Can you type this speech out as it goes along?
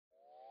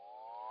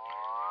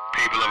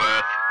people of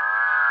Earth.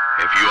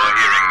 If you are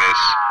hearing this,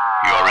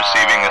 you are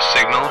receiving a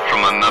signal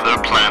from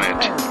another planet.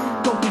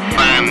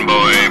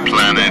 Fanboy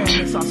Planet.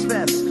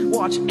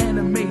 Watch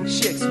anime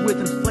chicks with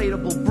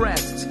inflatable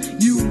breasts.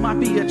 You might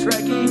be a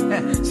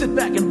Trekkie. Sit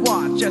back and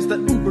watch as the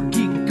uber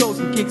geek goes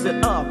and kicks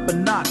it up a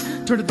notch.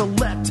 Turn to the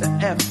letter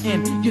F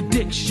in your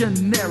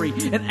dictionary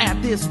and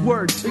add this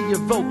word to your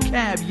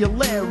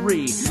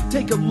vocabulary.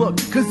 Take a look,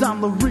 cause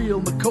I'm the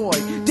real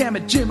McCoy. Damn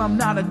it, Jim, I'm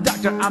not a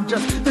doctor, I'm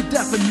just the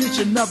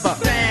definition of a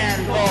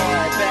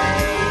fanboy,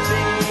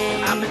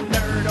 baby. I'm a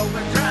nerd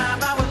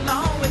overdrive, I will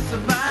always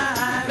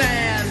survive.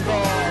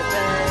 Fanboy,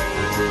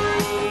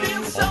 baby.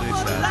 Feel so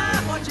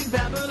alive watching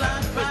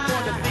Babylon 5.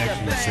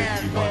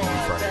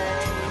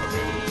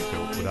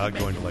 Without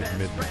going to like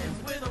midnight.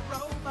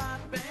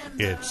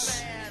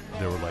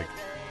 There were like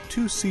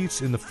 2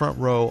 seats in the front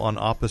row on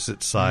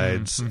opposite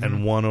sides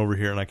and one over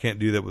here, and I can't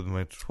do that with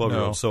my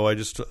 12-year-old. No. So I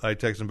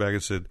texted him back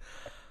and said,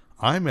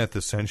 I'm at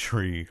the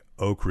Century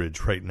Oak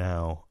Ridge right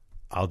now.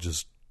 I'm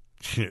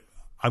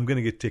going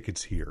to get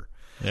tickets here.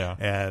 Yeah.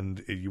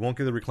 And you won't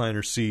get the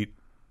recliner seat,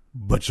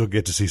 but you'll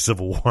get to see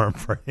Civil War on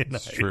Friday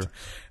night. True.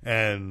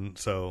 And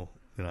so,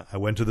 I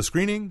went to the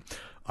screening,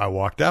 I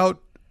walked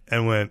out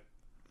and went,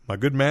 my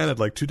good man, I'd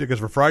like 2 tickets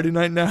for Friday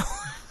night now.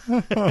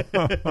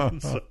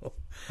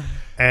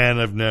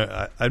 And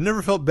I've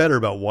never felt better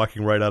about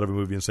walking right out of a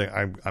movie and saying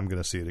I'm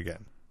going to see it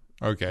again.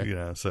 Okay.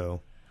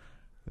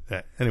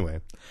 Anyway.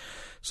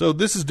 So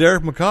this is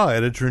Derek McCaw,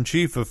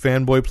 editor-in-chief of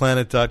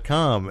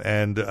fanboyplanet.com,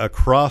 and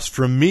across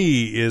from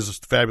me is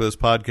fabulous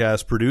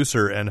podcast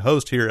producer and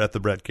host here at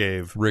the Brett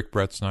Cave, Rick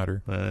Brett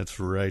Snyder. That's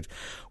right.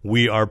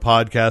 We are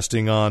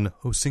podcasting on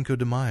Cinco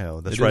de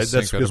Mayo. That's right.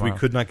 That's because we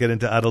could not get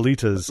into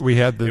Adelita's. We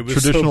had the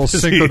traditional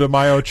Cinco de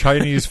Mayo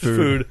Chinese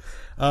food.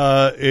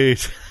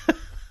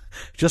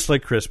 Just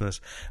like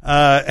Christmas.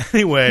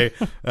 Anyway,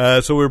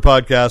 so we're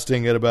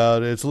podcasting at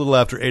it's a little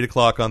after 8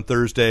 o'clock on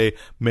Thursday,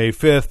 May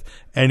 5th.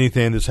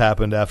 Anything that's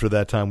happened after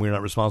that time, we're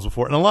not responsible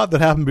for. And a lot that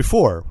happened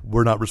before,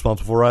 we're not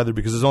responsible for either,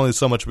 because there's only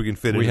so much we can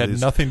fit We into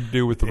had nothing to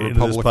do with the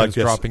Republicans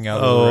dropping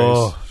out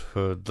of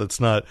the race.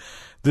 Let's not.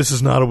 This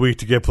is not a week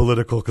to get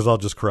political, because I'll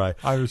just cry.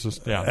 I was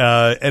just,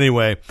 yeah.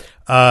 Anyway,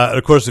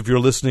 of course, if you're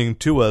listening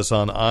to us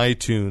on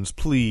iTunes,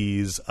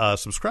 please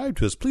subscribe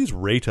to us, please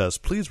rate us,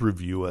 please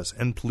review us,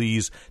 and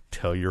please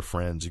tell your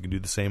friends. You can do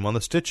the same on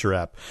the Stitcher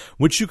app,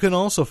 which you can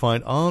also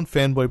find on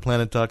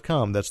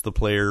fanboyplanet.com. That's the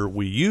player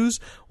we use,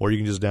 or you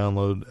can just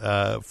download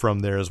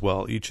from there as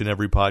well. Each and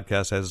every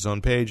podcast has its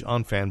own page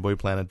on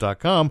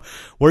fanboyplanet.com,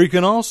 where you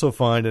can also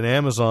find an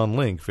Amazon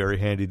link, very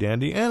handy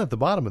dandy, and at the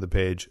bottom of the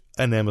page,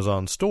 an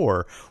Amazon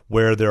store,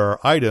 where there are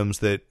items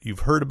that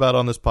you've heard about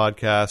on this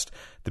podcast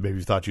that maybe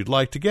you thought you'd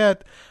like to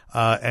get.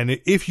 And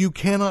if you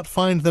cannot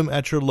find them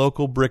at your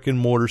local brick and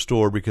mortar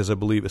store, because I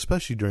believe,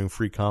 especially during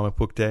Free Comic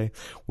Book Day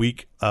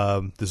week,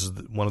 this is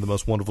one of the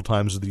most wonderful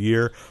times of the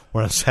year,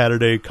 where on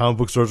Saturday comic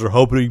book stores are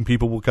hoping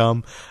people will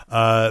come,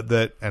 and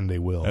they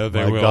will.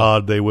 They will.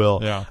 God, they will.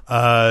 Yeah.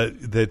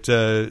 If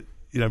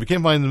you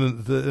can't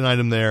find an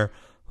item there,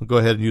 go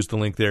ahead and use the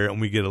link there,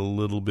 and we get a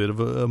little bit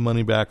of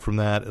money back from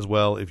that as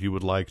well. If you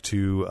would like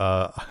to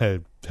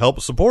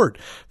help support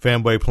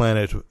Fanboy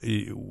Planet,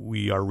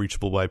 we are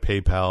reachable by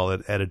PayPal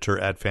at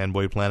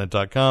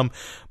editor@fanboyplanet.com.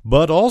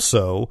 But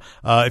also,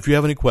 if you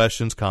have any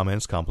questions,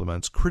 comments,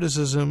 compliments,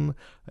 criticism,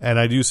 and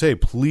I do say,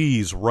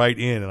 please write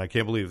in. And I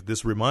can't believe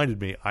this reminded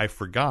me. I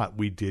forgot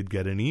we did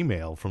get an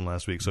email from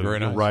last week. So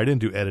write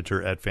into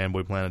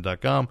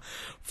editor@fanboyplanet.com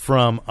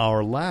from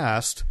our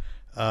last.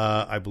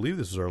 I believe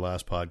this is our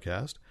last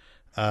podcast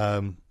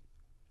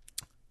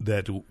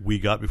that we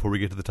got before we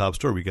get to the top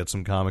story. We got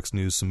some comics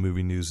news, some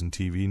movie news, and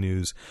TV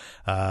news.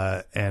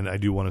 And I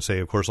do want to say,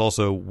 of course,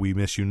 also, we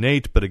miss you,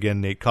 Nate. But again,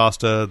 Nate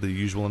Costa, the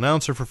usual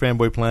announcer for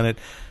Fanboy Planet,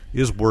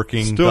 is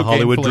working the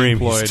Hollywood dream.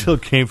 He's still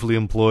gainfully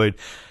employed.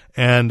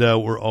 And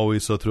we're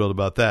always so thrilled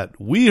about that.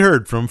 We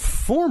heard from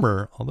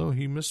although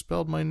he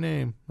misspelled my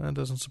name, that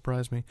doesn't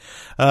surprise me,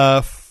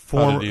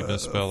 former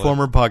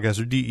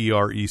podcaster,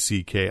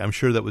 Dereck. I'm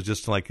sure that was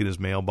just like in his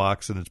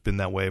mailbox, and it's been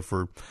that way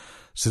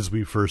since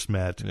we first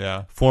met.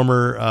 Yeah.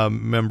 Former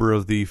member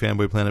of the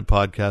Fanboy Planet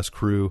podcast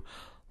crew,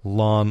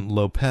 Lon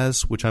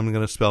Lopez, which I'm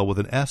going to spell with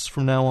an S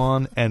from now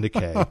on and a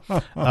K.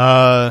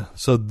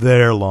 So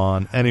there,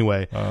 Lon.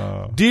 Anyway,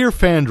 dear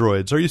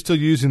Fandroids, are you still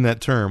using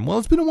that term? Well,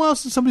 it's been a while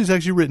since somebody's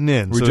actually written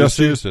in. We just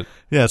used it.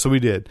 Yeah, so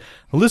we did.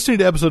 Listening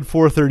to episode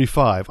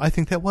 435, I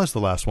think that was the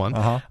last one.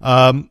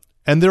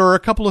 And there are a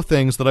couple of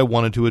things that I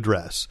wanted to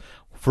address.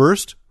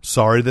 First,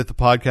 sorry that the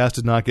podcast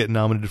did not get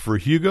nominated for a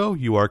Hugo.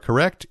 You are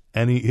correct.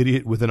 Any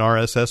idiot with an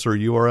RSS or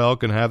URL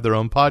can have their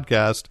own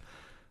podcast.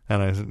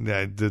 And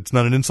it's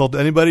not an insult to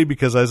anybody,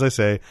 because, as I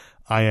say,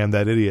 I am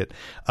that idiot.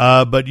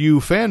 But you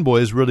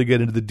fanboys really get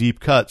into the deep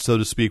cut, so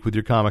to speak, with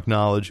your comic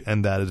knowledge,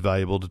 and that is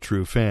valuable to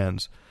true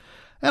fans.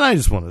 And I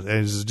just want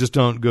to just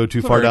don't go too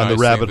It's a far very down the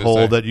nice rabbit thing to hole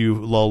say. that you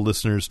lull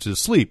listeners to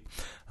sleep.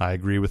 I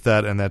agree with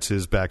that, and that's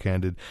his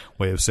backhanded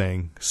way of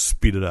saying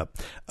speed it up.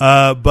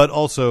 But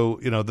also,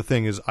 the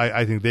thing is,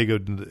 I think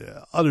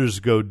others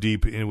go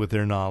deep in with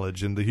their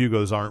knowledge, and the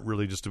Hugos aren't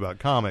really just about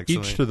comics.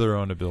 Each to their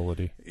own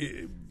ability.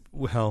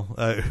 Well,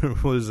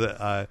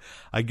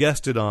 I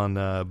guessed it on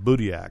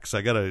Bootiacs.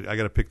 I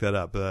gotta pick that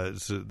up.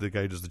 It's the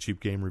guy who does the cheap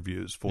game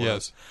reviews for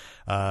us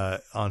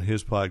on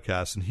his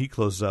podcast, and he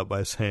closes out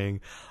by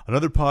saying,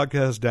 "Another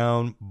podcast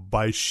down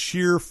by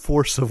sheer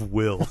force of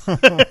will."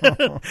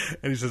 And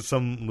he said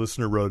some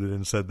listener wrote it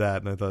and said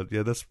that, and I thought,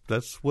 yeah,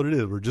 that's what it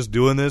is. We're just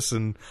doing this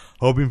and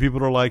hoping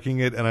people are liking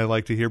it, and I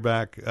like to hear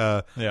back.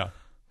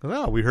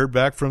 Well, we heard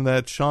back from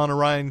that Sean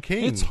Orion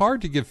King. It's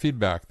hard to give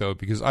feedback, though,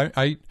 because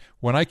I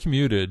when I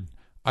commuted,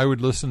 I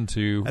would listen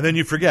to... And then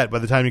you forget by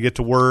the time you get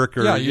to work.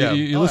 Or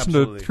you listen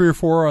absolutely. to 3 or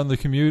 4 on the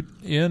commute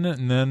in,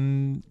 and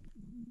then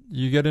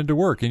you get into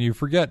work, and you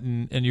forget,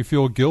 and you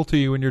feel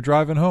guilty when you're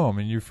driving home,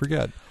 and you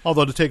forget.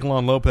 Although to take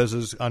Lon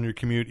Lopez's on your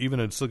commute, even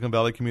a Silicon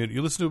Valley commute,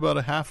 you listen to about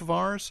a half of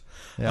ours,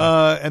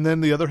 and then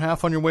the other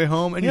half on your way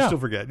home, and you still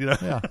forget.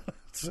 Yeah.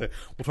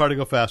 We'll try to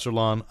go faster,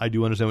 Lon. I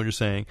do understand what you're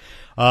saying.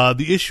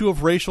 The issue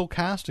of racial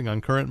casting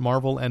on current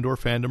Marvel and or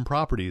fandom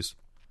properties.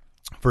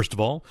 First of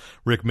all,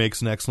 Rick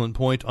makes an excellent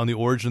point on the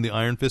origin of the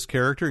Iron Fist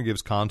character and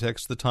gives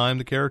context to the time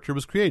the character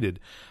was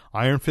created.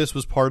 Iron Fist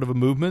was part of a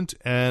movement,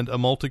 and a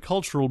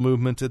multicultural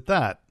movement at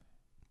that.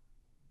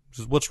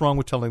 What's wrong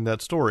with telling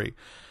that story?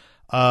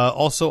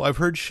 Also, I've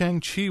heard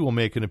Shang-Chi will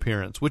make an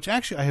appearance, which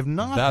actually I have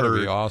not heard.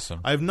 That'd be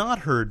awesome. I have not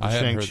heard that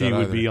Shang-Chi heard that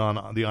would be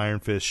on the Iron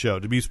Fist show.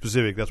 To be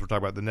specific, that's what we're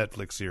talking about,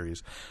 the Netflix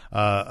series,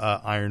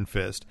 Iron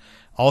Fist.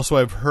 Also,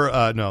 I've heard...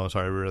 I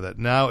read that.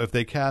 Now, if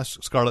they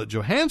cast Scarlett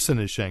Johansson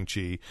as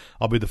Shang-Chi,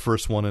 I'll be the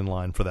first one in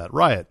line for that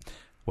riot.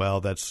 Well,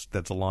 that's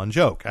a long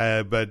joke,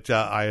 but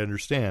I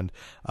understand.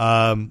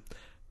 And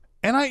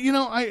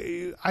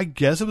I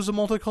guess it was a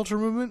multicultural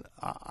movement.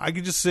 I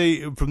could just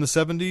say from the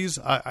 70s,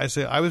 I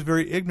say I was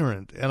very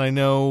ignorant. And I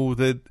know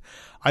that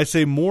I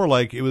say more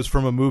like it was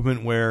from a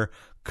movement where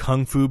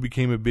Kung Fu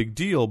became a big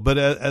deal. But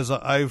as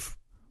I've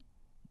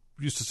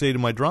used to say to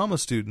my drama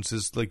students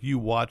is like, you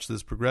watch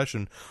this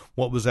progression,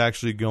 what was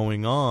actually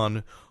going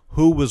on,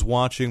 who was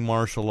watching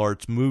martial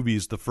arts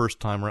movies the first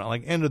time around.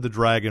 Like Enter the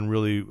Dragon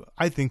really,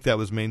 I think that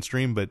was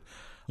mainstream, but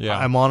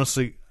I'm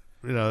honestly...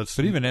 but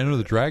even Enter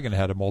the Dragon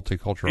had a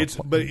multicultural. It's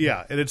not.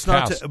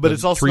 But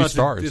it's also 3 not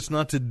stars. It's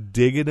not to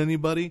dig at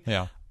anybody.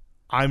 Yeah,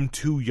 I'm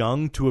too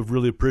young to have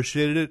really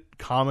appreciated it.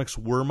 Comics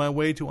were my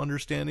way to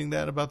understanding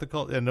that about the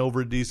culture. And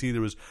over at DC,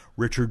 there was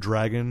Richard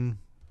Dragon,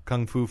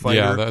 Kung Fu fighter.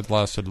 Yeah, that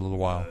lasted a little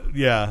while.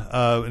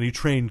 And he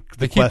trained the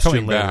They keep question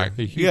coming later. back.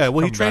 He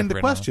trained the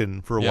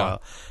question for a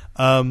while.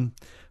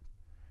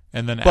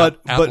 And then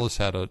but Atlas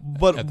had at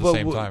the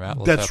same time.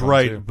 Atlas that's had one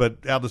right, too.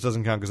 but Atlas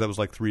doesn't count because that was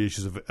like 3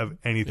 issues of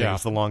anything. Yeah.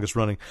 It's the longest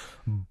running.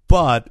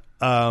 But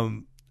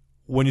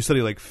when you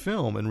study like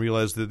film and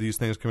realize that these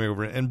things coming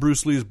over, and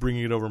Bruce Lee is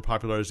bringing it over and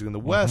popularizing it in the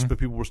West, but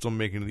people were still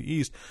making it in the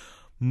East.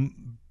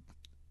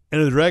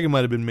 Enter the Dragon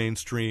might have been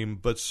mainstream,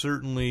 but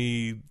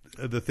certainly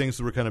the things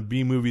that were kind of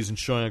B movies and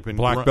showing up in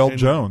Black Belt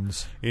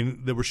Jones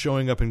that were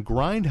showing up in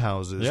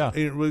grindhouses. Yeah,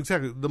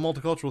 exactly. The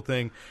multicultural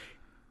thing.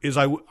 Is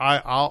I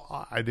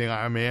think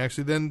I may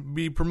actually then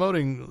be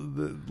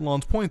promoting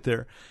Lon's point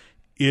there,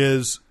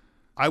 is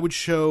I would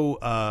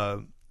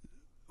show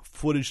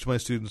footage to my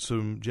students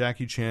from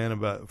Jackie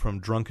Chan from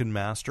Drunken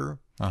Master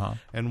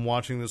and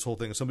watching this whole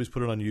thing. Somebody's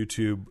put it on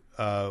YouTube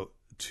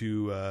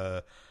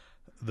to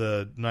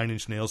the 9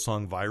 Inch Nails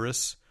song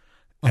Virus.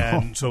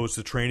 And so it's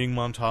the training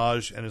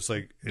montage, and it's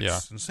like,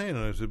 it's insane.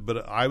 And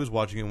but I was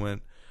watching it and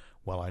went,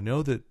 well, I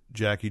know that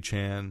Jackie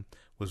Chan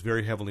was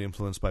very heavily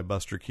influenced by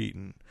Buster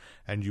Keaton,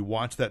 and you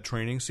watch that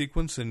training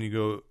sequence and you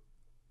go,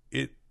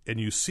 and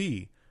you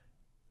see,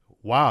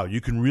 wow, you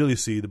can really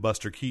see the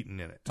Buster Keaton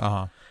in it,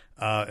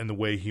 and the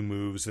way he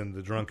moves and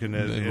the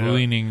drunkenness,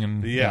 leaning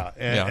and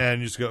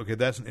and you just go, okay,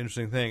 that's an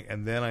interesting thing.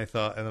 And then I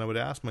thought, and then I would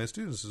ask my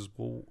students,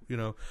 well,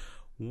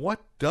 what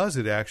does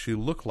it actually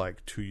look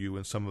like to you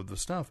in some of the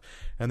stuff?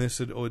 And they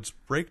said, oh, it's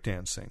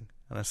breakdancing.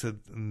 And I said,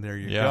 and there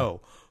you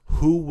go.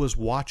 Who was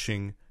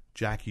watching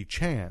Jackie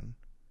Chan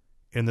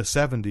in the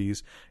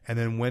 70s, and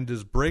then when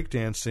does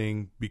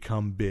breakdancing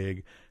become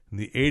big? In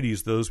the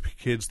 80s, those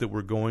kids that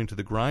were going to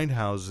the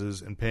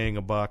grindhouses and paying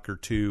 $1 or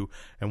 $2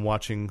 and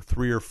watching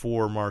 3 or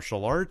 4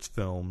 martial arts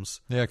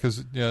films. Yeah,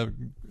 because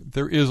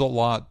there is a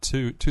lot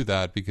to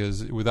that,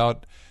 because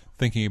without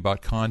thinking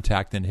about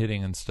contact and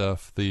hitting and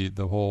stuff, the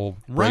whole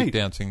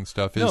breakdancing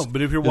stuff is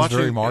but if you're watching,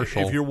 very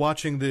martial. If you're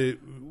watching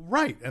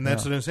and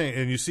that's what I'm saying,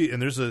 and you see,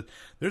 and there's a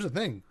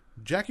thing.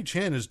 Jackie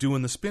Chan is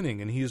doing the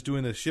spinning, and he is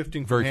doing the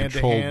shifting from very hand to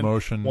controlled hand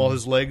motion while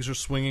his legs are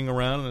swinging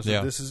around. And I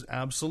said, this is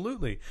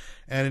absolutely,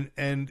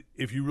 and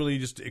if you really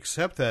just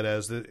accept that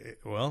as there it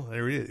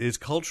is. It's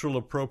cultural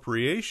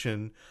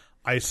appropriation,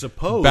 I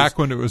suppose. Back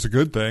when it was a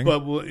good thing.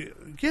 But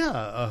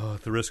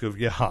at the risk of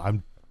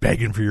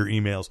begging for your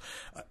emails.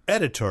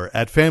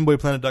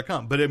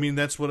 Editor@fanboyplanet.com. But I mean,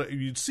 that's what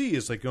you'd see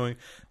is like going,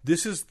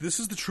 this is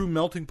the true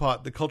melting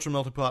pot, the cultural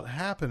melting pot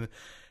happened.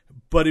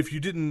 But if you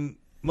didn't,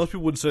 most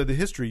people wouldn't study the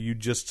history. You'd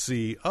just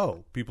see,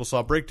 oh, people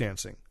saw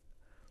breakdancing.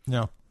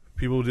 Yeah.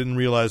 People didn't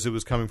realize it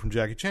was coming from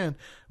Jackie Chan,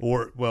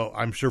 or, well,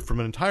 I'm sure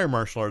from an entire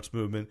martial arts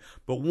movement,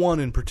 but one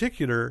in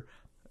particular,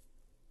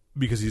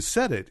 because he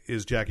said it,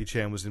 is Jackie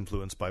Chan was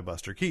influenced by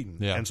Buster Keaton.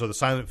 Yeah. And so the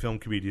silent film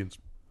comedians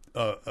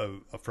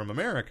from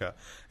America.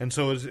 And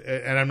so,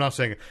 and I'm not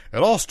saying it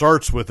all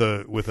starts with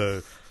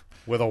a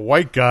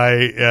white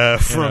guy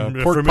from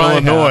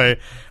Illinois.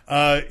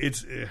 I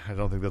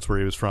don't think that's where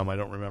he was from. I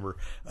don't remember.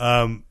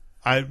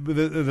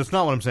 That's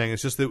not what I'm saying.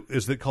 It's just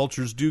that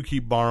cultures do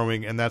keep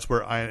borrowing, and that's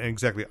where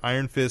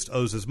Iron Fist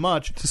owes as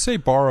much. To say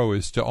borrow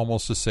is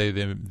almost to say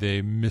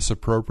they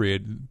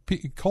misappropriate.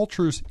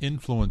 Cultures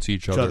influence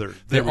each other.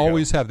 They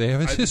always have. They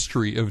have a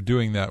history of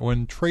doing that.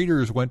 When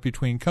traders went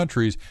between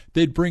countries,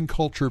 they'd bring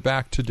culture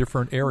back to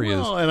different areas.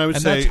 Well, and I would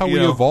say that's how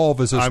we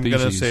evolve as a I'm species.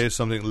 going to say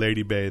something,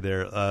 Lady Bay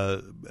there.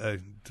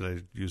 Did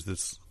I use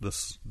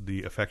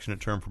the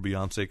affectionate term for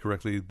Beyonce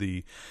correctly?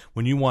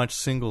 When you watch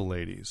Single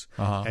Ladies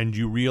and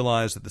you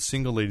realize that the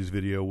Single Ladies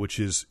video, which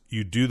is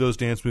you do those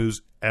dance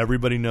moves,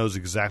 everybody knows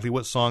exactly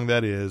what song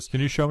that is.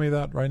 Can you show me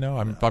that right now?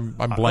 I'm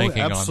blanking on it.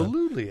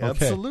 Absolutely,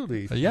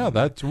 absolutely. Yeah,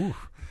 that's. Ooh.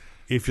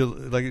 If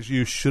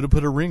you should have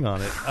put a ring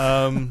on it.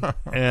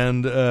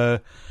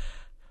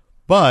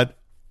 But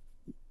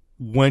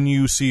when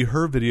you see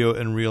her video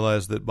and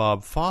realize that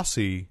Bob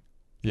Fosse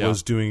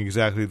was doing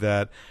exactly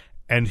that.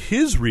 And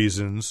his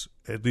reasons,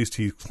 at least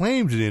he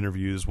claimed in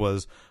interviews,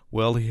 was,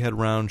 well, he had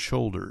round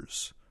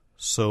shoulders.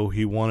 So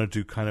he wanted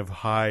to kind of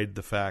hide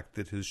the fact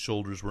that his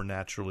shoulders were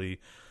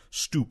naturally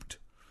stooped.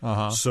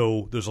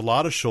 So there's a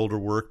lot of shoulder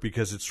work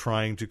because it's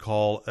trying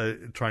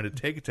to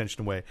take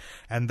attention away.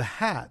 And the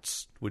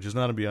hats, which is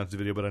not a Beyonce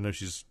video, but I know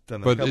she's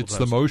done that a couple times. But it's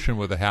the motion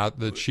with a hat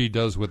that she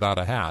does without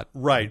a hat.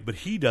 Right, but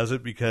he did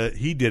it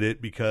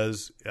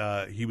because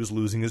he was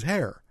losing his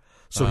hair.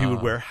 So he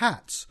would wear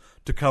hats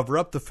to cover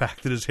up the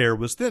fact that his hair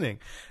was thinning.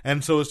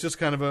 And so it's just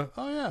kind of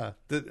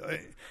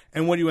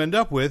and what you end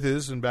up with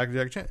is, and back to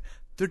Jackie Chan,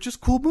 they're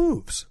just cool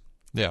moves.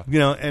 Yeah.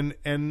 And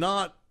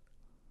not,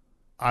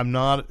 I'm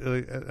not,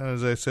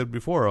 as I said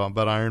before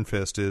about Iron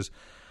Fist, is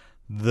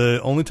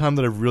the only time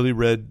that I've really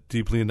read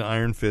deeply into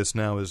Iron Fist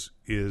now is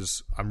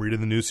I'm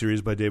reading the new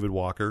series by David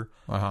Walker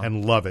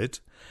and love it.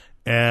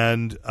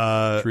 And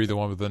the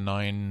one with the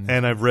 9.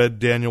 And I've read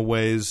Daniel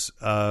Way's,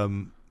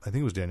 I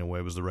think it was Daniel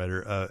Way was the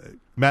writer.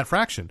 Matt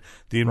Fraction,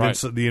 the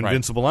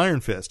Invincible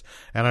Iron Fist,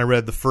 and I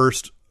read the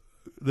first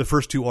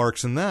 2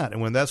 arcs in that,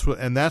 and that's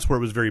where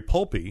it was very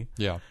pulpy.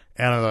 Yeah,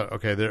 and I thought,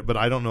 okay, but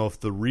I don't know if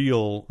the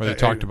real where they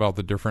talked about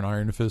the different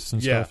Iron Fists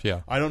and stuff.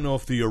 Yeah, I don't know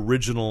if the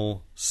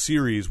original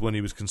series when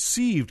he was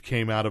conceived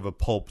came out of a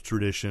pulp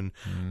tradition,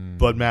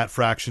 but Matt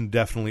Fraction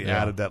definitely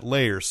added that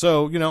layer.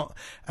 So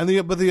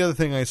but the other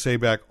thing I say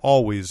back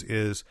always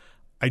is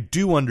I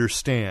do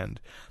understand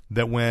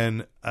that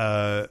when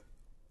an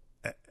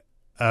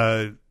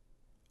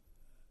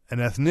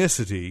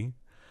ethnicity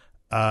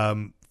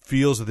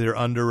feels that they're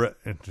I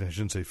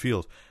shouldn't say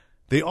feels,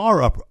 they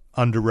are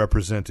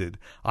underrepresented.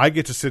 I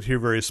get to sit here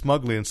very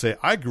smugly and say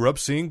I grew up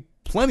seeing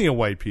plenty of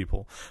white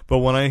people, but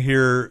when I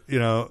hear,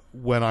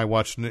 when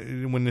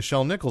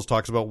Nichelle Nichols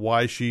talks about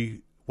why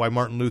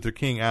Martin Luther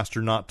King asked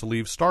her not to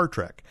leave Star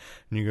Trek,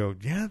 and you go,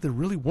 yeah, there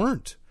really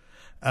weren't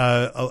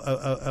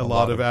a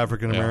lot of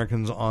African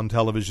Americans on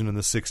television in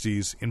the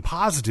 60s in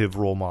positive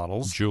role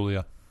models.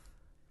 Julia.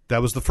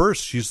 That was the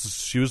first.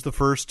 She was the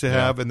first to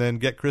have, and then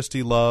Get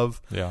Christy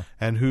Love,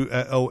 and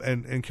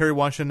and Kerry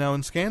Washington now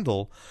in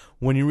Scandal.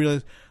 When you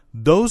realize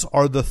those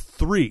are the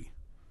 3,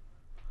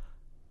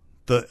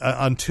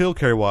 until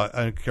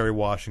Kerry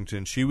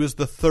Washington, she was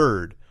the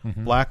 3rd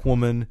black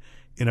woman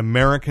in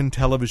American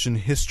television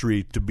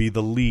history to be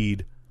the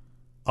lead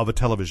of a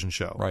television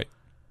show. Right,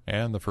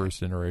 and the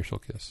first interracial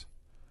kiss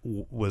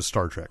was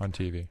Star Trek on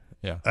TV.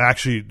 Yeah.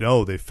 Actually,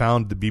 no, they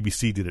found the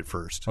BBC did it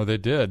first. Oh, they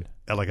did?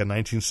 At like a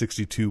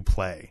 1962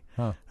 play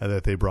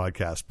that they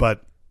broadcast.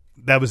 But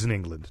that was in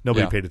England.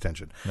 Nobody paid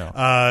attention.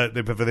 No.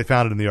 They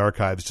found it in the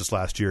archives just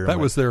last year. That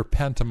was their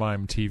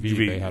pantomime TV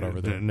they had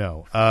over there.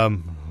 No. Oh,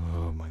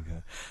 my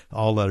God.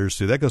 All letters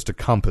too. That goes to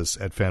Compass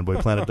at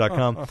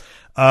fanboyplanet.com.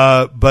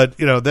 But,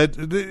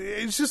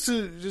 it's just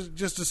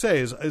to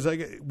say, is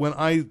like when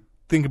I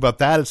think about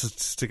that as a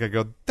statistic, I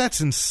go, that's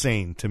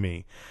insane to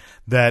me.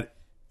 That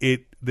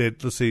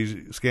let's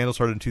say Scandal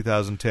started in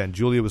 2010.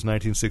 Julia was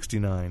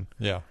 1969.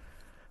 Yeah.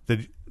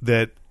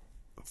 That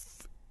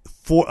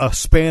for a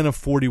span of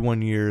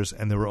 41 years,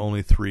 and there were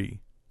only 3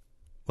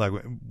 black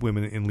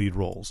women in lead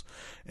roles,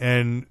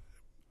 and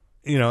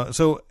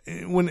so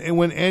when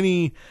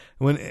any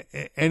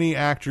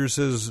actor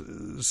says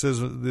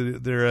that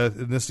their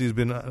ethnicity has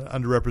been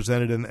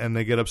underrepresented and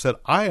they get upset,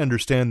 I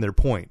understand their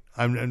point.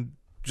 I'm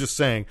just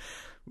saying,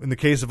 in the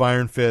case of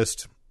Iron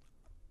Fist,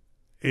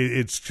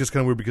 it's just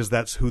kind of weird because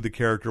that's who the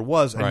character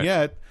was, and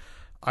yet,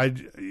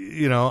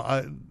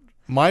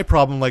 my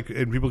problem,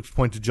 and people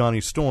point to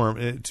Johnny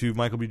Storm, to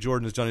Michael B.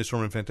 Jordan as Johnny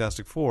Storm in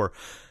Fantastic Four.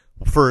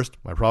 First,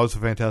 my problems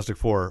with Fantastic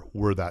Four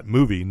were that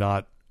movie,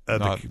 not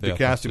the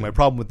casting. My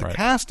problem with the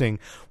casting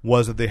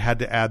was that they had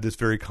to add this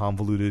very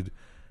convoluted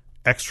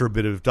extra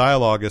bit of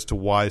dialogue as to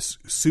why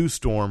Sue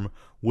Storm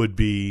would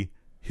be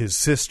his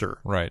sister.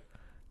 Right.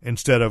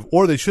 Instead of,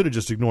 or they should have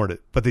just ignored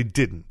it, but they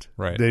didn't.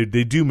 Right.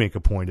 They do make a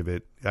point of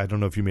it. I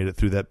don't know if you made it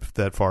through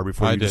that far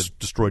before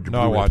destroyed your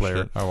Blu-ray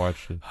player. I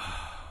watched it.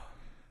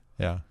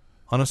 Yeah.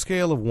 On a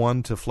scale of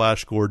 1 to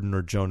Flash Gordon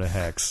or Jonah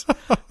Hex,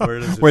 where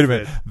does it Wait a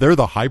minute. They're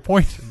the high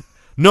point?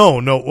 No.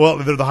 Well,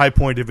 they're the high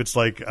point if it's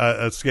like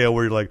a scale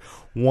where you're like,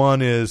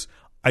 1 is,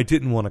 I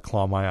didn't want to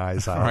claw my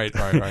eyes out.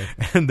 Right.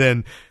 And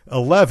then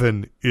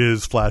 11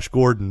 is Flash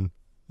Gordon.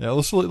 Yeah,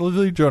 let's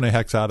leave Jonah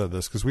Hex out of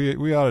this because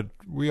we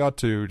ought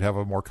to have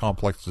a more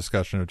complex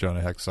discussion of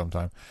Jonah Hex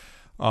sometime.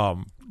 But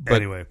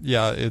anyway,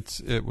 yeah,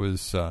 it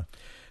was.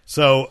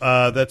 So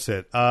that's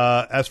it.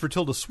 As for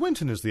Tilda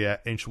Swinton as the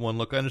Ancient One,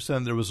 look, I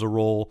understand there was a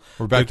role.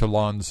 We're back to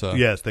Lon's.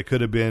 Yes, they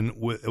could have been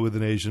with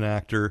an Asian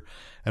actor.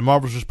 And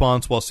Marvel's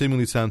response, while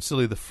seemingly sounds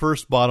silly, the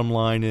first bottom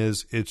line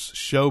is it's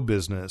show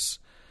business.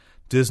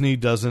 Disney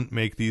doesn't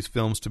make these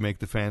films to make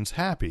the fans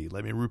happy.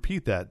 Let me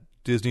repeat that.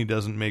 Disney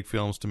doesn't make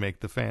films to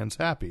make the fans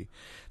happy.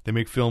 They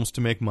make films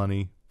to make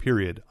money,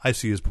 period. I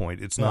see his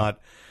point. It's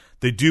not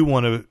they do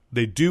want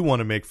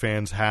to make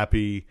fans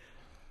happy,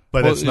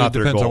 but it's not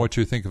their goal. It depends on what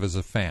you think of as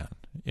a fan.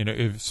 You know,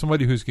 if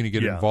somebody who's going to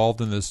get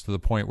involved in this to the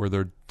point where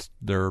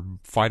they're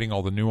fighting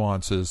all the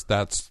nuances,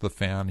 that's the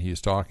fan he's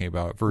talking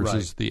about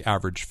versus the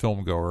average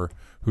film goer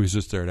who's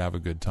just there to have a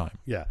good time.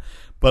 Yeah.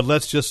 But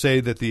let's just say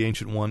that the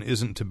Ancient One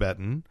isn't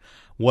Tibetan.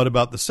 What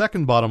about the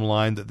second bottom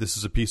line, that this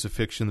is a piece of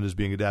fiction that is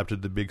being adapted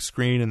to the big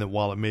screen, and that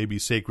while it may be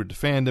sacred to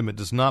fandom, it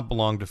does not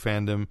belong to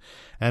fandom,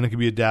 and it can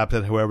be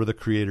adapted however the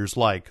creators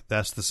like.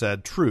 That's the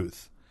sad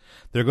truth.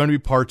 There are going to be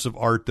parts of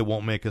art that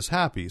won't make us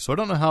happy. So I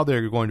don't know how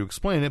they're going to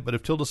explain it, but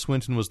if Tilda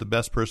Swinton was the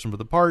best person for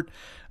the part,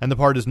 and the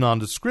part is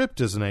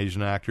nondescript as an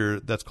Asian actor,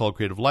 that's called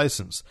creative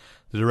license.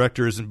 The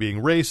director isn't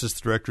being racist.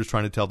 The director is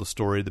trying to tell the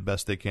story the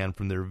best they can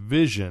from their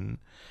vision.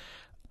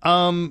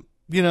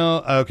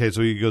 Okay,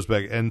 so he goes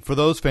back. And for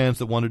those fans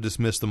that want to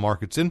dismiss the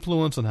market's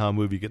influence on how a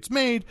movie gets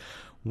made,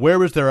 where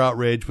was their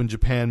outrage when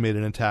Japan made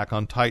an Attack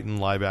on Titan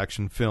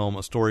live-action film,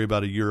 a story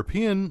about a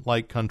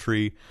European-like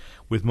country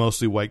with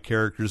mostly white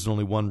characters and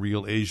only one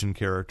real Asian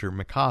character,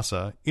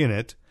 Mikasa, in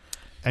it,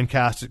 and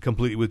cast it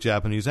completely with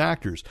Japanese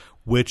actors,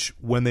 which,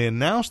 when they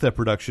announced that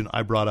production,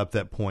 I brought up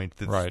that point,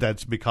 that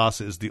that's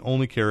Mikasa is the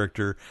only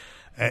character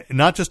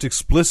not just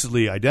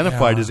explicitly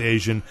identified as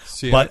Asian,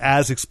 but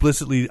as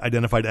explicitly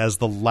identified as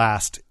the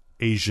last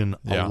Asian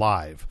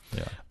alive.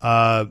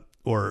 Yeah.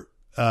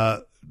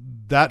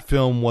 That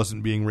film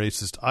wasn't being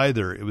racist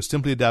either. It was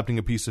simply adapting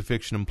a piece of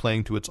fiction and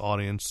playing to its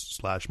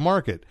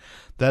audience/market.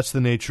 That's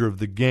the nature of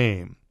the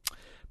game.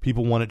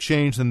 People want it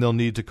changed, then they'll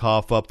need to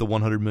cough up the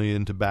 $100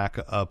 million to back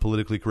a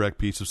politically correct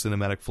piece of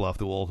cinematic fluff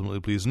that will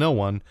ultimately please no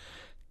one,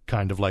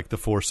 kind of like The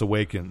Force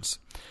Awakens.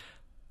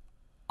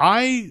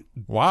 I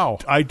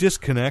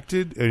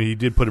disconnected, and he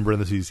did put in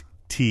parentheses,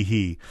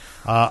 tee-hee.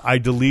 I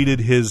deleted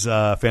his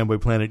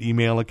Fanboy Planet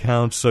email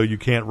account, so you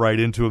can't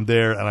write into him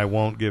there, and I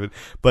won't give it.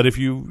 But if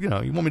you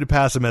want me to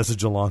pass a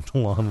message along to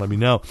Lon, let me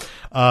know.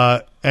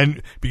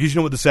 And because you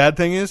know what the sad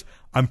thing is?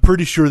 I'm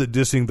pretty sure that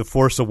dissing The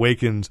Force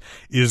Awakens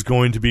is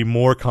going to be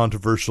more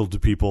controversial to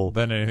people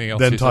than anything else.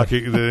 Than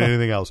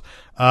anything else.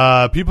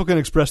 People can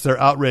express their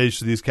outrage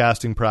to these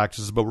casting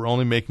practices, but we're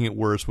only making it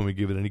worse when we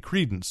give it any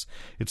credence.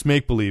 It's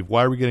make-believe.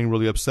 Why are we getting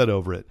really upset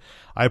over it?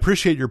 I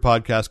appreciate your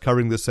podcast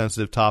covering this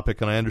sensitive topic,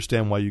 and I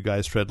understand why you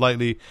guys tread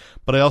lightly,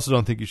 but I also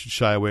don't think you should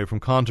shy away from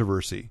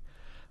controversy.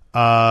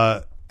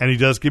 And he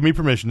does give me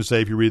permission to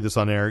say, if you read this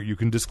on air, you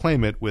can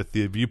disclaim it with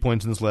the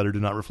viewpoints in this letter do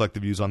not reflect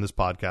the views on this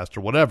podcast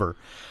or whatever.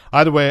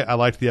 Either way, I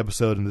liked the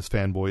episode, and this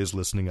fanboy is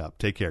listening up.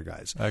 Take care,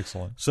 guys.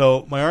 Excellent.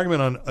 So my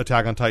argument on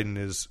Attack on Titan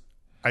is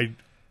I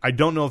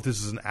don't know if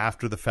this is an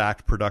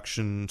after-the-fact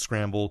production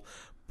scramble,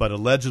 but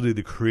allegedly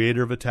the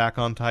creator of Attack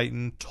on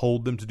Titan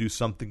told them to do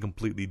something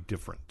completely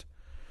different.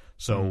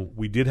 So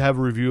we did have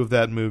a review of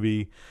that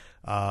movie.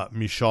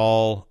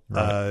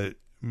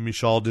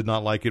 Michal did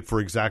not like it for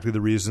exactly the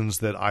reasons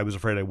that I was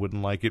afraid I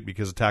wouldn't like it,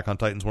 because Attack on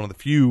Titan is one of the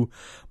few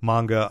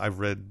manga I've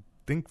read,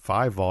 I think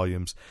 5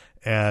 volumes,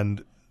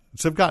 and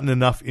so I've gotten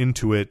enough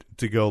into it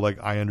to go, like,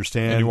 I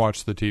understand. And you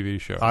watched the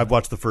TV show. I've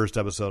watched the first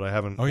episode. I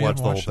haven't watched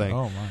the whole thing.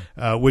 Oh,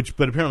 my.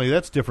 But apparently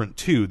that's different,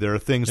 too. There are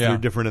things that are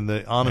different in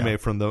the anime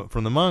from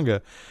the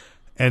manga.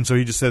 And so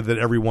he just said that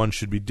everyone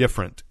should be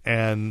different.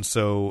 And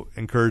so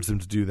encouraged them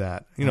to do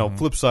that.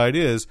 Flip side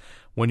is,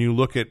 when you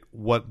look at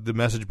what the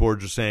message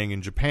boards are saying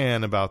in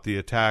Japan about the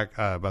attack,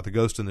 about the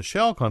Ghost in the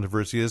Shell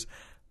controversy, is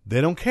they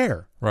don't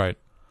care. Right.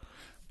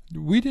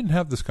 We didn't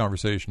have this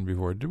conversation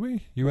before, did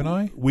we? You and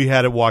I? We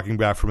had it walking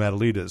back from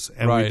Adelita's,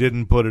 and we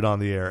didn't put it on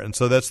the air. And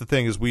so that's the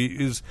thing,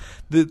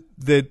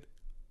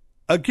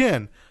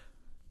 again,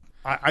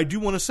 I do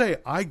want to say,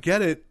 I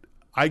get it.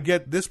 I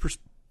get this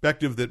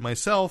perspective that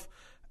myself,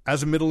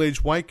 as a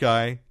middle-aged white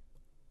guy,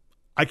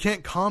 I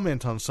can't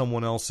comment on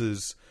someone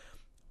else's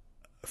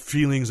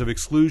feelings of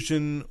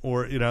exclusion,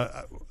 or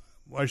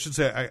I should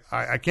say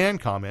I can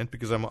comment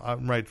because I'm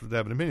right to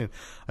have an opinion.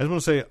 I just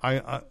want to say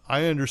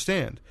I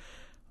understand.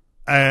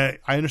 I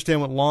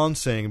understand what Lon's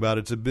saying about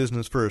it's a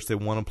business first. They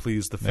want to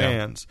please the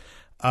fans.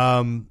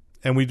 And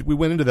we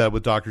went into that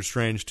with Doctor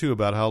Strange too,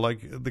 about how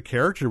like the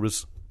character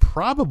was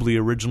probably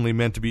originally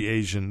meant to be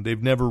Asian.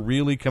 They've never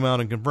really come out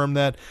and confirmed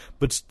that,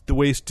 but the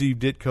way Steve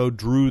Ditko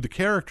drew the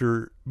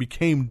character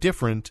became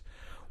different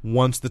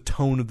once the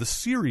tone of the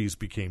series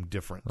became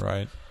different.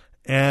 Right.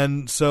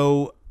 And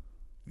so,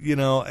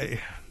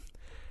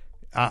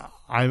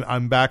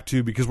 I'm back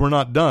to, because we're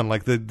not done.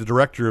 Like the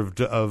director of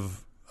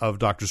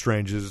Doctor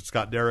Strange is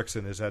Scott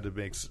Derrickson has had to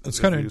make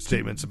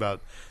statements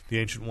about the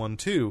Ancient One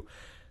too.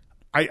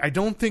 I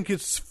don't think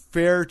it's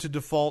fair to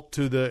default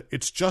to that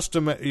it's just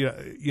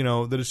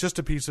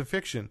a piece of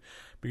fiction,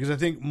 because I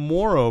think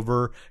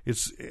moreover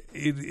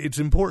it's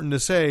important to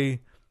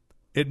say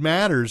it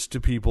matters to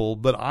people.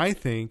 But I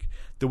think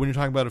that when you're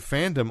talking about a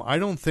fandom, I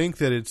don't think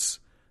that it's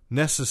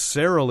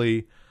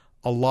necessarily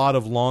a lot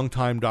of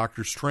longtime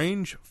Doctor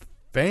Strange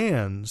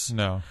fans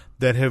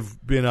that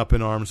have been up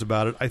in arms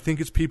about it. I think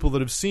it's people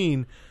that have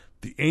seen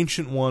the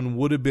Ancient One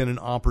would have been an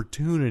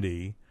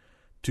opportunity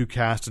to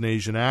cast an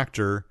Asian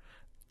actor,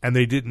 and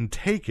they didn't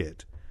take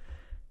it.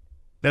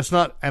 That's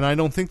not, and I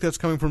don't think that's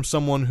coming from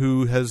someone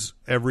who has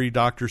every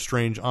Doctor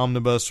Strange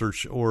omnibus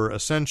or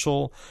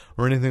essential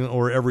or anything,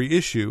 or every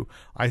issue.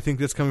 I think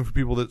that's coming from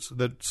people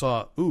that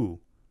saw,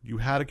 ooh, you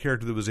had a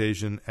character that was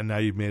Asian, and now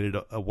you've made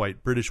it a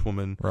white British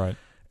woman. Right.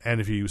 And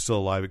if he was still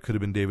alive, it could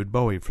have been David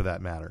Bowie for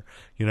that matter.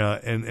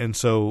 And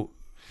so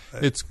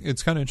it's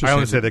kind of interesting. I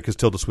only say that because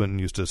Tilda Swinton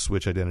used to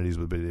switch identities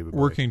with David Bowie.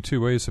 Working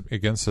two ways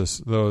against this.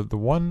 The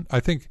one,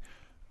 I think,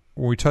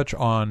 when we touch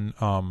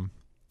on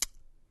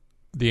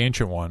the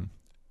Ancient One,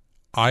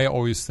 I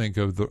always think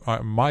of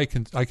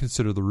I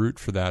consider the root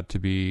for that to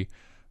be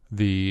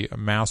the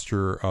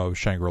master of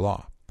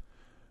Shangri-La,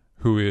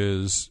 who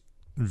is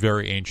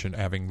very ancient,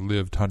 having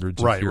lived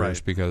hundreds of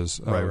years because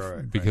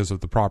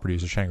of the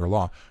properties of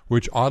Shangri-La,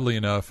 which oddly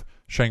enough,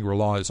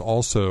 Shangri-La is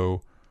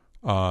also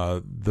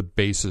the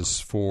basis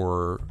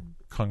for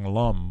Kung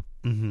Lum,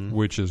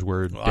 which is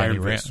where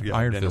Iron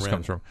Fist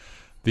comes from.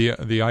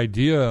 The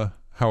idea,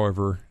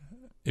 however,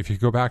 if you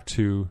go back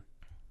to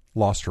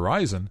Lost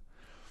Horizon,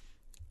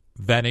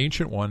 that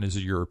Ancient One is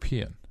a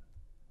European.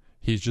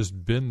 He's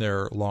just been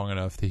there long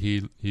enough that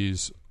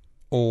he's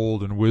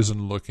old and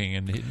wizened looking,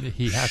 and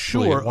he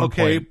actually at one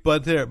point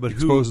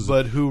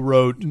who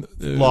wrote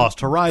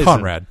Lost Horizon?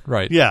 Conrad,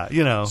 right?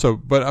 Yeah, So,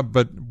 but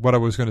what I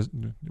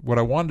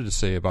wanted to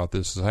say about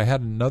this is I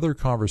had another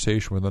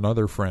conversation with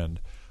another friend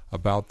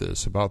about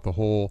this, about the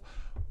whole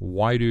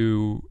why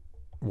do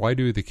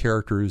the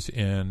characters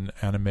in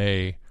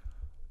anime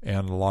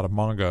and a lot of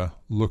manga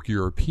look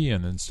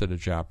European instead of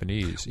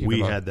Japanese?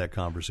 We had that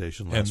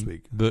conversation last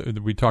week.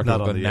 We talked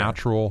about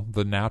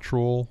the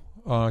natural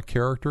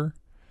character.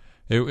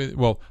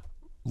 Well,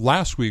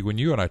 last week when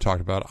you and I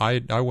talked about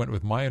it, I went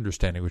with my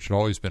understanding, which had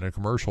always been a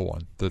commercial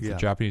one, that the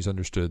Japanese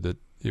understood that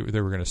they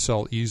were going to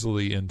sell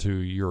easily into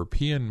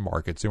European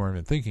markets. They weren't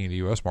even thinking of the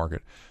U.S.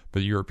 market,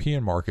 but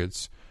European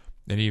markets,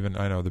 and even,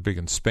 I know they're big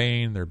in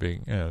Spain, they're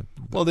big.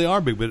 Well, they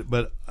are big,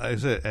 but I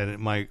said, and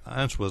my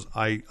answer was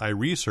I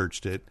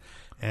researched it,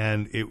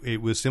 and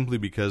it was simply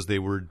because they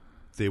were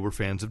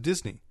fans of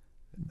Disney.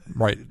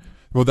 Right.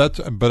 Well,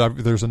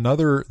 there's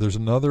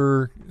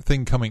another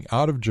thing coming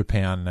out of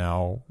Japan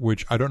now,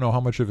 which I don't know how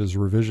much of it is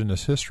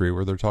revisionist history,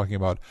 where they're talking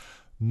about,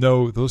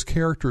 no, those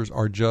characters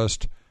are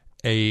just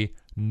a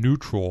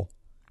neutral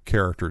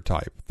character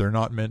type. They're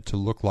not meant to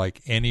look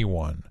like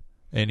anyone,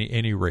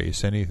 any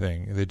race,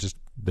 anything.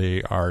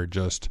 They are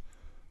just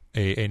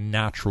a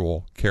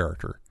natural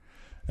character,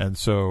 and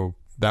so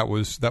that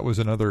was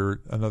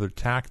another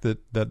tack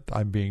that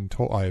I'm being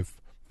told. I've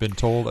been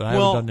told, and I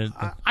haven't done it.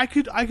 I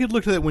could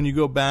look at it when you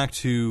go back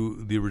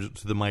to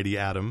the Mighty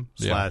Atom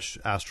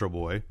 / Astro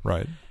Boy,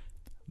 right?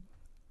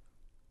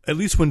 At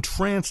least when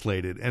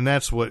translated, and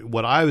that's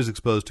what I was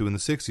exposed to in the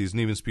 '60s, and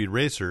even Speed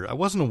Racer. I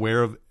wasn't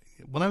aware of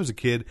when I was a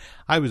kid.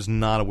 I was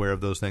not aware of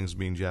those things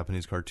being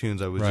Japanese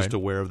cartoons. I was just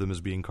aware of them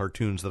as being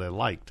cartoons that I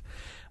liked.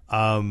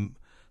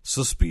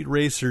 So Speed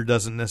Racer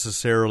doesn't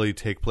necessarily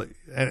take place,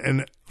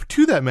 and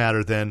to that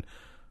matter, then,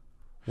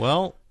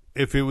 well,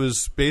 if it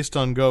was based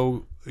on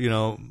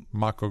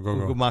Mako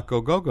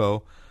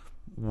Go-Go,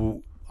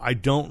 I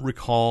don't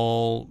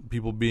recall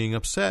people being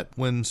upset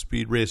when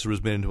Speed Racer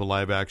was made into a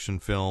live action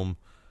film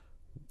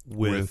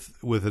with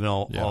an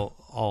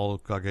all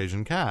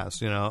Caucasian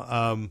cast.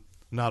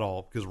 Not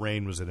all, because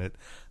Rain was in it,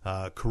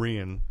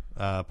 Korean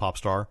pop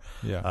star,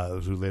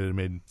 who later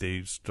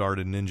starred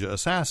in Ninja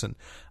Assassin.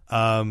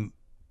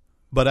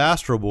 But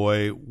Astro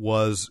Boy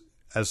was,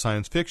 as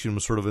science fiction,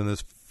 was sort of in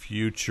this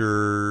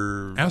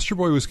future. Astro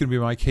Boy was going to be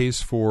my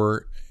case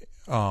for.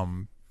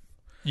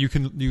 You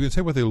can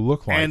say what they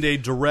look like, and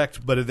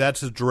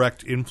that's a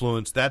direct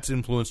influence. That's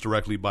influenced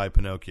directly by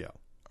Pinocchio.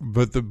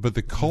 But the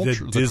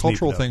culture, the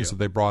cultural things Pinocchio that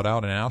they brought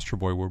out in Astro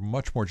Boy were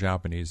much more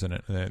Japanese in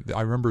it. And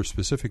I remember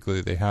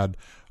specifically they had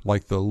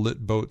like the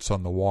lit boats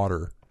on the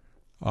water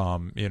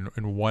in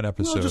one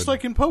episode. Well, just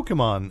like in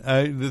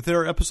Pokemon,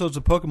 there are episodes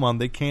of Pokemon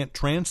they can't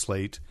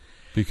translate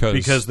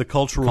because the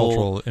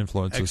cultural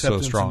influence is so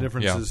strong. And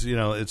differences,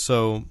 it's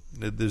so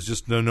there's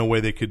just no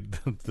way they could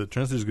the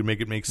translators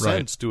could make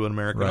sense to an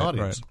American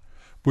audience. Right.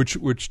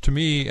 Which to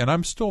me, and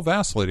I'm still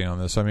vacillating on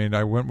this. I mean,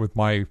 I went with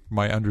my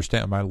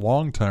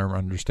long-term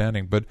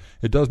understanding, but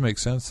it does make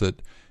sense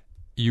that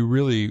you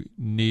really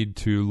need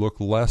to look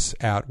less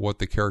at what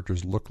the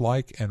characters look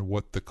like and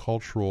what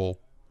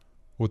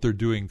they're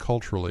doing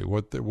culturally,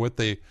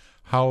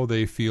 how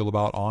they feel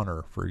about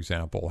honor, for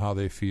example, how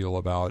they feel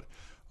about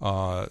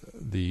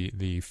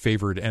the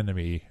favored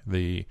enemy,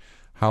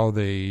 how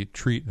they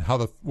treat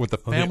what the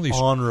family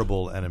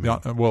honorable enemy.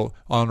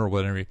 Honorable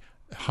enemy.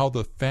 How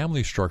the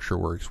family structure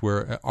works.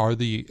 Where are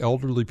the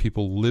elderly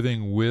people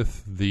living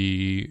with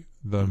the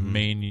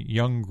main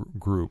young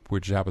group,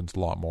 which happens a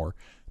lot more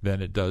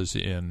than it does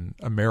in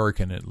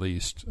American, at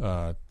least,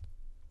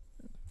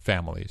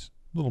 families.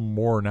 A little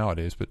more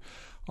nowadays, but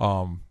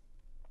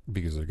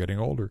because they're getting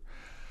older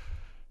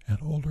and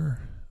older.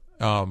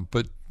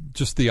 But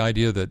just the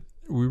idea that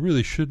we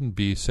really shouldn't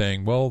be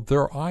saying, well,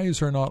 their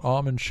eyes are not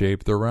almond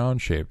shaped; they're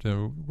round shaped.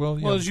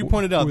 Well, as you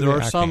pointed out,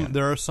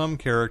 there are some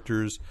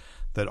characters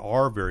that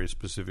are very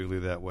specifically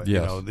that way.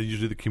 Yes. They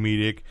usually the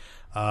comedic.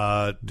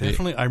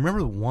 Definitely, I remember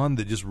the one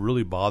that just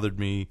really bothered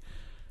me.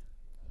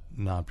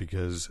 Not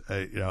because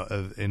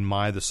in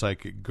the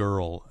Psychic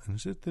Girl, and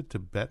is it the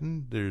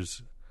Tibetan?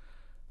 There's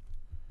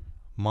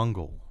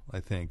Mongol, I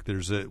think.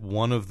 There's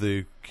one of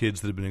the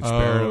kids that have been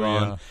experimented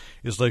on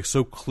is like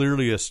so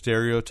clearly a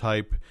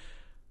stereotype,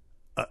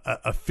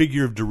 a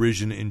figure of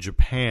derision in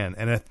Japan,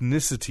 an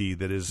ethnicity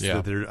that is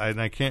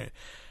and I can't.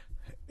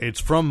 It's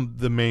from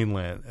the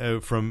mainland,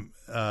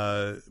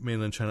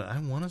 mainland China. I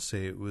want to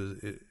say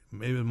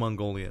maybe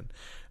Mongolian.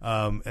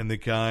 And the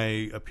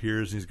guy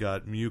appears and he's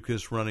got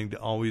mucus running.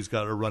 He's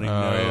got a running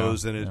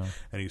nose and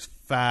he's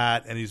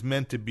fat and he's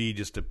meant to be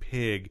just a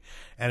pig.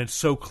 And it's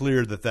so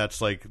clear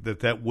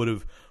that would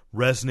have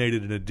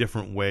resonated in a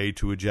different way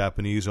to a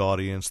Japanese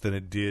audience than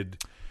it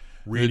did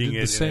reading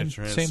it. Same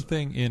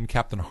thing in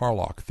Captain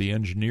Harlock, the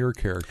engineer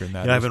character. In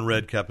that I haven't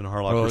read Captain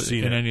Harlock or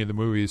seen in it. any of the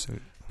movies.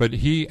 But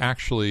he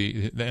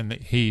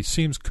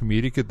seems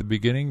comedic at the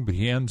beginning, but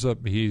he ends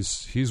up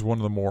he's one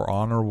of the more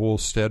honorable,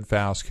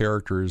 steadfast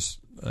characters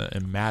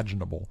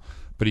imaginable.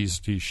 But he's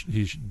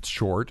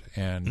short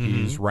and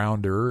he's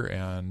rounder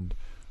and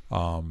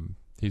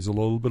he's a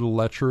little bit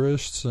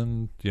lecherous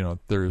and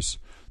there's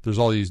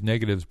all these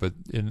negatives. But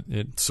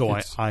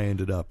I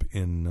ended up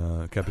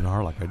in Captain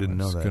Harlock. I didn't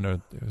know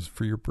that. It was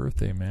for your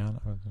birthday, man.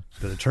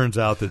 But it turns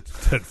out that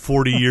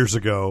 40 years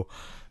ago.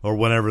 Or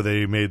whenever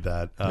they made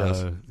that, I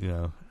was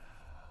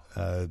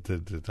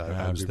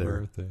there.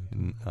 Birthday.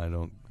 I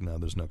don't. No,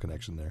 there's no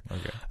connection there.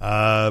 Okay.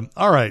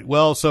 All right.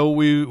 Well, so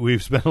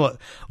we've spent a lot.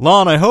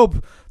 Lon, I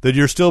hope that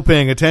you're still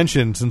paying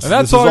attention since and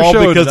that's this is all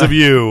because tonight. of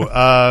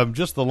you.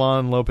 Just the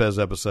Lon Lopez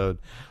episode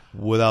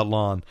without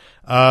Lon.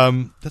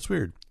 That's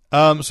weird.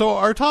 So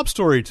our top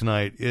story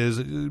tonight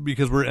is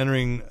because we're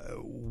entering.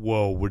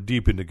 We're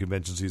deep into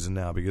convention season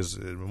now because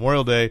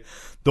Memorial Day,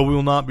 though we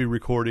will not be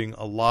recording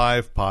a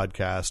live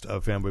podcast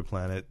of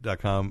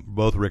fanboyplanet.com,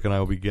 both Rick and I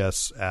will be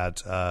guests at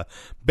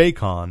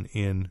Baycon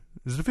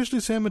is it officially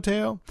San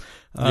Mateo?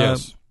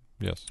 Yes.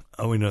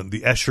 Oh, we know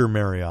the Escher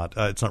Marriott.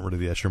 It's not really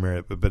the Escher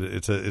Marriott, but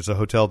it's a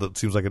hotel that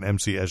seems like an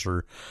MC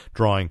Escher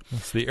drawing.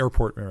 It's the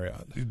Airport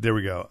Marriott. There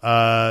we go.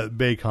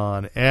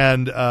 Baycon,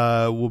 and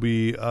we'll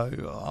be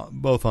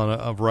both on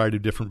a variety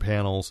of different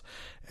panels,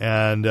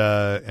 and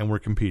we're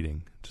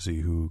competing to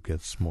see who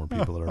gets more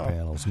people at our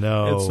panels.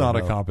 No, it's not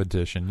a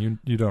competition.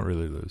 You don't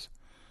really lose.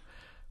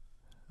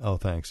 Oh,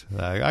 thanks.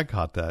 I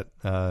caught that.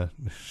 So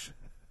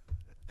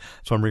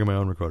I'm bringing my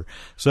own recorder.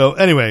 So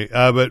anyway,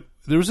 but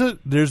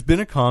there's been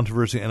a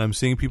controversy, and I'm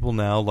seeing people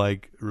now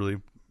like really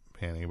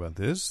panicking about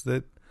this.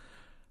 That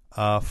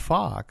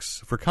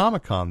Fox for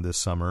Comic-Con this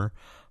summer,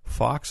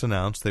 Fox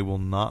announced they will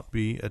not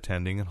be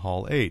attending in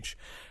Hall H,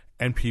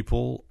 and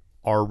people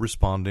are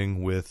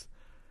responding with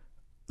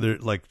they're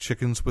like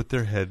chickens with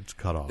their heads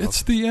cut off.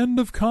 It's the end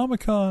of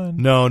Comic-Con.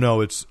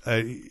 No, it's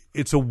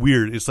a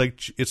weird. It's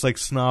like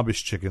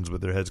snobbish chickens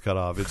with their heads cut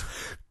off. It's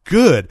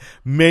good.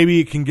 Maybe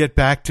it can get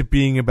back to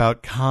being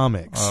about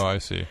comics. Oh, I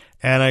see.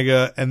 And I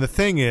go, and the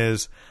thing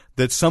is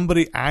that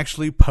somebody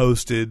actually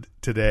posted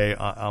today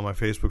on my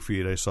Facebook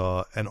feed. I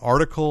saw an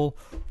article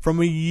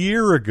from a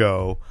year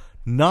ago,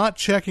 not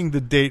checking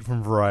the date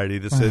from Variety,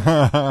 that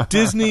said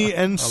Disney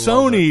and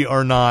Sony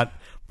are not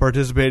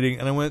participating.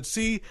 And I went,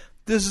 see,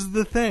 this is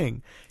the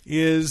thing: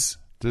 is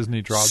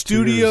Disney dropped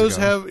studios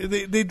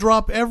they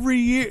drop every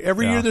year.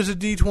 Every year there's a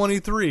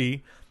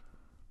D23.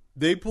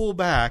 They pull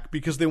back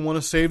because they want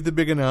to save the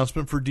big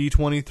announcement for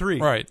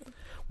D23. Right.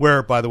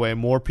 Where, by the way,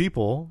 more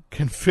people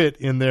can fit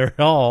in their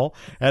hall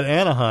at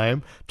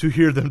Anaheim to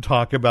hear them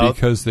talk about...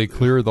 Because they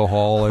clear the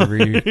hall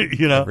every,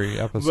 every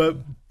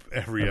episode.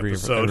 every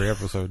episode. Every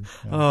episode.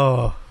 Yeah.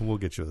 Oh, we'll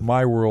get you.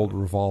 My world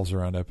revolves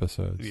around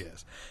episodes.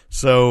 Yes.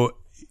 So,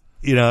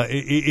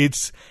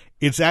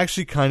 it's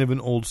actually kind of an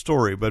old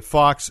story, but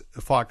Fox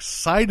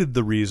cited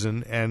the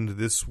reason, and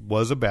this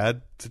was a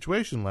bad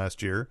situation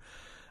last year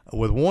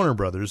with Warner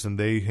Brothers, and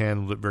they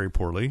handled it very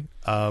poorly,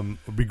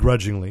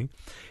 begrudgingly,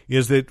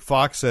 is that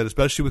Fox said,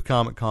 especially with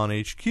Comic-Con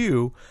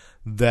HQ,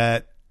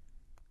 that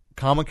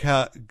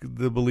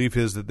the belief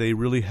is that they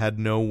really had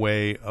no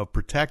way of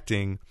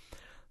protecting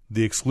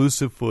the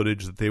exclusive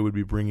footage that they would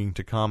be bringing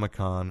to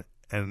Comic-Con,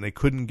 and they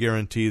couldn't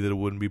guarantee that it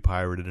wouldn't be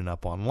pirated and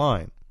up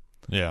online.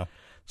 Yeah.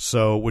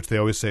 So, which they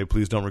always say,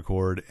 please don't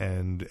record,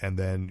 and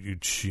then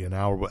an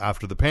hour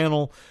after the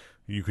panel,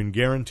 you can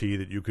guarantee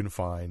that you can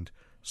find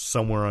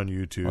somewhere on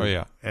YouTube. Oh,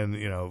 yeah. And,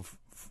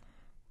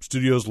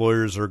 studios'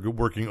 lawyers are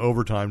working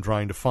overtime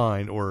trying to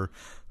find, or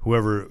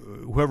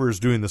whoever is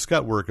doing the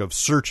scut work of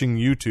searching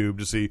YouTube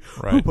to see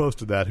who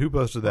posted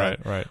that.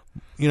 Right.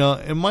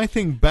 And my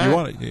thing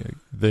back...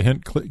 The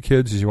hint,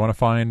 kids, is you want to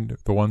find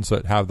the ones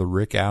that have the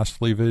Rick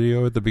Astley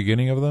video at the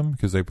beginning of them,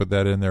 because they put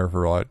that in there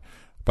for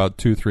about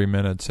 2-3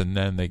 minutes, and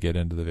then they get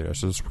into the video.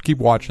 So just keep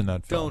watching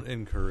that film. Don't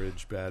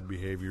encourage bad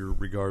behavior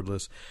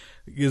regardless.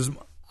 Because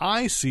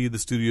I see the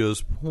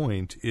studio's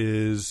point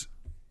is,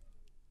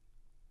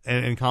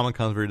 and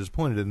Comic-Con's very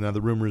disappointed, and now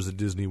the rumor is that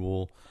Disney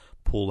will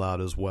pull out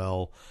as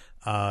well,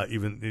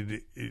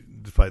 even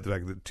despite the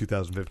fact that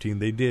 2015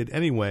 they did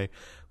anyway,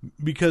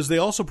 because they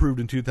also proved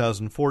in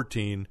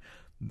 2014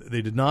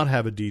 they did not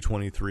have a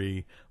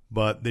D23,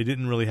 but they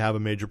didn't really have a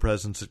major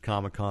presence at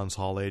Comic-Con's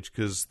Hall H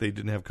because they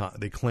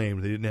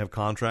claimed they didn't have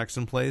contracts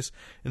in place.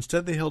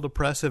 Instead, they held a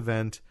press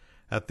event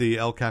at the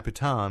El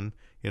Capitan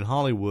in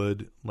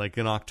Hollywood, like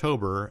in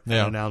October, and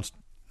announced.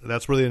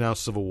 That's where they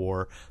announced Civil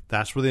War.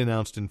 That's where they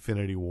announced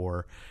Infinity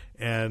War,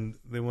 and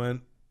they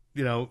went,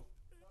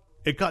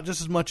 it got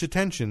just as much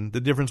attention.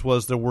 The difference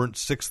was there weren't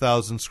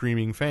 6,000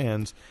 screaming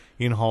fans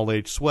in Hall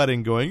H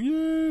sweating, going,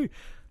 "Yay!"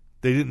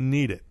 They didn't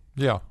need it.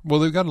 Yeah, well,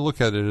 they've got to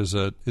look at it as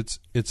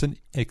it's an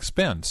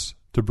expense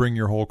to bring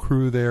your whole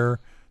crew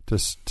there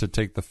to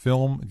take the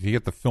film, to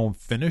get the film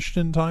finished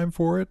in time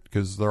for it,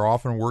 because they're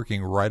often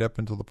working right up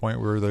until the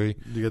point where they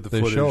get the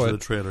footage show of the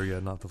trailer,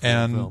 not the full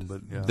film,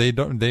 but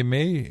yeah. They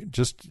may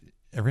just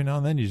every now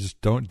and then you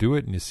just don't do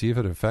it, and you see if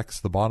it affects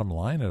the bottom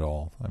line at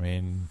all. I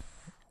mean.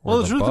 Well,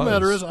 the truth of the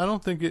matter is, I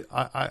don't think it.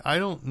 I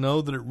don't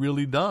know that it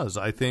really does.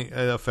 I think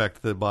it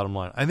affect the bottom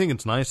line. I think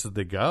it's nice that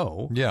they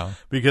go. Yeah.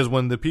 Because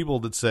when the people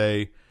that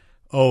say,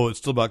 "Oh, it's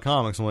still about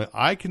comics," I'm like,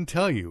 I can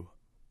tell you,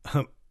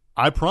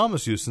 I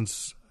promise you,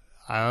 since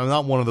I'm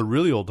not one of the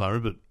really old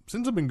timers, but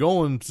since I've been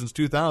going since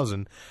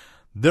 2000,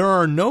 there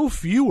are no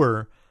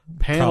fewer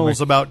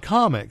panels about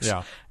comics.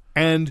 Yeah.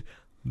 And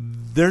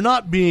they're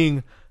not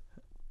being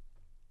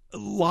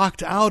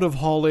locked out of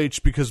Hall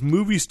H because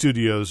movie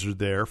studios are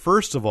there.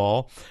 First of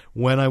all,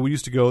 when I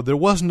used to go, there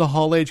wasn't a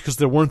Hall H because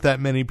there weren't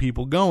that many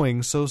people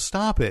going, so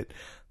stop it.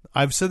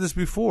 I've said this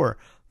before.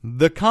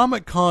 The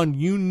Comic-Con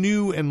you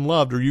knew and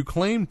loved, or you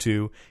claimed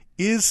to,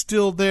 is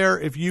still there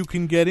if you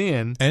can get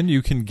in. And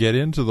you can get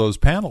into those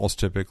panels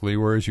typically,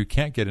 whereas you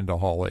can't get into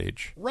Hall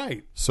H.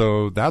 Right.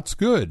 So that's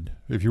good.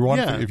 If you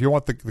want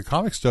the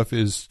comic stuff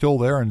is still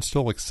there and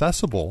still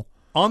accessible.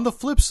 On the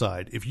flip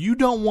side, if you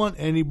don't want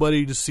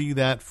anybody to see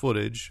that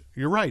footage,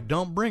 you're right,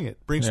 don't bring it.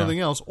 Bring something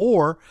else,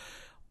 or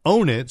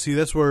own it. See,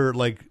 that's where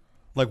like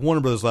Warner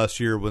Brothers last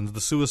year, when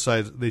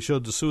they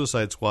showed the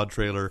Suicide Squad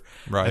trailer,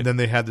 right, and then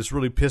they had this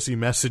really pissy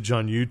message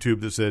on YouTube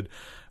that said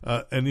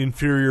an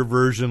inferior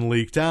version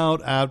leaked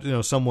out.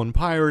 Someone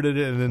pirated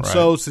it, and then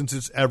so since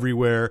it's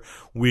everywhere,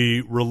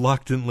 we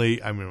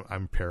reluctantly. I mean,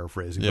 I'm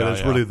paraphrasing, but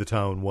it's really the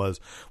tone was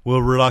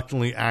we're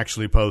reluctantly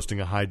actually posting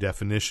a high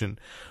definition.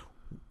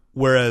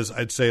 Whereas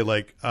I'd say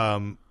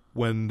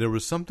when there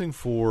was something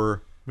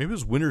for maybe it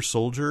was Winter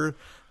Soldier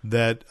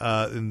that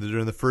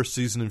during the first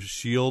season of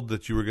S.H.I.E.L.D.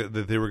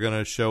 that they were going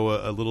to show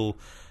a little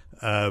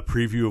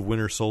preview of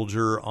Winter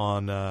Soldier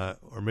on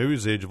or maybe it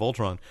was Age of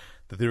Ultron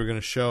that they were going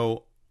to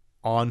show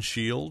on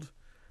S.H.I.E.L.D.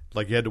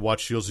 Like you had to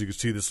watch S.H.I.E.L.D. so you could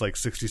see this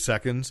 60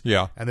 seconds.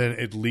 Yeah. And then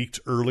it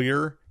leaked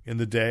earlier in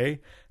the day,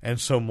 and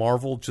so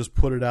Marvel just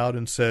put it out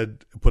and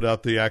put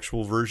out the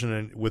actual version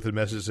and with a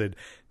message that said,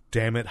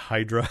 "Damn it,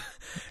 Hydra."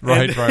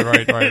 Right.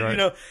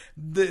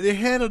 They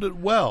handled it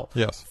well.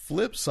 Yes.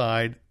 Flip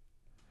side,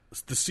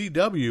 the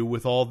CW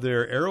with all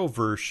their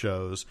Arrowverse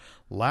shows.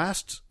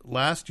 Last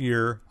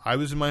year, I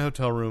was in my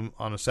hotel room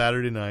on a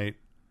Saturday night.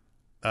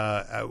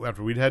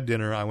 After we'd had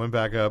dinner, I went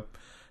back up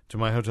to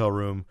my hotel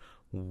room,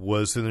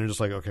 was sitting there just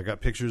like, okay, I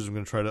got pictures. I'm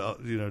going to try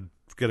to,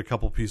 get a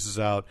couple pieces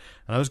out.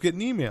 And I was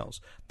getting emails.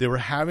 They were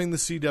having the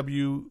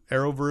CW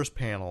Arrowverse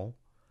panel.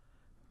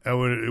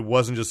 And it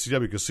wasn't just CW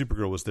because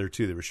Supergirl was there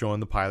too. They were showing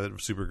the pilot of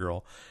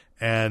Supergirl.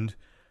 And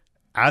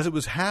as it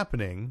was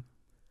happening,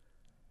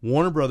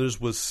 Warner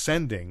Brothers was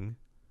sending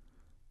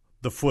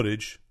the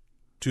footage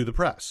to the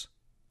press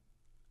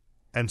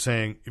and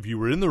saying, if you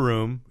were in the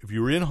room, if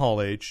you were in Hall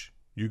H,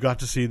 you got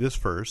to see this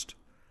first.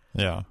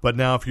 Yeah. But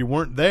now if you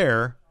weren't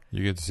there,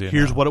 you get to see it.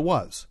 Here's what it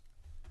was.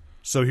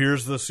 So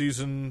here's the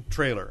season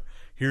trailer.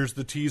 here's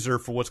the teaser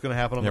for what's going to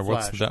happen on the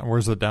Flash.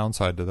 Where's the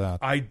downside to that?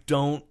 I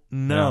don't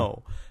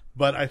know. Yeah.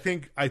 But I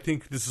think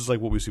this is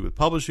like what we see with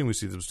publishing. We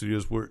see the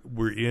studios.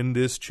 We're in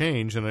this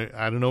change, and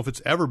I don't know if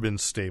it's ever been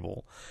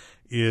stable.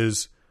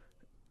 Is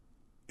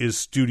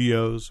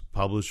studios,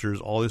 publishers,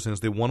 all these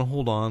things, they want to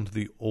hold on to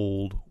the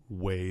old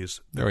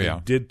ways that they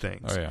did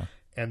things. Oh, yeah.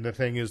 And the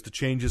thing is, the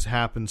changes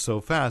happen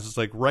so fast. It's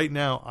like right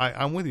now,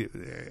 I'm with you.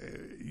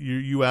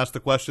 You asked the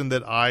question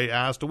that I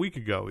asked a week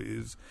ago.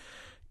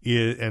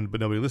 But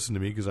nobody listened to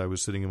me because I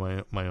was sitting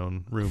in my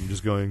own room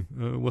just going,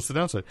 what's the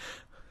downside?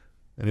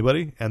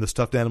 Anybody? And the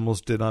stuffed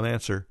animals did not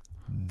answer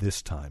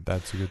this time.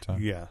 That's a good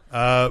time. Yeah.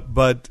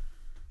 But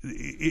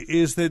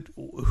is that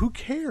who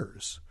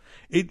cares?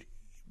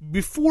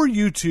 Before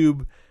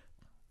YouTube,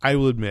 I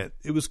will admit,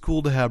 it was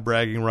cool to have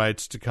bragging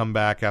rights to come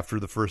back after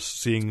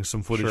seeing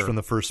some footage from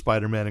the first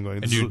Spider-Man and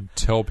going, and you'd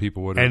tell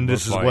people what it was and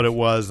this is what it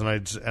was, and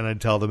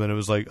I'd tell them, and it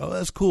was like, oh,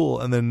 that's cool,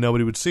 and then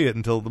nobody would see it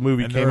until the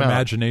movie came out. Their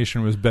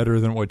imagination was better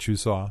than what you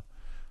saw.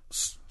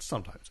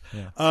 Sometimes.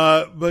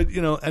 Yeah.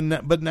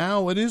 But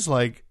now it is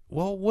like,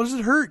 well, what does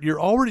it hurt?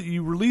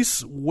 You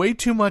release way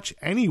too much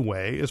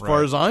anyway, as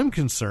far as I'm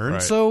concerned.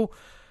 Right. So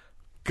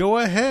go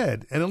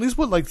ahead. And at least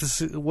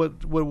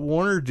what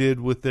Warner did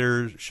with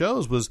their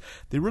shows was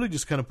they really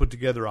just kind of put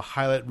together a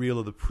highlight reel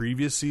of the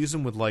previous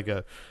season with like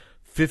a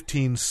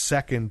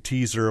 15-second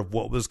teaser of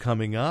what was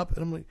coming up,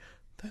 and I'm like,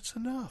 that's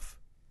enough.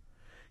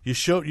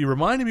 You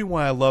reminded me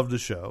why I loved the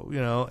show,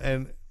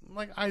 and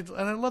I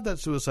love that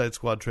Suicide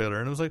Squad trailer,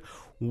 and it was like,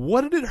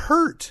 what did it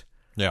hurt?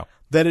 Yeah,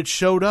 that it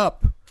showed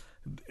up,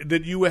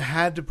 that you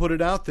had to put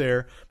it out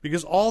there,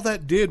 because all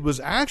that did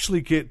was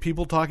actually get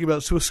people talking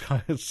about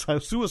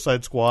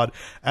Suicide Squad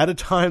at a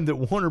time that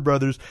Warner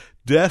Brothers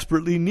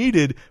desperately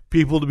needed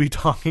people to be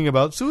talking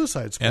about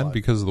Suicide Squad. And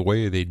because of the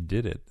way they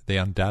did it, they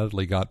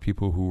undoubtedly got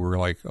people who were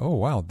like, "Oh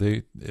wow,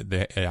 they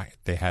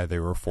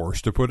were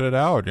forced to put it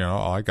out."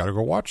 I got to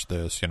go watch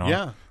this.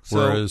 Yeah.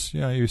 Whereas,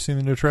 you've seen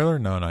the new trailer?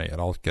 No, not yet.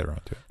 I'll get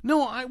around to it.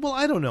 No,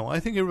 I don't know. I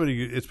think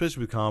everybody,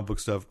 especially with comic book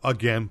stuff,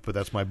 again, but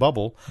that's my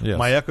bubble. Yes.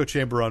 My echo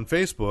chamber on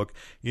Facebook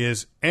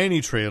is any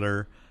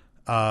trailer.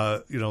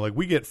 Like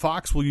we get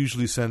Fox will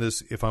usually send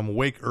us, if I'm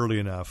awake early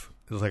enough.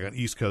 It's like on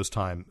East Coast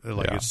time.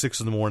 Like at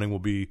 6 a.m. will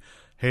be,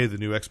 hey, the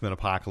new X-Men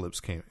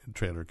Apocalypse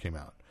trailer came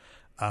out.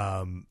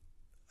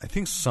 I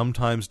think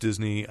sometimes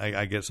Disney,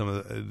 I get some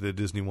of the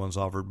Disney ones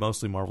offered.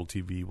 Mostly Marvel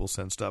TV will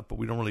send stuff, but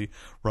we don't really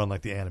run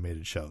like the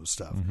animated shows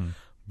stuff. Mm-hmm.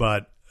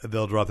 But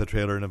they'll drop the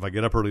trailer, and if I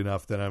get up early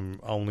enough, then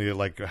I'm only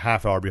like a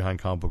half hour behind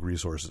Comic Book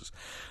Resources.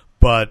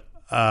 But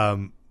by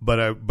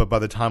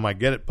the time I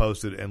get it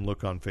posted and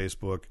look on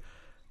Facebook,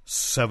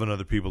 7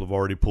 other people have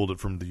already pulled it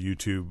from the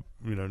YouTube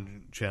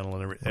channel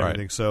and everything.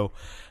 Right. So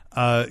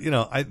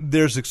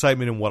there's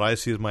excitement in what I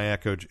see as my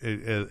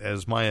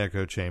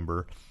echo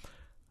chamber,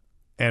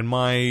 and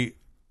my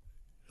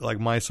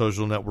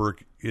social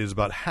network is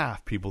about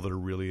half people that are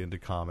really into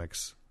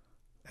comics,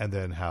 and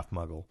then half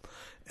Muggle,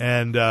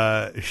 and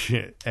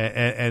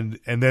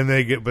then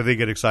they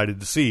get excited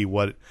to see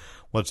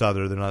what's out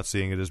there. They're not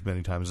seeing it as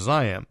many times as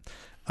I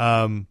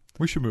am.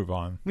 We should move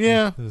on.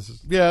 Yeah,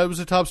 it was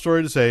a top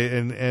story to say,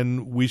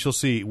 and we shall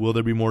see. Will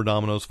there be more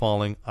dominoes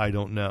falling? I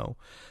don't know.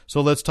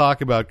 So let's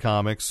talk about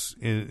comics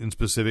in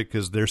specific,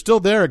 because they're still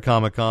there at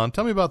Comic-Con.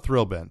 Tell me about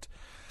Thrillbent.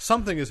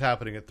 Something is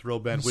happening at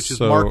Thrillbent, which is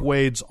Mark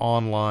Waid's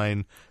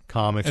online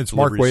comics. It's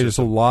Mark Waid. It's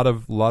a lot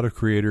of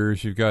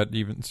creators. You've got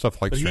even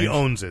stuff like he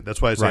owns it. That's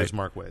why I say it's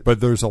Mark Waid. But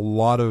there's a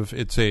lot of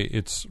it's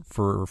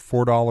for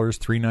 $4,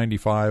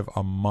 $3.95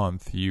 a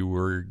month. You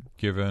were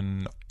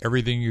given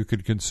everything you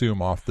could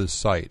consume off this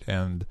site,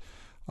 and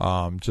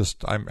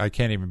I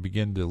can't even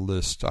begin to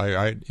list.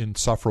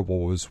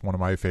 Insufferable was one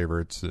of my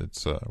favorites.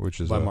 It's which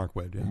is by Mark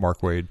Waid. Yeah.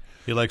 Mark Waid.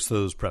 He likes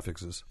those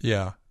prefixes.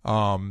 Yeah.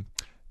 And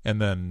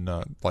then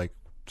like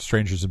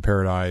Strangers in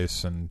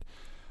Paradise, and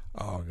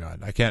oh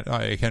god, I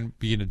can't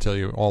begin to tell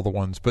you all the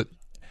ones. But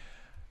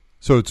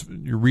so it's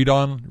you read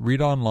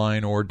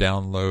online or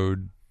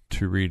download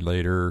to read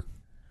later.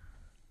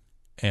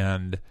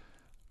 And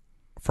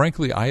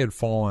frankly, I had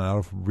fallen out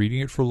of reading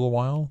it for a little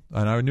while,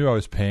 and I knew I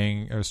was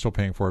still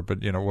paying for it,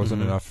 but it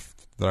wasn't enough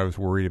that I was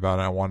worried about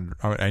it.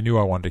 I knew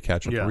I wanted to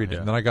catch up to read it.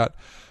 And then I got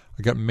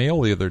mail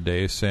the other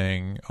day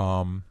saying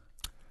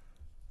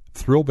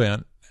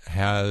Thrillbent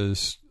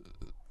has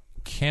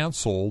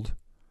canceled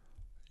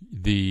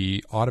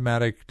the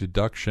automatic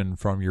deduction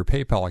from your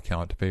PayPal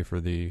account to pay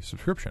for the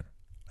subscription.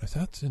 I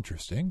thought, that's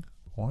interesting.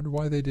 I wonder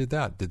why they did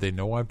that. Did they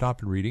know I've not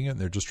been reading it and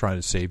they're just trying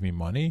to save me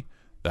money?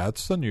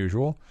 That's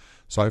unusual.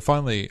 So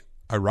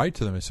I write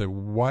to them and say,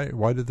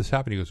 why did this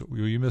happen? He goes,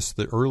 well, you missed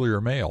the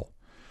earlier mail.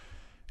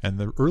 And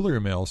the earlier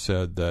mail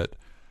said that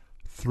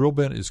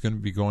Thrillbent is going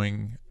to be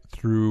going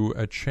through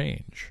a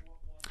change.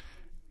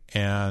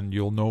 And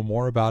you'll know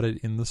more about it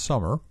in the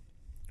summer,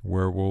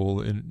 where we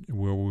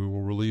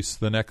will release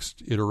the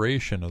next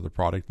iteration of the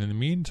product. In the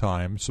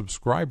meantime,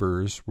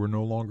 subscribers, we're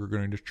no longer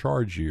going to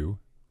charge you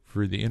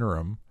for the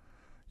interim.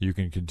 You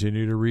can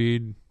continue to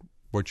read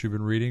what you've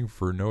been reading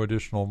for no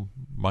additional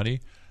money.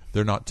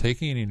 They're not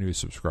taking any new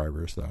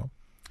subscribers, though.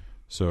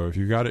 So if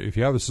you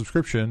have a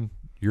subscription,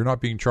 you're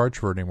not being charged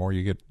for it anymore.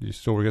 You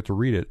still get to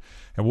read it,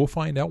 and we'll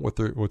find out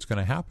what's going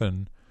to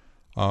happen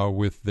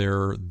with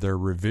their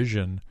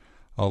revision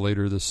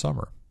later this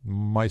summer.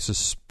 My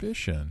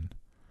suspicion,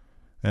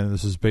 and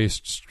this is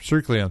based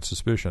strictly on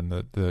suspicion,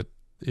 that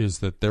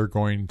they're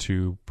going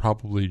to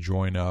probably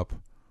join up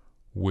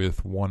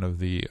with one of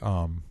the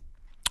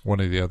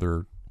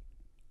other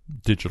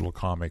digital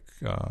comic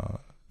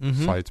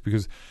sites,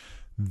 because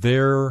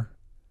their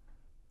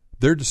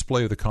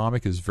display of the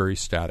comic is very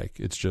static.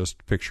 It's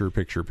just picture,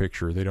 picture,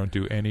 picture. They don't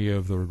do any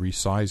of the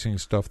resizing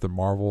stuff that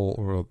Marvel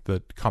or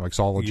that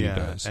Comixology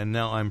does. And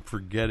now I'm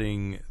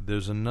forgetting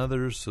there's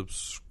another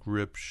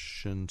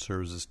subscription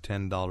service that's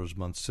 $10 a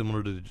month,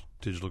 similar to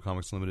Digital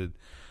Comics Limited,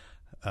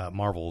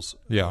 Marvel's.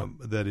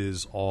 That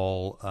is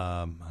all.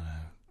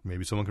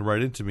 Maybe someone can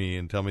write into me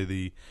and tell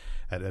me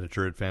at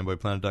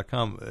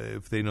editor@fanboyplanet.com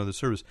if they know the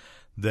service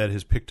that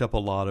has picked up a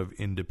lot of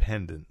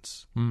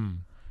independents.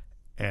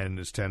 And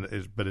it's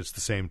but it's the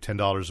same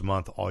 $10 a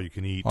month, all you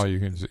can eat. All you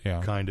can,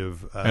 kind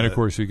of. And of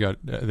course, you got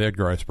the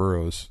Edgar Rice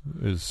Burroughs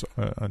is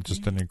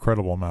just an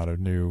incredible amount of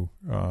new.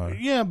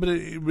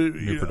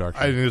 New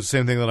production. I think it's the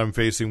same thing that I'm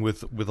facing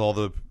with all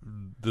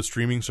the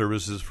streaming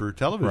services for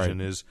television.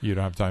 Right. Is you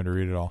don't have time to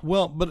read it all.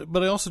 Well,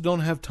 but I also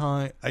don't have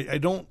time. I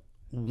don't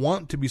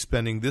want to be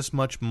spending this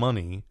much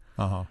money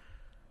to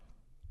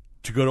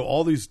go to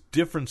all these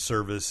different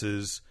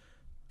services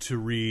to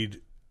read.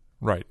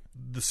 Right.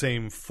 The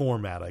same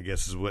format, I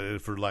guess, is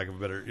what, for lack of a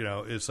better,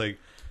 it's like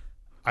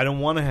I don't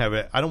want to have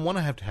it. I don't want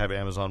to have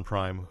Amazon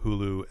Prime,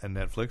 Hulu, and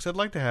Netflix. I'd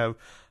like to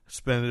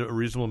spend a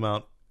reasonable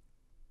amount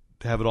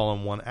to have it all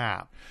in one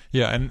app.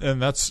 Yeah,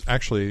 and that's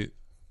actually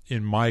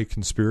in my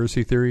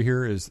conspiracy theory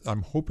here is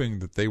I'm hoping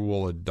that they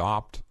will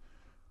adopt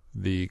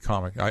the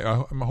comic.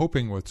 I'm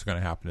hoping what's going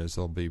to happen is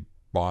they'll be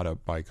bought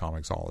up by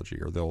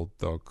Comixology, or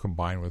they'll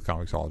combine with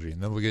Comixology,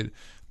 and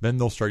then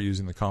they'll start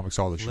using the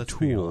Comixology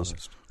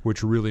tools,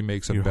 which really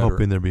makes them better. You're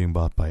hoping they're being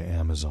bought by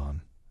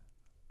Amazon,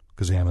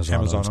 because Amazon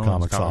owns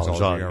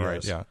Comixology.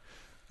 Right? Yeah.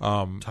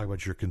 Talk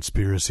about your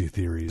conspiracy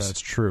theories. That's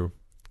true.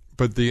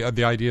 But the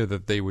idea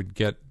that they would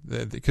get,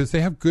 because they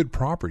have good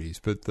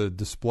properties, but the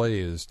display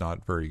is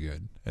not very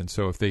good, and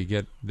so if they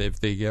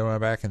go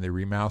back and they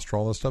remaster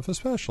all this stuff,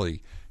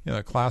 especially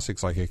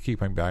classics like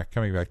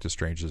coming back to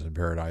Strangers in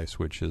Paradise,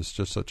 which is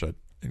just such an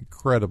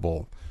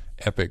incredible,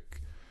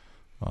 epic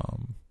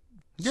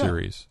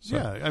series. So.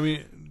 Yeah, I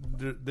mean,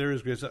 there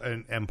is great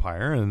an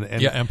Empire, and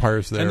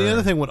Empire's there. And the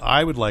other thing, what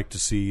I would like to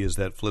see is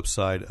that flip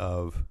side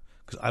of,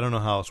 because I don't know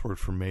how it's worked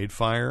for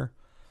Madefire.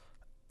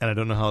 And I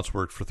don't know how it's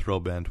worked for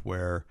Thrillbent,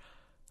 where,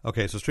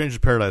 okay, so Strangers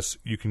in Paradise,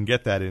 you can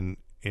get that in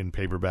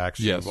paperbacks.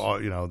 Yes.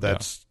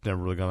 That's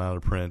never really gone out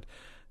of print.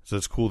 So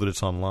it's cool that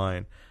it's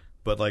online.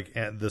 But like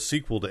the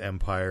sequel to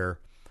Empire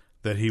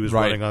that he was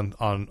running on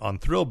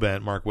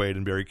Thrillbent, Mark Waid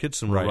and Barry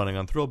Kitson were running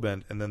on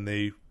Thrillbent, and then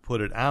they put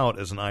it out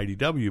as an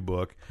IDW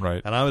book.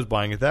 Right. And I was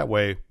buying it that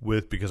way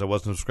because I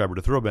wasn't a subscriber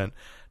to Thrillbent.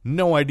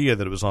 No idea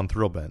that it was on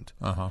Thrillbent.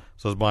 So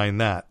I was buying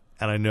that.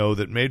 And I know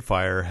that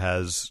Madefire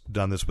has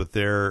done this with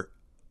their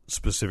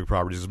specific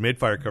properties.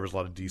 Madefire covers a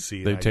lot of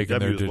DC. They've taken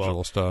their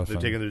digital stuff. They've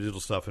taken their digital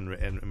stuff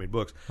and made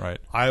books. Right.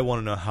 I want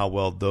to know how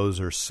well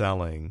those are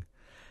selling.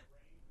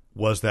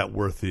 Was that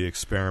worth the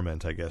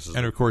experiment, I guess?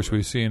 And of course,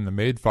 we've seen the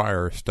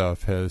Madefire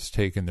stuff has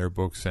taken their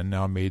books and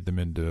now made them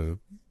into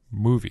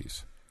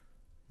movies.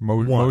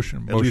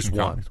 Motion at least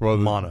comics.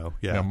 One. Well, Mono,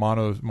 yeah.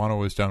 Mono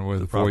was done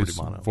with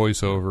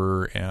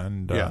voiceover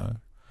and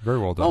very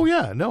well done. Oh,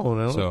 yeah.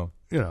 No. So,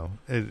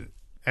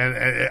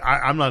 And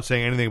I'm not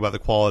saying anything about the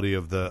quality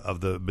of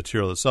the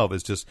material itself.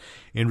 It's just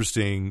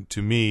interesting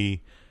to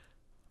me.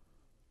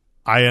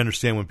 I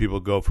understand when people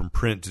go from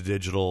print to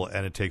digital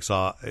and it takes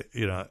off.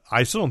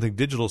 I still don't think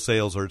digital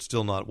sales are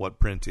still not what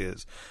print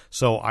is.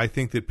 So I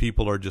think that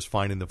people are just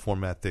finding the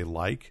format they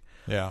like.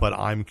 Yeah. But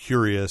I'm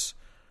curious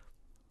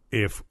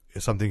if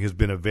something has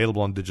been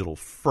available on digital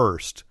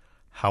first,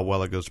 how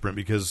well it goes to print,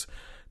 because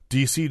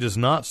DC does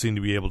not seem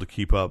to be able to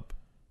keep up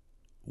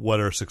what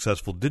are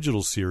successful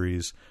digital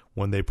series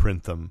when they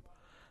print them.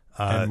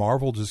 And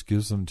Marvel just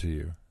gives them to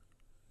you.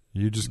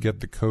 You just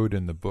get the code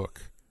in the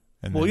book.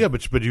 And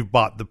but you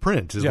bought the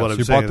print is what I'm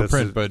you saying. You bought the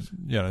print,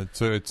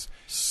 but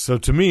so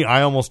to me,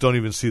 I almost don't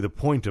even see the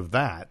point of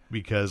that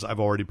because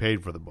I've already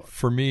paid for the book.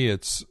 For me,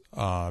 it's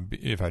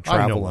if I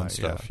travel and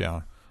stuff.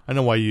 Yeah, I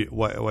know why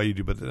you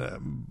do,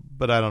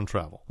 but I don't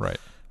travel. Right.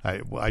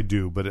 I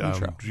do, but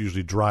I'm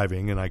usually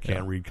driving and I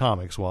can't read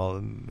comics while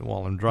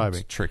I'm driving.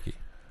 It's tricky.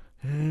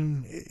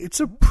 And it's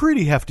a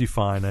pretty hefty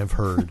fine, I've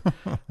heard.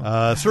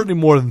 Certainly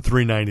more than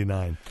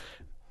 $3.99,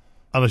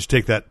 unless you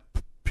take that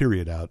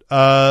period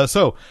out.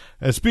 So,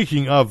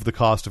 speaking of the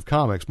cost of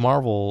comics,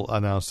 Marvel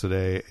announced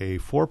today a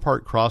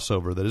 4-part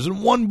crossover that is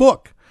in one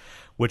book,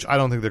 which I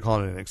don't think they're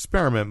calling it an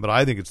experiment, but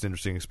I think it's an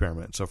interesting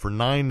experiment. So, for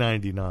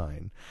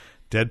 $9.99,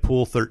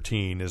 Deadpool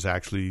 13 is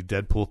actually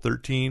Deadpool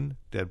 13,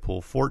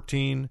 Deadpool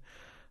 14.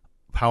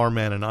 Power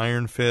Man and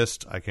Iron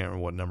Fist. I can't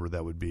remember what number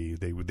that would be.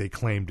 They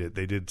claimed it.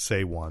 They did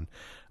say one.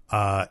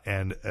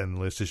 and the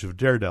latest issue of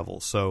Daredevil.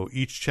 So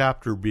each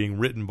chapter being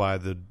written by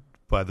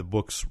the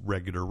book's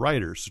regular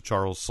writers. So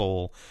Charles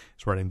Soule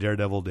is writing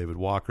Daredevil, David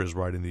Walker is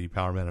writing the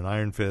Power Man and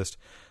Iron Fist.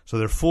 So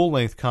they're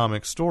full-length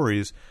comic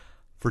stories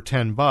for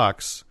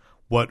 $10.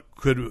 What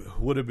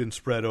would have been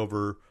spread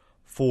over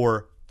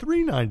for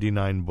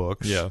 $3.99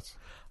 books. Yes.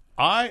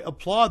 I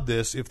applaud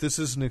this. If this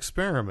is an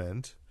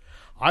experiment,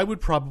 I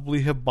would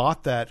probably have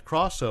bought that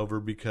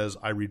crossover because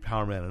I read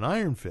Power Man and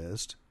Iron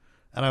Fist,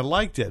 and I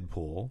like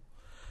Deadpool.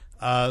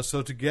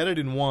 So to get it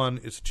in one,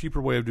 it's a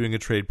cheaper way of doing a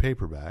trade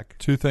paperback.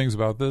 Two things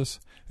about this.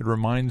 It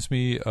reminds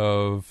me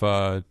of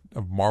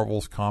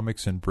Marvel's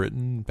comics in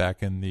Britain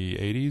back in the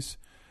 80s.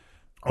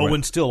 Oh,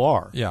 and still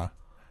are. Yeah.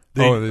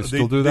 They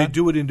still do that?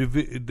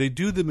 They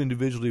do them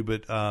individually,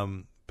 but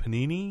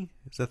Panini,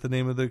 is that the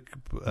name of the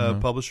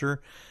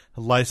publisher?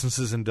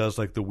 Licenses and does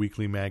like the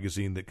weekly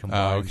magazine that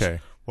combines 4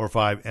 or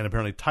 5. And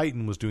apparently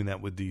Titan was doing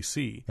that with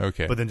DC.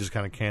 Okay. But then just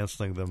kind of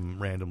canceling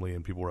them randomly,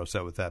 and people were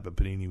upset with that. But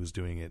Panini was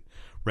doing it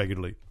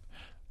regularly.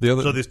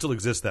 So they still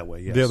exist that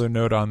way, yes. The other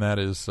note on that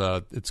is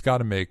it's got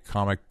to make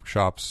comic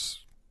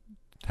shops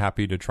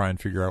happy to try and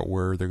figure out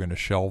where they're going to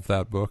shelve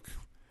that book.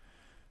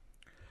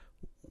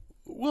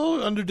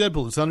 Well, under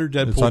Deadpool. It's under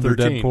Deadpool 13. Under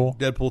Deadpool?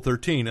 Deadpool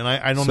 13. And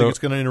I don't think it's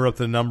going to interrupt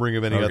the numbering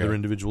of any other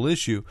individual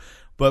issue.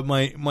 But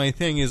my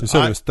thing is... You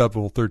said it was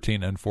Deadpool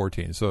 13 and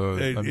 14. So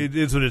it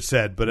is what it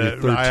said, but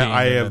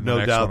I have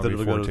no doubt that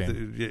it'll go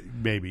to...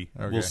 Maybe.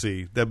 Okay. We'll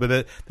see.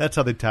 But that's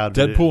how they touted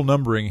it. Deadpool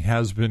numbering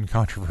has been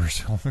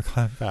controversial in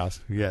the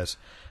past. Yes.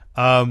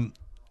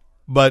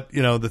 But,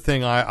 the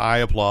thing I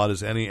applaud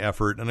is any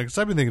effort, and because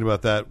I've been thinking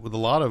about that with a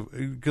lot of,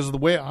 because of the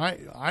way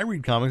I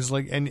read comics, is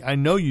like, and I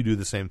know you do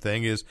the same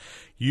thing, is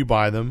you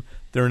buy them,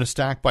 they're in a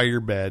stack by your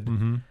bed,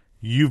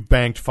 you've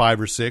banked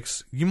 5 or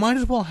 6, you might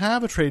as well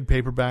have a trade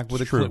paperback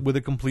with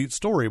a complete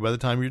story by the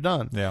time you're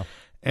done. Yeah.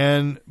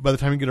 And by the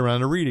time you get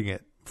around to reading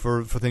it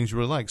for things you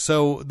really like.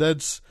 So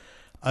that's,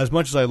 as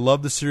much as I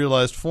love the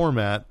serialized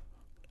format,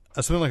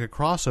 something like a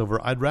crossover,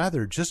 I'd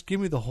rather just give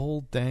me the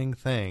whole dang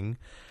thing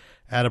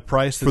at a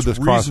price that's for this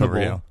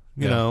reasonable.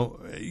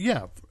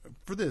 Crossover,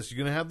 for this. You're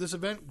going to have this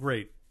event?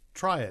 Great.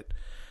 Try it.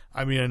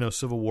 I mean, I know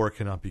Civil War 2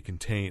 cannot be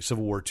contained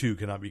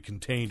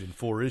in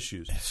 4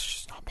 issues. It's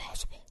just not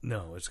possible.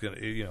 No, it's going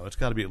to, it's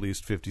got to be at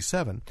least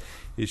 57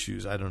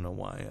 issues. I don't know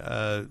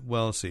why.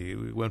 Well, let's see.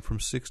 We went from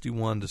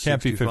 61 to 65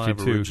 Can't be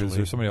 52 originally. because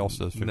there's somebody else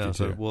does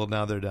 52. No,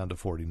 now they're down to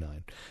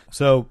 49.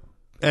 So,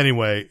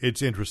 anyway,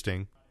 it's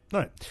interesting. All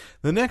right.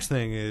 The next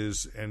thing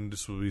is, and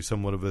this will be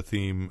somewhat of a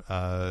theme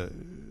for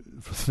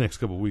the next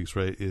couple of weeks,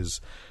 right? Is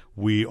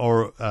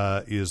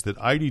that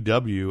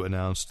IDW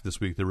announced this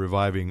week they're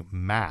reviving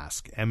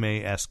Mask,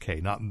 M-A-S-K,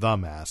 not The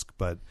Mask,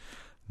 but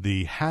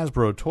the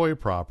Hasbro toy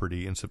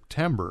property in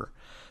September.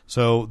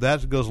 So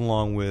that goes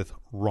along with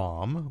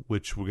ROM,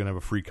 which we're going to have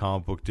a free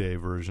comic book day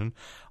version.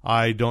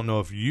 I don't know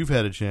if you've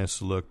had a chance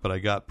to look, but I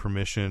got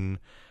permission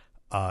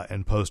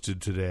and posted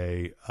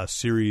today a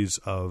series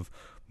of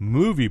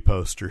movie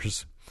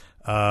posters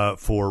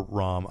for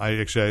ROM.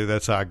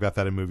 That's how I got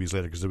that in movies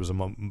later, because there was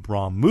a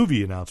ROM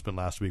movie announcement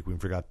last week we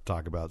forgot to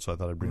talk about, so I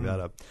thought I'd bring that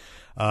up.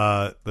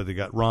 But they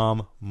got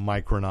ROM,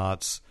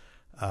 Micronauts.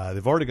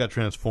 They've already got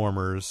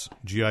Transformers,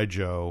 G.I.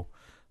 Joe.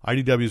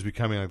 IDW is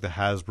becoming like the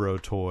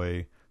Hasbro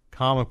toy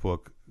comic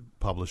book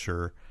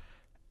publisher,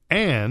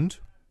 and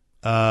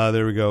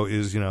there we go.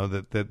 Is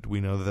that we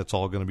know that's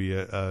all going to be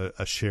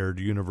a shared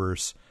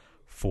universe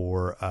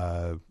for.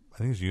 I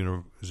think is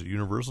it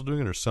Universal doing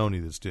it, or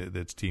Sony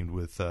that's teamed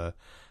with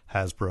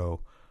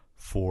Hasbro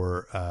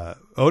for?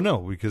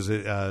 Because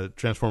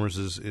Transformers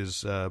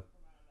is it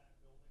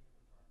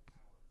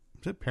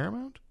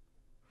Paramount?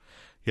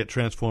 Yet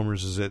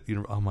Transformers is at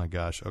oh my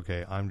gosh.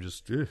 Okay, I'm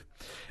just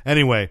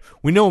anyway.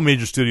 We know a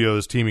major studio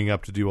is teaming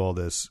up to do all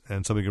this,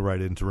 and somebody can write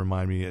in to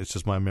remind me. It's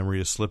just my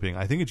memory is slipping.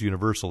 I think it's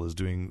Universal does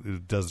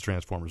the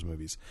Transformers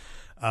movies.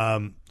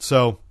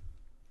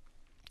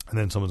 And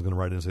then someone's going to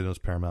write in and say, no, it's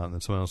Paramount. And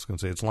then someone else is going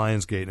to say, it's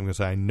Lionsgate. And I'm going to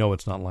say, I know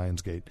it's not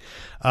Lionsgate.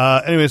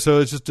 Anyway, so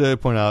it's just to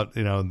point out,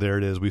 there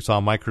it is. We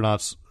saw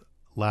Micronauts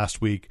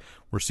last week.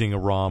 We're seeing a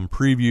ROM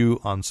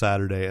preview on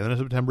Saturday. And then in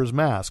September is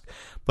Mask.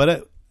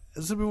 But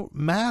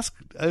Mask,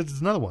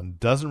 it's another one.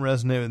 Doesn't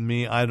resonate with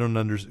me. I don't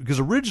understand. Because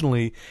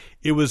originally,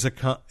 it was a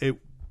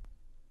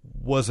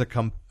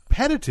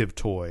competitive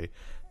toy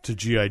to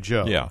G.I.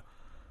 Joe. Yeah.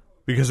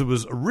 Because it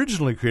was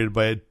originally created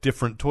by a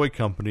different toy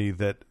company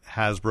that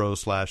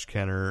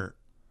Hasbro/Kenner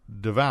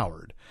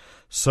devoured.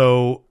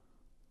 So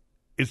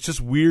it's just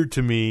weird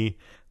to me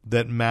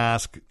that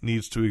Mask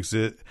needs to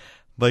exist.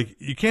 Like,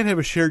 you can't have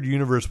a shared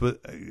universe, but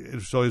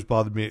it's always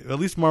bothered me. At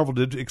least Marvel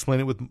did explain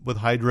it with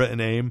Hydra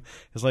and AIM.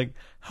 It's like,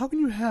 how can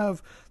you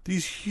have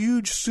these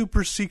huge,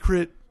 super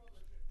secret,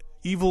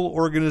 evil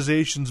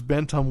organizations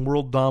bent on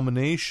world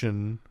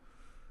domination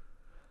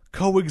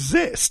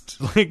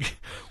coexist? Like,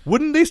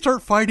 wouldn't they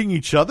start fighting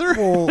each other?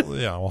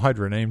 Well,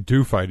 Hydra and AIM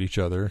do fight each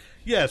other.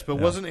 Yes, but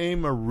wasn't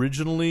AIM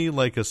originally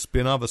like a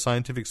spin-off, a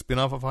scientific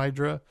spin-off of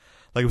Hydra?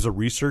 like it was a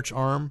research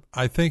arm.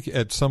 I think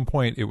at some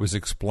point it was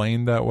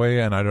explained that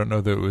way, and I don't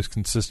know that it was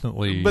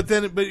consistently. But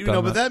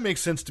that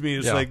makes sense to me.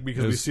 It's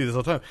because we see this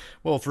all the time.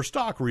 Well, for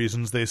stock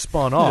reasons, they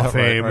spun off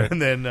AIM,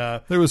 and then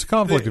there was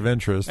conflict of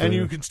interest, and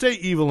you can stay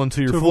evil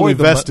until you're fully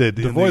vested.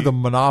 To avoid the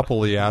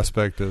monopoly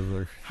aspect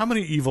of how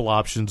many evil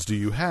options do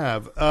you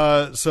have?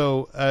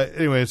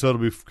 Anyway, so it'll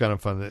be kind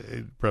of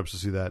fun, perhaps, to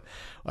see that.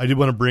 I did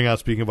want to bring out,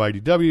 speaking of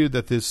IDW,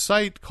 that this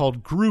site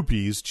called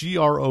Groupies,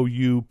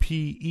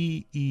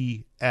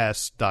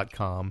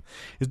 GROUPEES.com,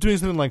 is doing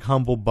something like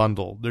Humble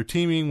Bundle. They're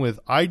teaming with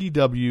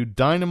IDW,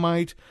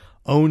 Dynamite,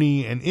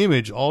 Oni, and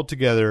Image all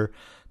together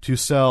to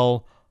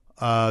sell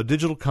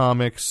digital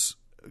comics,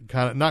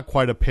 kind of not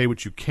quite a pay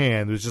what you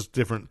can. There's just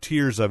different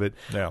tiers of it,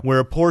 where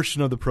a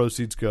portion of the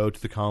proceeds go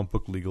to the Comic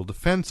Book Legal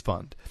Defense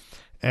Fund.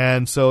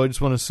 And so I just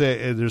want to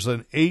say there's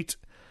an 8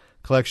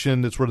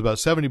 collection that's worth about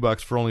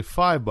 $70 for only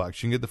 $5. You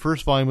can get the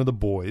first volume of The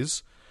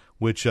Boys,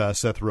 which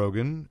Seth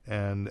Rogen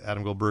and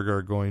Adam Goldberg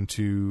are trying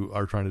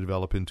to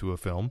develop into a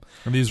film.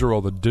 And these are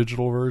all the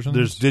digital versions?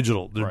 There's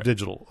digital. They're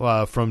digital.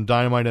 From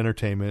Dynamite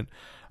Entertainment.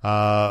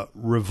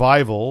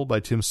 Revival by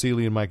Tim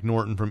Seeley and Mike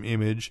Norton from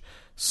Image.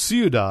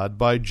 Ciudad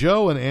by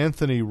Joe and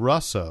Anthony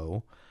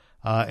Russo.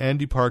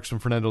 Andy Parks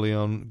and Fernando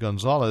Leon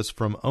Gonzalez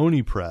from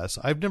Oni Press.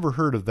 I've never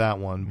heard of that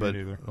one, but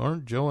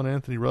aren't Joe and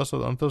Anthony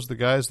Russo, aren't those the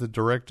guys that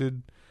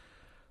directed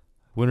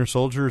Winter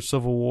Soldier,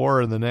 Civil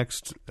War, and the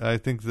next? I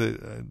think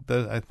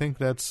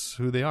that's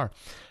who they are.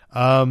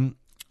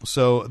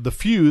 So The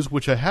Fuse,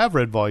 which I have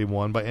read Volume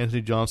 1 by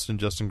Anthony Johnston and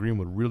Justin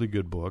Greenwood, really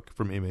good book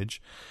from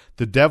Image.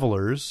 The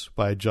Devilers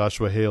by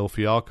Joshua Hale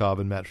Fialkov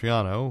and Matt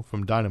Triano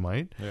from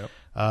Dynamite. Yep.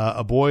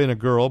 A Boy and a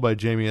Girl by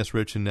Jamie S.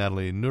 Rich and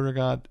Natalie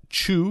Nurigat.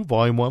 Chew,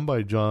 Volume 1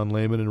 by John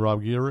Lehman and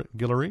Rob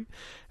Guillory.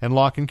 And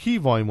Lock and Key,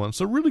 Volume 1.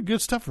 So really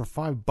good stuff for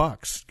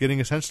 $5, getting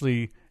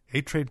essentially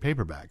 8 trade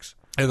paperbacks.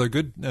 Yeah, they're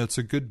good. It's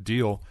a good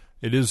deal.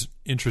 It is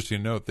interesting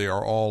to note they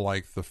are all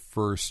like the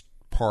first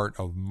part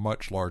of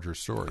much larger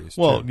stories.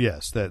 Well, too.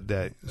 Yes,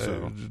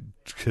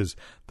 because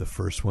the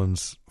first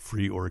one's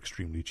free or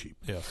extremely cheap.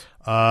 Yes.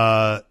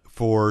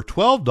 For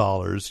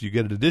 $12, you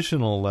get an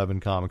additional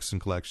 11 comics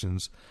and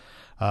collections.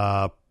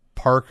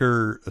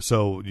 Parker,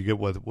 so you get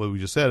what we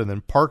just said, and then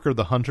Parker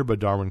the Hunter by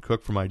Darwin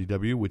Cook from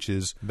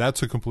IDW,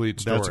 that's a complete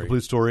story. That's a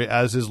complete story,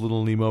 as is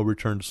Little Nemo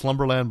Return to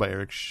Slumberland by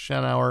Eric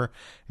Schanauer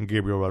and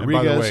Gabriel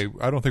Rodriguez. And by the way,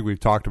 I don't think we've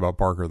talked about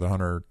Parker the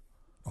Hunter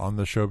on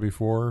the show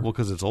before. Well,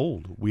 because it's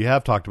old. We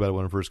have talked about it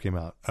when it first came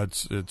out.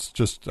 It's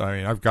just,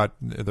 I mean,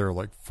 there are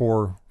like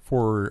four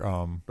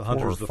the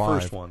Hunter's the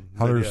first one.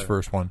 Hunter's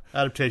first one.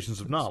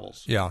 Adaptations of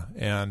novels. Yeah,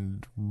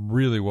 and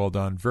really well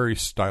done. Very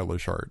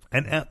stylish art.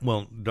 And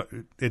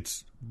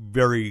it's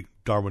very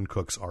Darwin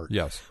Cook's art.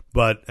 Yes.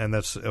 And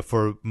that's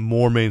for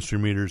more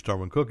mainstream readers.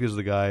 Darwin Cook is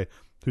the guy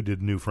who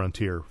did New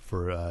Frontier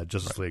for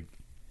Justice League.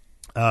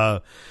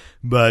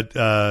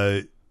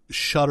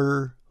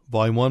 Shudder,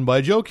 Volume 1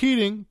 by Joe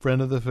Keating,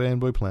 friend of the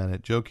Fanboy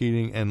Planet. Joe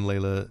Keating and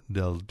Leila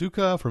Del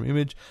Duca from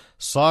Image.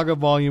 Saga,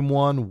 Volume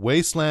 1.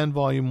 Wasteland,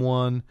 Volume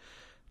 1.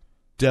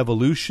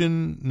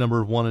 Devolution,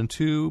 number 1 and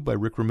 2 by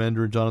Rick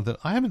Remender and Jonathan.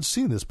 I haven't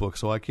seen this book,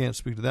 so I can't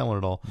speak to that one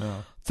at all.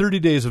 No. 30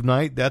 Days of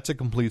Night, that's a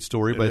complete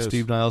story by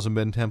Steve Niles and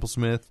Ben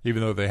Templesmith.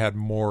 Even though they had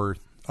more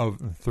of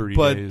 30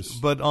 days.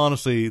 But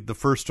honestly, the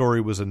first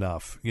story was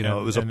enough. It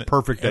was a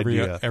perfect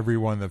idea. Every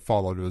one that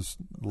followed was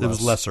less. It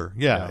was lesser.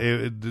 Yeah.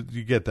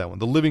 You get that one.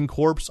 The Living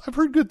Corpse, I've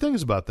heard good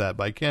things about that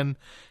by Ken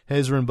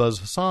Hazer and Buzz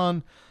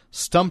Hassan.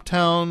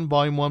 Stumptown,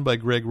 Volume 1 by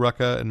Greg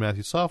Rucka and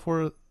Matthew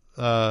Software.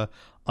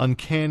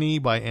 Uncanny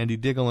by Andy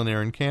Diggle and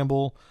Aaron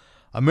Campbell.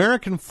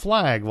 American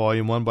Flag,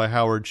 Volume 1 by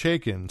Howard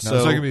Chaykin. Now,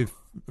 is that going to be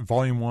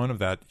Volume 1 of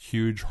that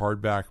huge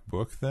hardback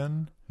book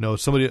then? No,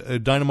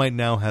 Dynamite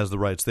now has the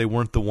rights. They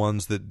weren't the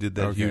ones that did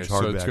that huge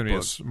hardback book. So it's going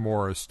to be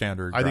more a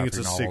standard. I think it's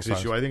a 6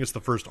 issue. I think it's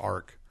the first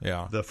arc.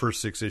 Yeah, the first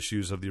 6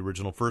 issues of the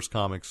original First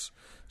Comics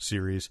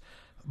series.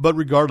 But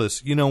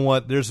regardless, you know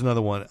what? There's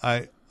another one.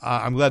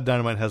 I'm glad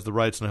Dynamite has the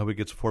rights, and I hope it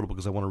gets affordable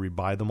because I want to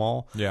rebuy them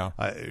all. Yeah,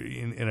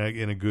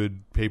 in a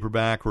good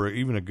paperback or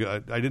even a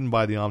good. I didn't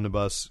buy the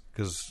omnibus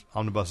because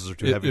omnibuses are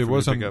too heavy. For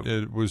me to pick up.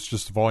 It was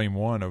just Volume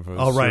 1 of a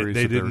series. Right,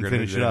 they didn't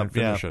finish it up.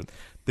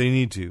 They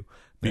need to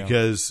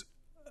because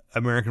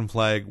American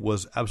Flag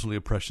was absolutely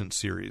a prescient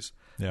series.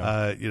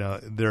 Yeah.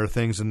 There are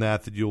things in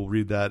that you'll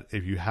read that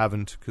if you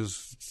haven't,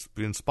 because it's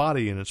been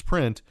spotty in its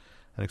print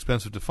and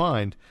expensive to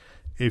find.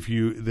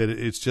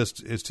 It's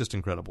just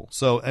incredible.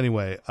 So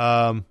anyway,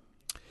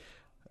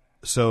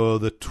 so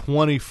the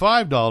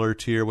 $25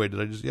 tier. Wait, did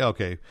I just? Yeah,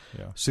 okay.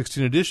 Yeah.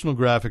 16 additional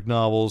graphic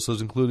novels,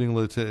 those including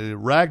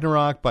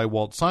Ragnarok by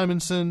Walt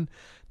Simonson,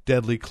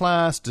 Deadly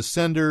Class,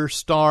 Descender,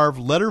 Starve,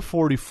 Letter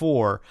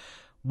 44,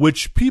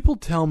 which people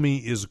tell me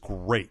is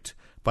great,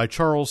 by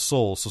Charles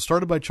Soule. So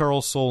started by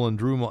Charles Soule and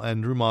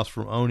Drew Moss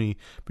from Oni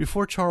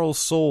before Charles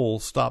Soule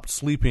stopped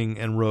sleeping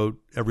and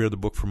wrote every other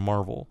book from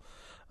Marvel.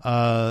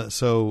 I've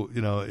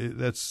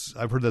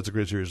heard that's a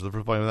great series. The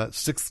first volume of that,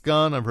 Sixth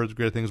Gun, I've heard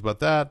great things about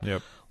that.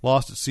 Yep.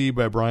 Lost at Sea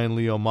by Brian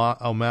Lee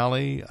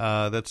O'Malley.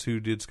 That's who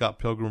did Scott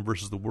Pilgrim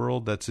versus the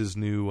World. That's his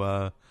new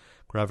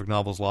graphic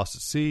novels Lost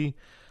at Sea,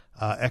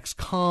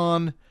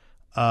 Ex-Con,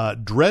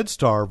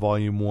 Dreadstar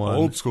Volume 1.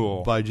 Old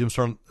school. By Jim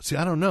Starlin. See,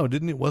 I don't know.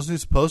 Wasn't he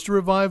supposed to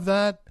revive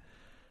that?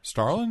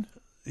 Starlin?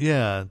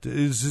 Yeah.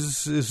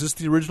 Is this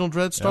the original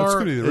Dreadstar? Yeah, it's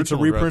gonna be the original. It's a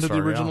reprint Dreadstar, of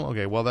the original? Yeah.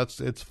 Okay, well,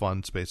 it's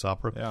fun, space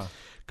opera. Yeah.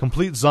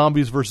 Complete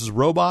Zombies vs.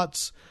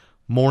 Robots,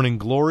 Morning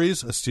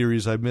Glories, a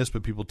series I've missed,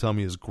 but people tell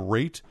me is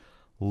great.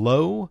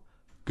 Low,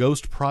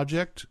 Ghost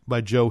Project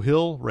by Joe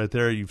Hill. Right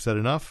there, you've said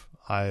enough.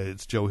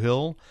 It's Joe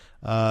Hill.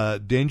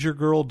 Danger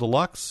Girl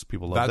Deluxe.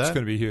 People love that. That's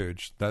going to be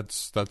huge.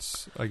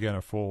 That's again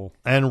a full.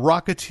 And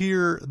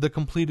Rocketeer: The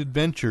Complete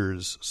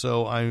Adventures.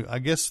 So I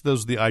guess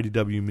those are the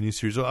IDW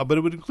miniseries, but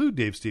it would include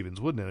Dave Stevens,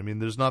 wouldn't it? I mean,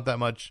 there's not that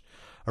much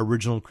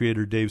original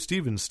creator Dave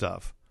Stevens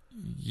stuff.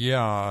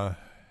 Yeah,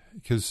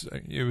 because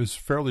it was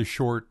fairly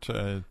short.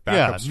 I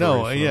know.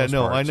 So.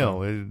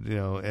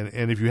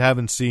 And if you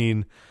haven't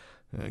seen.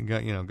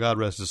 God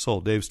rest his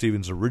soul. Dave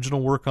Stevens'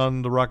 original work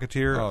on The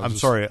Rocketeer. I'm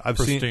sorry,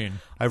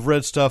 I've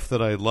read stuff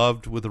that I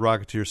loved with The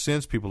Rocketeer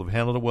since. People have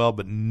handled it well,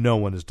 but no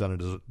one has did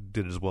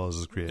it as well as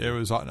his creator. It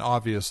was an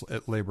obvious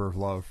labor of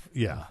love.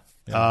 Yeah.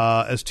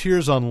 As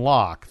tiers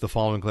unlock, the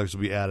following collections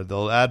will be added.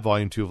 They'll add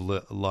Volume 2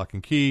 of Lock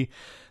and Key.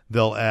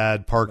 They'll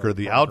add Parker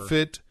the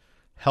Outfit,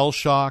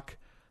 Hellshock,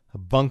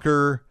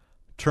 Bunker,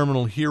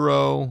 Terminal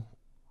Hero,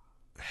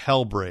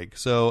 Hellbreak.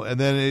 So, and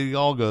then it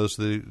all goes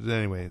to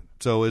anyway.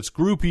 So it's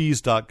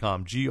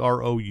groupies.com,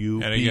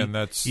 GROUPEES.com. And again,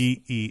 that's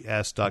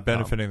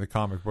benefiting the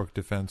Comic Book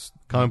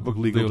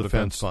Legal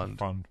Defense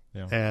Fund.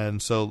 Yeah.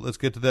 And so let's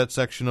get to that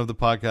section of the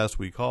podcast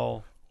we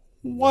call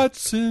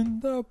What's in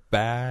the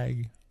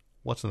Bag?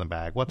 What's in the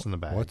Bag? What's in the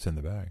Bag? What's in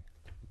the Bag?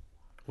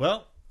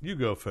 Well, you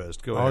go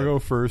first. Go ahead. I'll go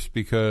first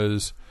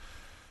because,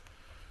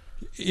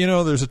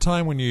 there's a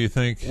time when you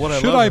think,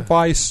 should I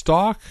buy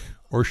stock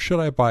or should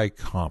I buy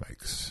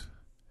comics?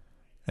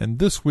 And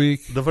this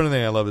week... The funny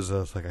thing I love is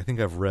I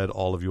think I've read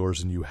all of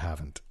yours and you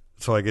haven't.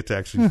 So I get to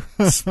actually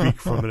speak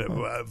from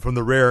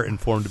the rare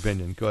informed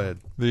opinion. Go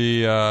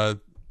ahead.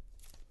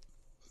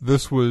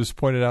 This was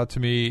pointed out to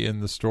me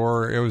in the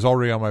store. It was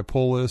already on my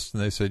pull list,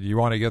 and they said, you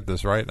want to get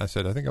this, right? And I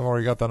said, I think I've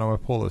already got that on my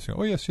pull list.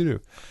 Oh, yes, you do.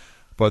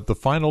 But The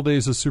Final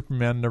Days of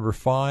Superman number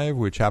 5,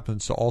 which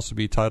happens to also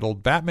be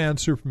titled Batman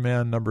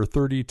Superman number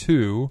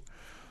 32,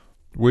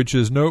 which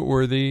is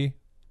noteworthy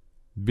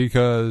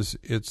because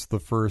it's the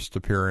first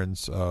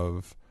appearance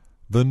of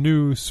the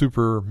new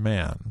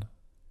Superman,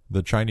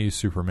 the Chinese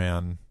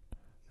Superman,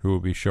 who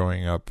will be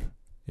showing up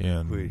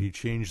in... Wait, he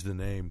changed the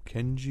name.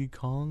 Kenji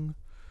Kong?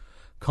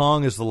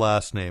 Kong is the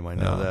last name, I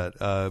know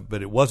that.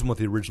 But it wasn't what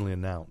they originally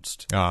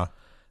announced.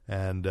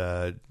 And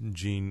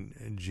Gene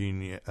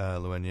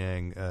Luen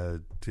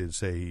Yang did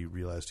say he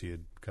realized he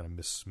had kind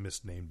of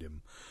misnamed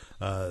him.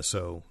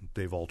 So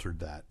they've altered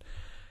that.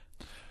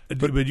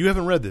 But you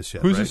haven't read this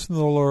yet, Who's right? this in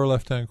the lower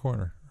left-hand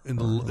corner? In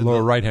the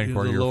lower right-hand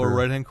corner. In the lower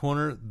right-hand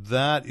corner,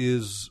 that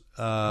is... is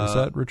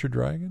that Richard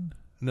Dragon?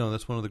 No,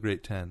 that's one of the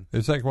Great 10.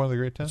 Is that one of the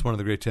Great 10? It's one of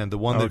the Great 10. The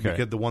one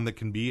that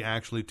can be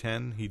actually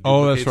 10. He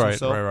that's right.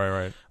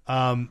 Himself.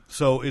 Right.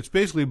 So it's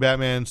basically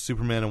Batman,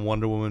 Superman, and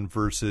Wonder Woman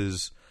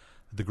versus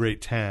the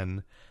Great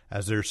 10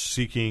 as they're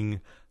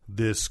seeking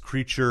this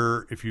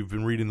creature, if you've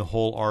been reading the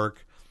whole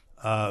arc,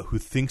 who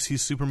thinks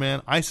he's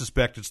Superman. I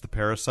suspect it's the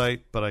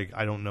Parasite, but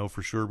I don't know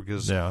for sure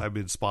because I've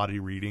been spotty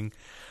reading.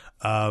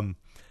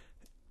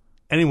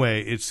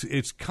 Anyway,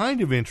 it's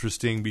kind of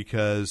interesting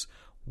because,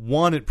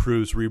 one, it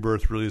proves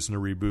Rebirth really isn't a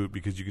reboot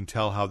because you can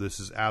tell how this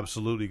is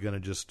absolutely going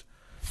to just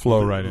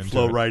flow right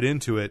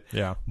into it.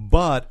 Yeah.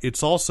 But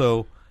it's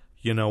also,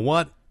 you know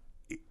what?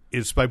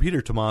 It's by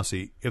Peter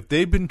Tomasi. If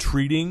they've been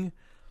treating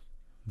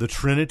the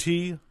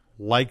Trinity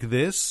like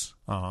this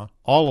all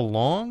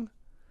along,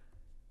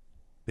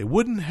 they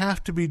wouldn't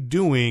have to be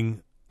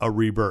doing a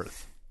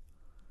Rebirth.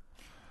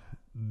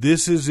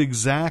 This is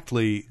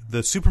exactly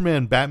the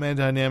Superman-Batman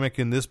dynamic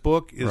in this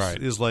book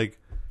is like,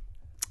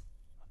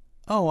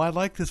 oh, I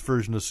like this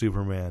version of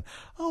Superman.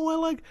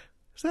 Oh,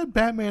 is that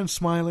Batman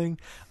smiling?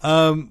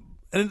 And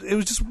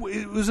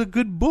it was a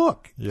good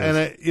book.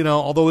 Yes. And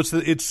although it's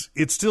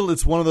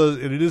one of those,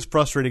 and it is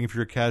frustrating if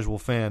you're a casual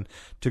fan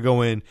to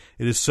go in.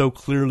 It is so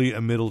clearly a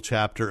middle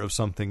chapter of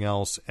something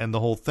else, and the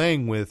whole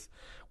thing with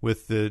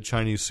the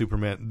Chinese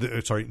Superman,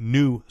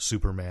 new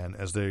Superman,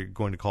 as they're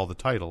going to call the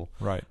title,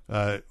 right?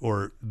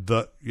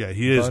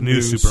 He is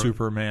new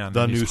Superman.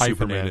 The new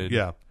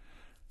Superman,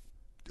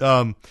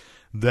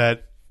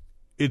 that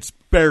it's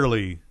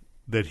barely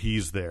that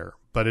he's there,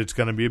 but it's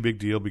going to be a big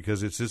deal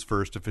because it's his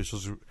first official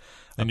appearance.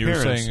 And you were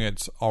saying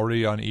it's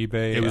already on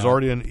eBay? It was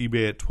already on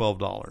eBay at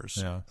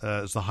 $12. Yeah.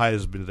 It's the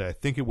highest it's been today. I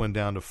think it went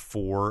down to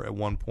 $4 at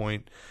one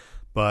point,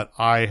 but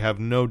I have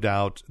no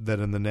doubt that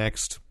in the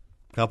next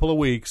couple of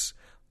weeks,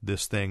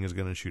 this thing is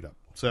going to shoot up.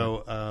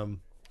 So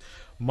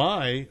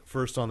my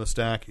first on the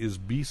stack is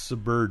Beasts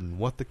of Burden,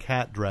 What the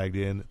Cat Dragged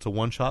In. It's a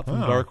one-shot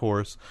from Dark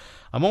Horse.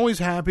 I'm always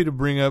happy to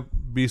bring up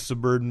Beasts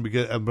of Burden,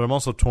 but I'm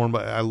also torn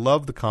by. I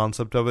love the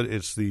concept of it.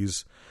 It's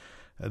these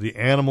the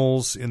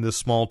animals in this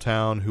small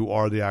town who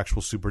are the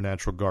actual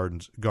supernatural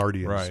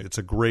guardians. Right. It's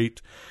a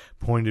great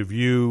point of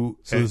view.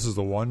 So this is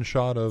the one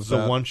shot of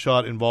the one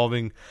shot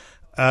involving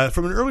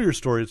from an earlier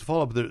story. It's a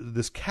follow up.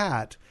 This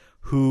cat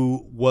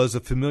who was a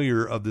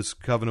familiar of this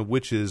coven of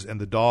witches, and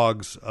the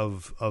dogs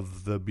of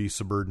the beasts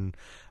of burden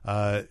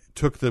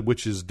took the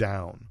witches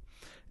down.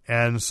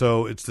 And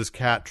so it's this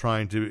cat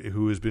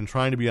who has been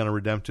trying to be on a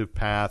redemptive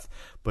path,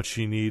 but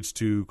she needs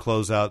to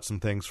close out some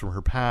things from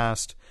her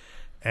past.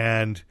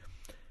 And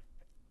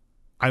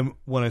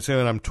when I say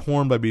that I'm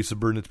torn by Beasts of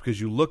Burden, it's because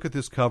you look at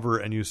this cover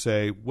and you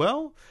say,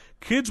 well,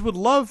 kids would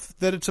love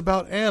that it's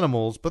about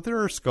animals, but there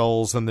are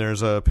skulls and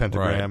there's a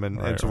pentagram and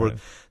so forth.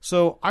 Right.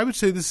 So I would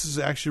say this is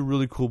actually a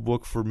really cool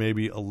book for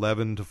maybe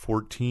 11 to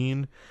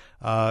 14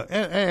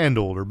 and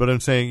older. But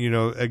I'm saying,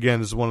 again,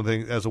 this is one of the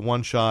things, as a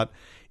one shot,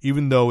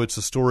 even though it's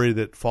a story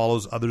that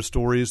follows other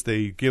stories,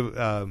 they give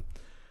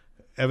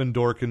Evan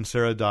Dorkin,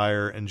 Sarah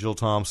Dyer, and Jill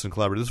Thompson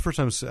collaborate. This is the first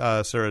time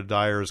Sarah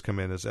Dyer has come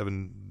in as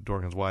Evan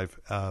Dorkin's wife.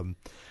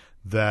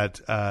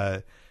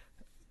 That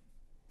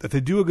they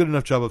do a good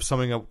enough job of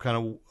summing up,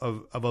 kind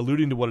of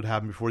alluding to what had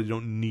happened before. You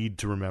don't need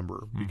to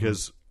remember,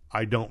 because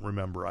I don't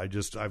remember.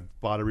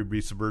 I've bought every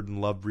Beast of Burden,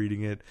 loved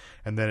reading it,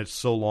 and then it's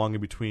so long in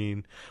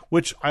between.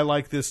 Which I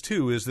like this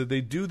too, is that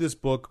they do this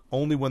book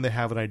only when they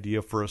have an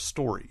idea for a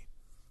story.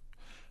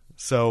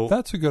 So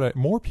that's a good idea.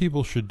 More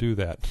people should do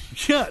that.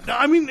 Yeah,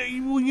 I mean,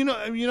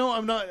 well,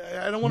 I'm not.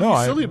 I don't want to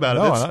be silly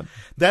about it.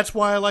 That's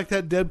why I like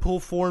that Deadpool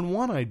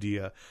 4-in-1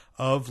 idea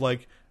of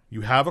like,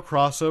 you have a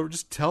crossover,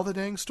 just tell the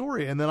dang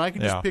story, and then I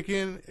can just I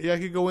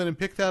could go in and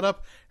pick that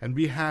up and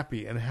be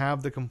happy and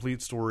have the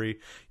complete story.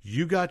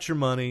 You got your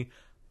money,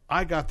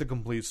 I got the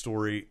complete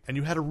story, and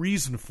you had a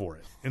reason for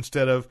it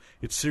instead of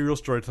it's serial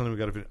storytelling. We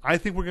got to finish. I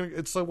think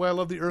it's like why I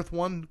love the Earth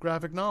 1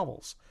 graphic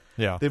novels.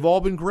 Yeah, they've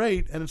all been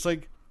great, and it's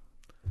like,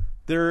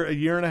 they're a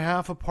year and a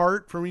half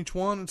apart from each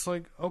one. It's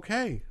like,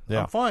 okay,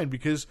 I'm fine,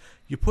 because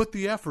you put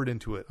the effort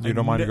into it. You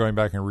don't mind going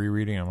back and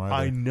rereading them either.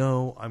 I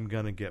know I'm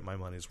going to get my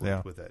money's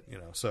worth with it.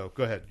 So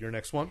go ahead. Your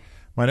next one?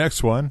 My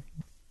next one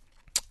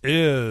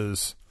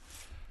is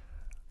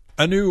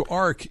a new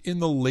arc in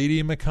the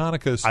Lady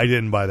Mechanicus. I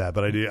didn't buy that,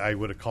 but I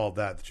would have called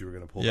that you were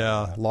going to pull.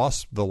 Yeah,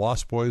 the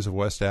Lost Boys of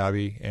West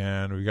Abbey,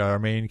 and we got our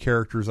main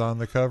characters on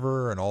the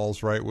cover, and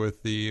all's right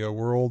with the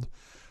world.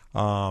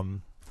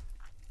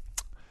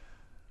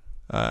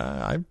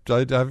 I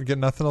got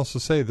nothing else to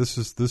say. This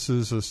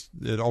is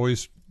it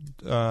always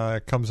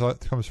comes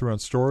through on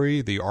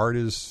story. The art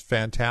is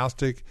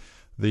fantastic.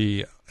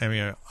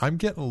 I'm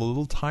getting a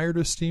little tired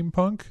of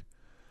steampunk,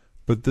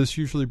 but this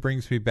usually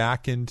brings me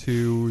back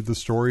into the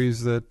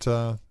stories that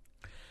are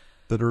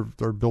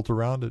built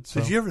around it. So.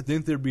 Did you ever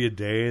think there'd be a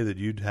day that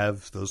you'd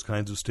have those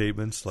kinds of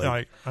statements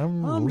like,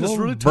 I'm just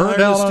really tired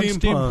of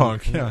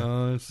steampunk?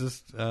 Yeah. It's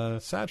just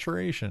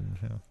saturation.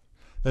 Yeah.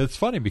 It's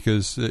funny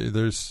because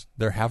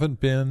there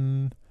haven't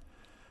been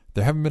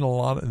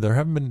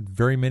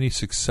very many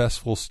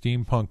successful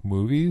steampunk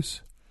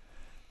movies,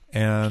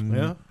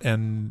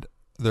 and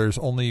there's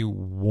only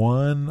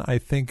one, I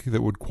think,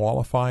 that would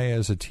qualify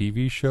as a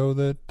TV show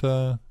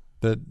that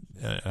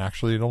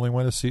actually it only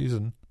went a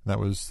season. That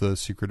was The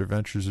Secret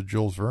Adventures of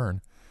Jules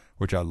Verne,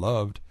 which I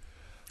loved.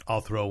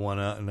 I'll throw one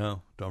out.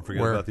 No, don't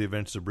forget about The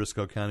Adventures of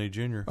Briscoe County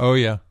Jr. Oh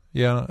yeah.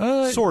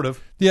 Yeah, sort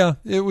of. Yeah,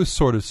 it was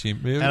sort of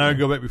steampunk. And I would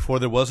go back before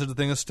there was such a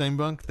thing as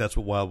steampunk. That's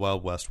what Wild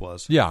Wild West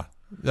was. Yeah,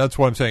 that's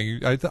what I'm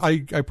saying.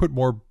 I put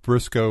more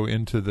Briscoe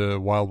into the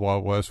Wild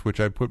Wild West,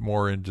 which I put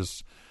more in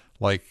just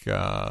like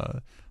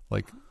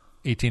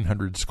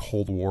 1800s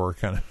Cold War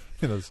kind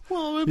of.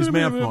 But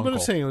I'm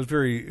saying it was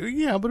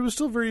very but it was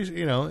still very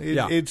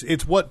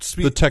it's what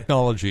the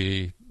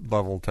technology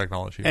level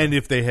technology. And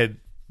if they had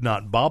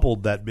not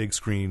bobbled that big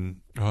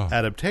screen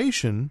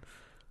adaptation.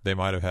 They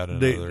might have had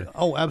another.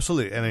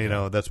 Absolutely.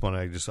 And, that's one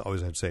I just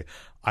always had to say.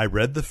 I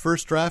read the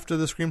first draft of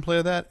the screenplay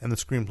of that, and the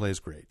screenplay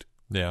is great.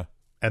 Yeah.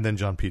 And then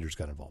John Peters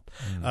got involved.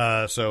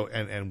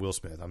 And Will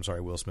Smith. I'm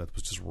sorry, Will Smith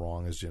was just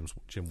wrong as Jim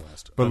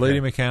West. But Lady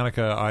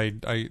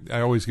Mechanica, I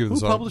always give this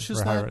Who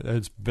publishes that?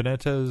 It's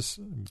Benitez.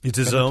 It's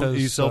his own.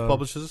 He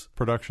self-publishes?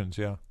 Productions,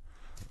 yeah.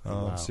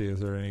 Let's see, is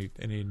there any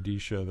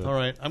indicia that... All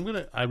right,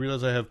 I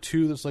realize I have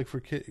two that's like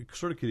for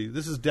sort of kiddie.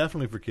 This is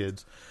definitely for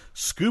kids.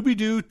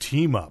 Scooby-Doo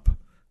Team Up,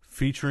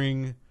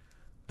 featuring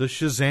the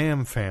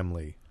Shazam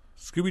family.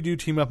 Scooby-Doo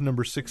Team Up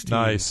number 16.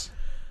 Nice.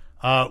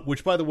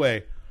 Which, by the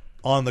way,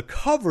 on the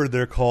cover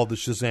they're called the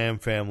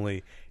Shazam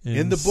family.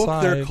 In the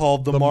book they're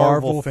called the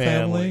Marvel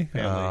family.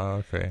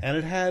 Okay. And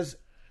it has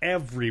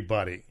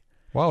everybody.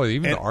 Wow,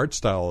 even the art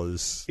style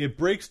is... It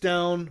breaks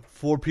down,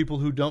 for people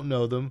who don't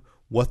know them,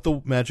 what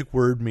the magic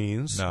word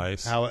means.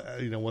 Nice. How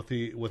what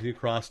the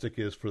acrostic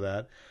is for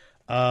that.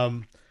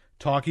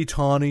 Talkie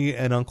Tawny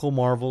and Uncle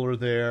Marvel are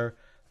there.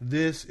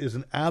 This is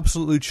an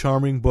absolutely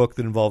charming book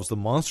that involves the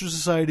Monster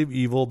Society of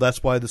Evil.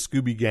 That's why the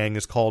Scooby Gang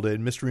is called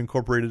in. Mystery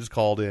Incorporated is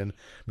called in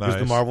because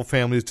the Marvel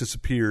family has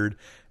disappeared,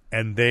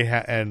 and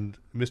and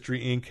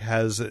Mystery Inc.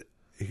 has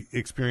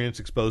experience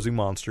exposing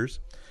monsters.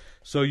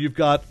 So you've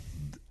got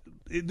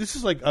this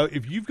is like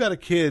if you've got a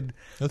kid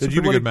that's a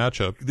pretty good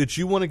matchup that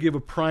you want to give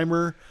a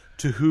primer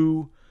to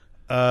who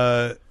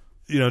to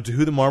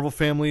who the Marvel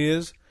family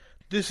is.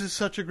 This is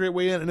such a great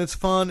way in, and it's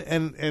fun.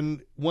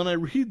 And when I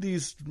read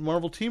these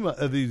Marvel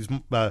these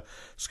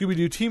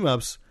Scooby-Doo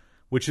team-ups,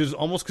 which is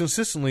almost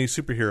consistently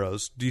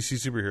superheroes, DC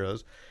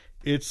superheroes,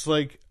 it's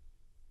like,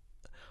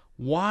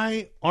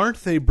 why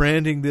aren't they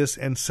branding this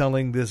and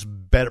selling this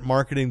better,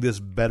 marketing this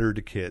better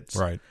to kids?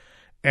 Right.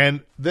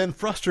 And then,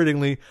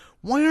 frustratingly,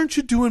 why aren't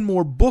you doing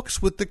more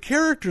books with the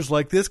characters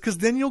like this? Because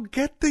then you'll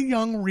get the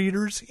young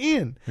readers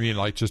in. I mean,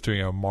 like just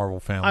doing a Marvel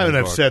family I've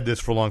book. said this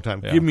for a long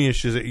time. Yeah. Give me a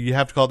Shazam. You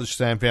have to call it the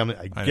Shazam family.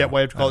 I get why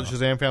you have to call it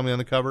Shazam family on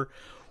the cover.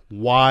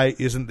 Why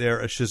isn't there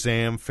a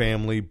Shazam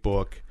family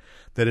book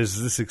that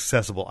is this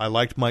accessible? I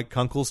liked Mike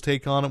Kunkel's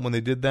take on it when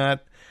they did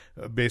that,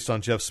 based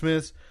on Jeff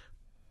Smith's.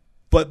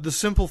 But the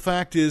simple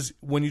fact is,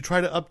 when you try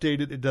to update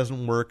it, it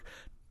doesn't work.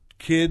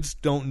 Kids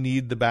don't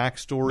need the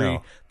backstory.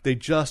 No. They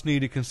just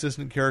need a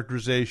consistent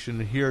characterization.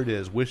 Here it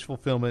is, wish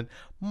fulfillment.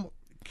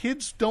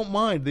 Kids don't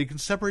mind. They can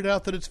separate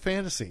out that it's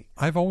fantasy.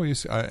 I've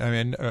always, I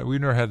mean,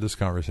 we've never had this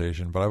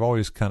conversation, but I've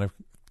always kind of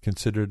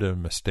considered it a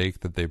mistake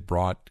that they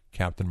brought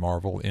Captain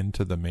Marvel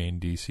into the main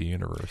DC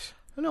universe.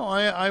 No,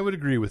 I would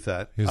agree with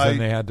that. Because then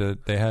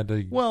they had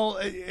to. Well,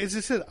 as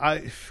I said,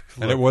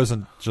 and it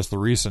wasn't just the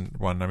recent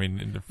one. I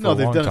mean, for no, a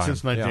they've long done time. it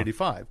since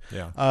 1985.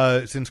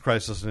 Yeah. Since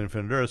Crisis on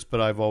Infinite Earths.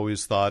 But I've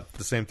always thought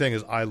the same thing.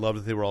 Is I loved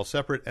that they were all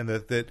separate, and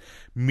that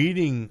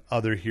meeting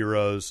other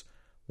heroes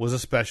was a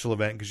special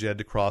event because you had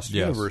to cross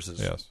universes.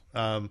 Yes.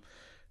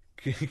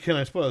 Can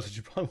I spoil this?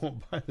 You probably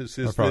won't buy this.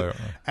 Is probably that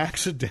won't.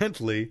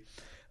 Accidentally,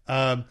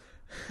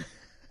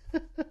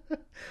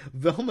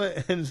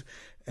 Velma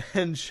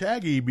and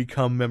Shaggy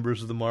become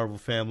members of the Marvel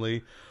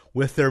family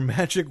with their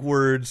magic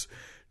words,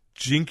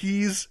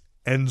 Jinkies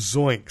and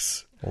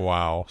Zoinks.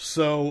 Wow.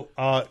 So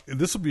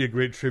this will be a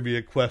great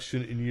trivia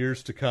question in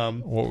years to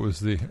come. What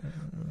was the...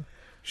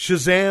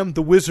 Shazam,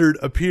 the wizard,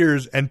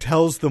 appears and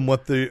tells them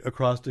what the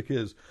acrostic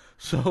is.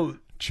 So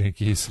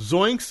Jinkies.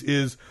 Zoinks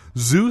is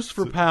Zeus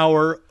for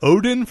power,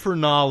 Odin for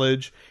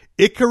knowledge,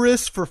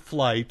 Icarus for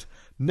flight,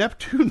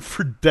 Neptune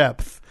for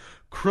depth,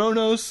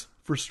 Kronos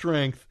for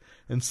strength,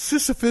 and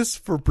Sisyphus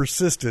for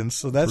persistence.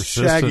 So that's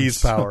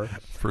Shaggy's power.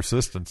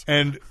 Persistence.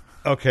 And,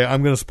 okay,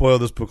 I'm going to spoil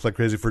this book like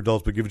crazy for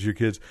adults, but give it to your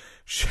kids.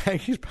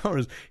 Shaggy's power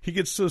is he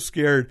gets so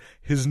scared,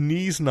 his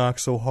knees knock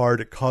so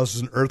hard it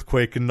causes an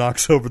earthquake and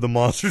knocks over the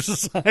Monster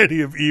Society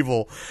of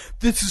Evil.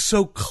 This is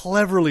so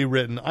cleverly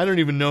written. I don't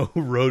even know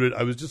who wrote it.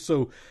 I was just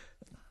so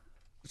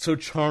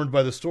charmed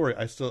by the story.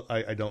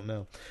 I don't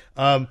know.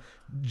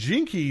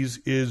 Jinkies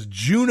is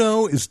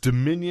Juno is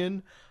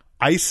Dominion,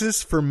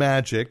 Isis for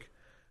magic,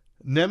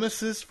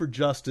 Nemesis for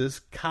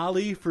justice,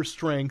 Kali for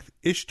strength,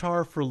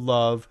 Ishtar for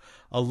love,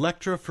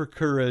 Elektra for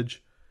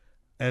courage,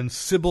 and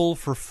Sybil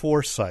for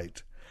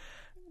foresight.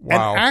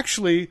 Wow. And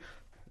actually,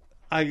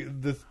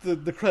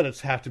 the credits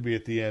have to be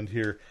at the end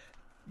here,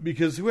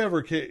 because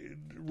whoever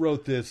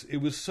wrote this, it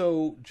was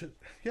so...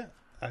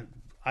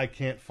 I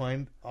can't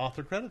find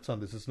author credits on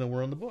this. It's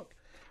nowhere in the book.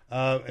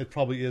 It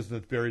probably is, and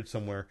it's buried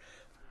somewhere.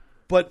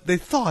 But they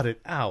thought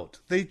it out.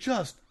 They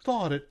just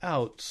thought it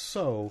out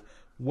so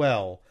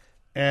well.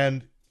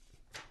 And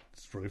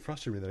it's really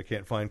frustrating that I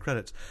can't find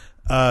credits.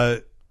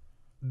 That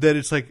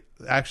it's like,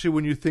 actually,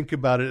 when you think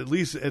about it, at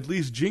least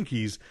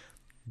Jinkies,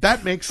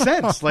 that makes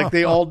sense. Like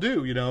they all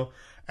do, you know.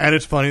 And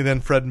it's funny then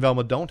Fred and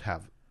Velma don't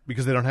have,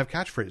 because they don't have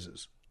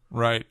catchphrases.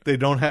 Right. They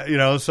don't have, you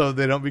know, so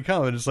they don't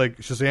become. And it's like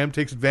Shazam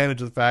takes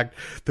advantage of the fact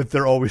that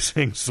they're always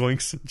saying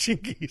Zoinks and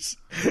Jinkies.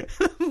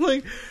 I'm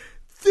like,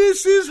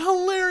 this is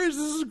hilarious.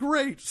 This is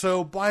great.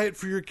 So buy it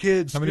for your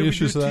kids. How many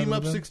issues of that? Team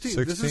Up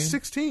 16. This is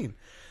 16.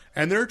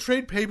 And there are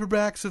trade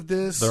paperbacks of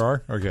this. There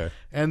are? Okay.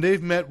 And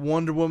they've met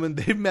Wonder Woman.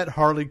 They've met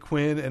Harley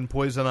Quinn and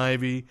Poison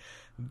Ivy.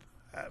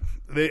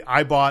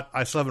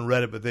 I still haven't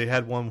read it, but they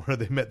had one where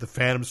they met the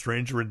Phantom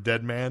Stranger and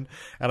Dead Man.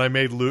 And I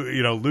made Luke,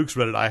 Luke's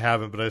read it. I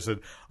haven't, but I said,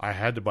 I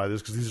had to buy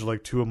this because these are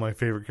like two of my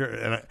favorite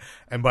characters.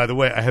 And by the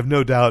way, I have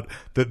no doubt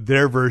that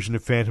their version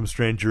of Phantom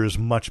Stranger is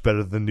much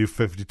better than New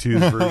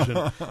 52's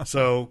version.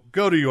 So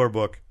go to your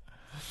book.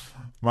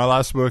 My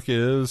last book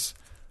is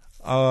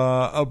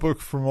a book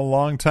from a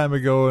long time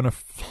ago in a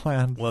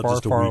land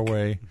far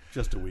away.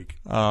 Just a week.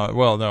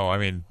 Well, no, I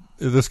mean,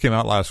 this came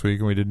out last week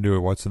and we didn't do it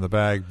What's in the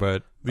Bag,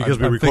 but because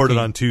we recorded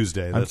on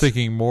Tuesday. I'm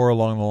thinking more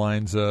along the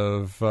lines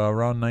of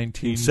around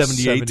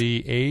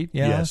 1978.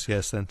 Yeah?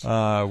 Yes.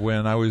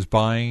 When I was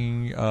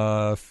buying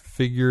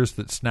figures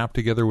that snap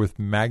together with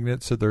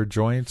magnets at their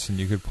joints, and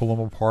you could pull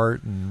them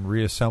apart and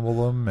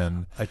reassemble them.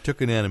 And I took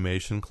an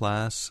animation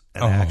class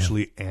and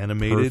actually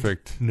animated.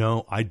 Perfect.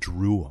 No, I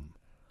drew them.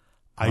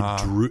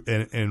 I drew,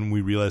 and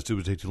we realized it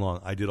would take too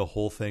long. I did a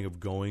whole thing of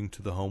going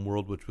to the home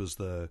world, which was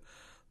the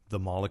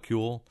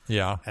molecule.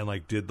 Yeah.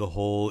 And did the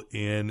whole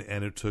and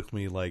it took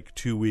me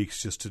 2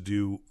 weeks just to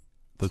do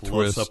the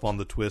close twist up on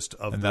the twist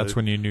of. And that's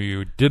when you knew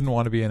you didn't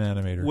want to be an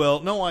animator. Well,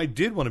 no, I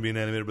did want to be an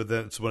animator, but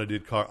that's when I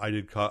did.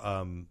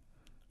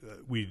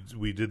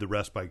 We did the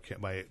rest by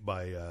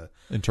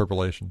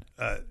interpolation.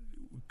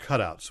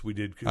 cutouts. We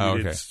did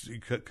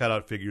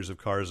cutout figures of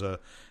Karza,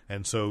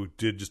 and so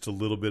did just a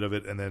little bit of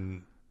it, and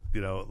then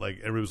like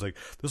everybody was like,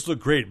 "This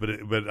looked great," but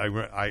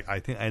I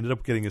think I ended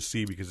up getting a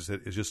C because it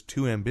said it's just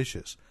too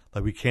ambitious.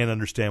 Like we can't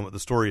understand what the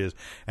story is,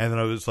 and then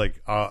I was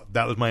like,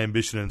 that was my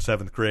ambition in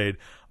 7th grade.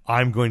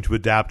 I'm going to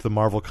adapt the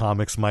Marvel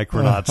Comics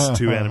Micronauts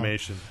to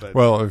animation. But.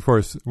 Well, of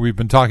course, we've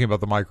been talking about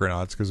the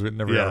Micronauts because we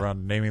never got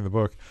around to naming the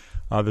book.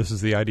 This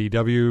is the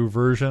IDW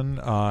version,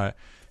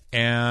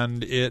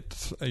 and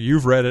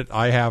you've read it.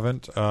 I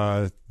haven't.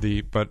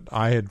 But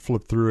I had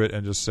flipped through it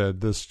and just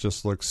said, this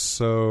just looks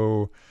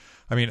so.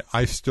 I mean,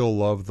 I still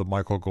love the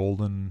Michael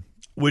Golden.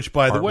 Which,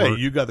 by the artwork. way,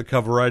 you got the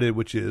cover right,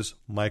 which is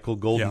Michael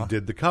Golden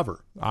did the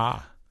cover.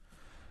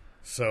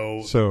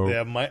 So they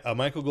have a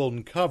Michael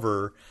Golden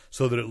cover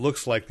so that it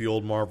looks like the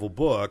old Marvel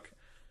book.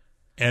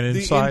 And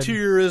inside, the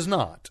interior is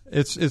not.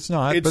 It's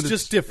not. It's but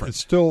just different.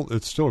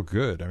 It's still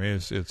good. I mean,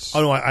 it's.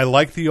 Oh no, I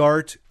like the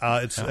art.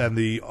 And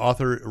the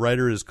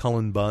writer is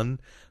Cullen Bunn,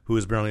 who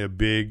is apparently a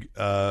big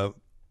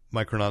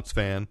Micronauts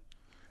fan.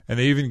 And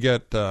they even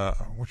get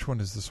which one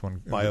is this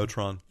one?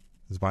 Biotron.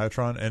 Is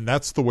Biotron, and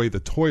that's the way the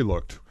toy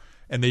looked.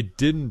 And they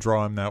didn't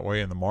draw him that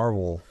way in the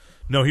Marvel.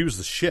 No, he was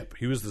the ship.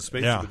 He was the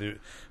space. Yeah.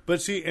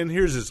 But see, and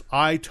here's this.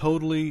 I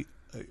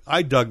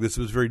dug this.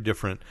 It was very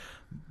different.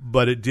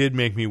 But it did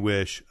make me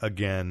wish,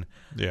 again,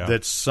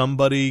 that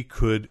somebody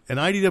could, and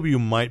IDW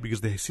might,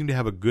 because they seem to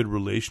have a good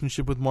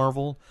relationship with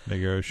Marvel,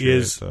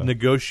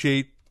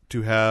 negotiate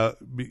to have,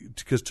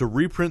 because to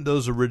reprint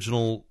those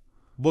original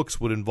books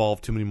would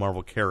involve too many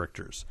Marvel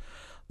characters.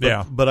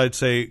 But I'd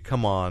say,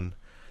 come on,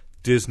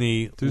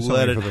 Disney,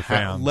 let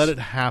it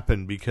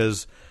happen,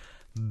 because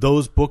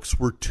those books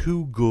were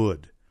too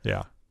good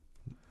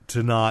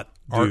to not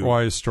do.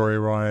 Art-wise,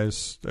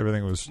 story-wise,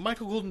 everything was...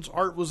 Michael Golden's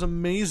art was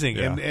amazing,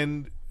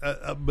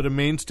 but a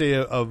mainstay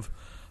of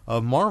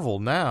Marvel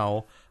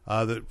now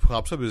that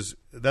pops up is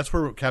that's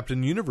where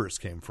Captain Universe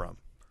came from.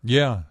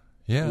 Yeah.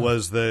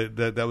 Was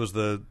that was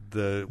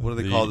the what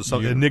do they call it?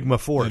 Enigma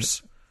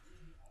Force.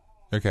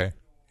 Okay.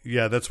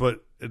 Yeah, that's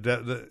what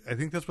I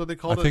think that's what they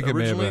called it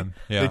originally. It may have been.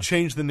 Yeah. They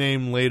changed the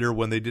name later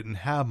when they didn't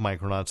have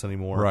Micronauts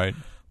anymore. Right.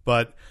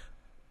 But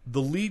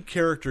the lead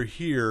character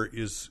here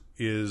is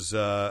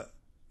a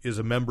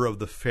member of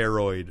the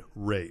Pharoid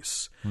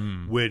race,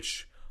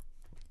 which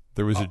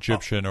there was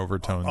Egyptian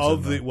overtones.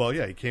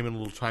 He came in a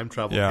little time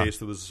travel case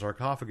that was a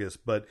sarcophagus,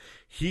 but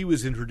he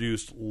was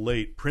introduced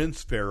late.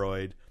 Prince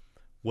Pharoid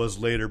was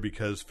later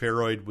because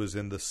Pharoid was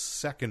in the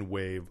second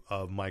wave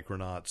of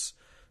Micronauts.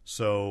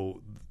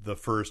 So the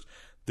first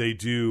they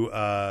do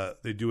a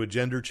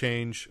gender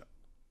change,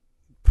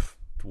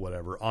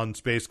 whatever, on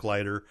Space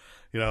Glider,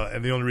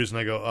 and the only reason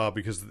I go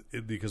because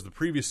the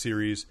previous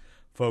series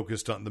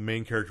focused on the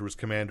main character was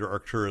Commander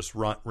Arcturus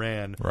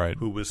Ran,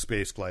 who was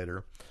Space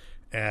Glider,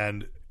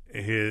 and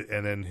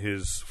then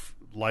his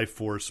life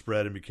force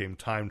spread and became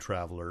Time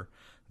Traveler.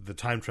 The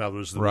Time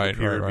Travelers that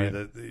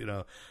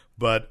appeared,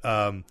 but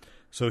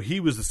so he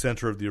was the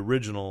center of the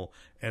original,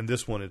 and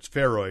this one it's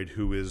Pharoid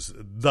who is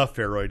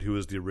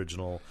the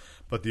original,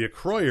 but the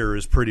Acroyer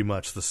is pretty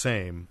much the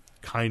same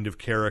kind of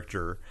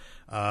character.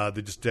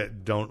 They just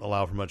don't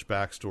allow for much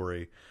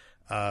backstory.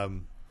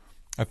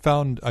 I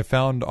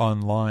found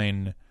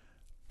online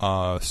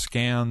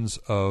scans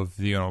of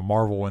the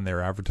Marvel when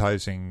they're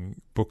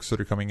advertising books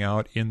that are coming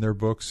out in their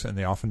books, and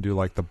they often do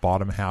like the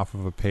bottom half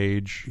of a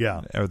page.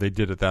 Yeah, or they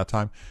did at that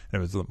time, and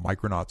it was the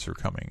Micronauts are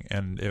coming,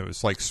 and it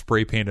was like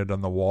spray painted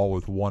on the wall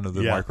with one of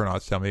the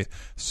Micronauts. Tell me,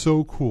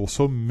 so cool,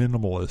 so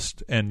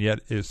minimalist, and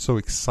yet it's so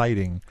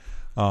exciting.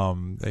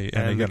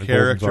 The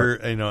character,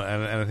 and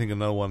I think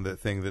another one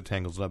thing that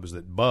tangles it up is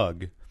that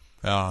Bug,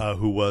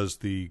 who was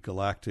the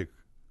Galactic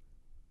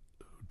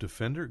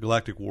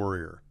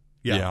Warrior.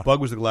 Bug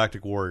was the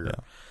Galactic Warrior.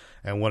 Yeah.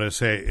 And what I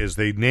say is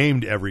they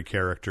named every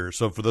character.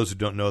 So for those who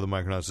don't know the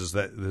Micronauts, is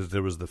that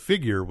there was the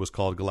figure was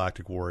called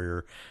Galactic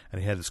Warrior, and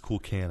he had this cool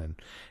cannon.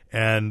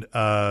 And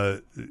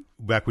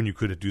back when you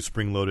could do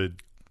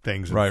spring-loaded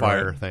things and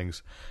fire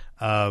things.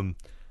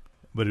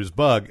 But it was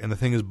Bug, and the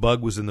thing is,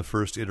 Bug was in the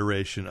first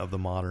iteration of the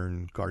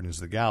modern Guardians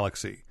of the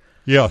Galaxy.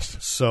 Yes.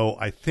 So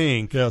I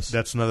think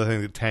that's another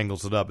thing that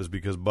tangles it up, is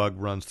because Bug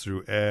runs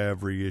through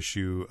every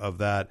issue of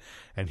that,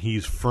 and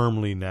he's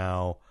firmly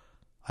now...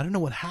 I don't know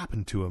what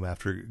happened to him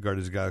after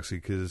Guardians of the Galaxy,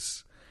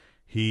 because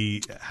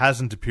he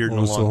hasn't appeared in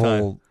a long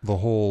time. The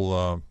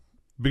whole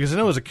because I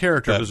know as a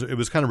character, it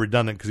was kind of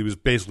redundant because he was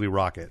basically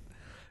Rocket.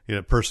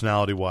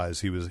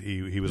 Personality-wise, he was a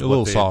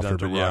little softer,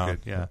 but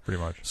Rocket. Pretty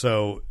much.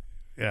 So,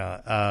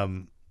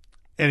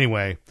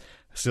 anyway,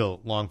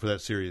 still long for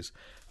that series.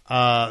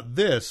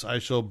 This I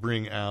shall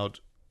bring out,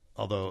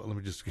 although let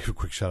me just give a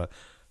quick shout out.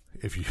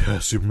 If you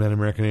Superman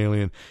American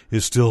Alien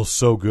is still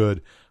so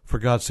good, for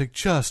God's sake,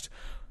 just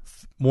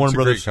Warner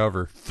Brothers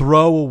cover.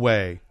 Throw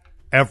away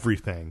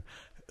everything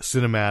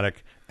cinematic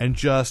and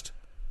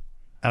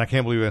I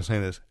can't believe I'm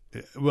saying this,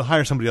 we'll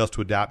hire somebody else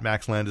to adapt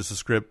Max Landis'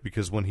 script,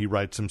 because when he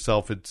writes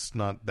himself it's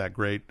not that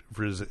great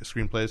for his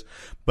screenplays,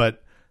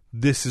 but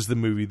this is the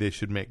movie they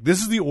should make. This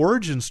is the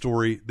origin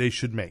story they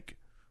should make.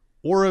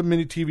 or a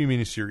TV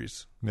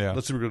miniseries. Yeah.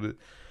 Let's see what we're going to do.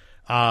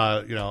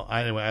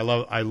 Anyway,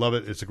 I love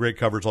it. It's a great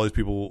cover. It's all these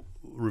people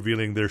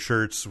revealing their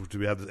shirts to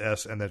have the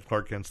S, and then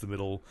Clark Kent's the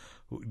middle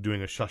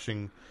doing a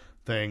shushing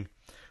thing.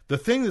 The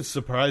thing that's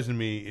surprising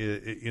me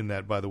in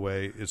that, by the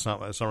way, it's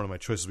not one of my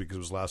choices because it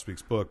was last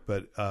week's book,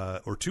 but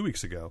or 2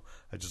 weeks ago.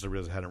 I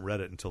realized I hadn't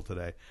read it until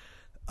today.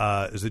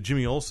 Is that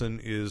Jimmy Olsen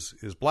is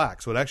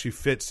black, so it actually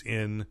fits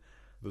in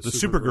the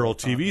Supergirl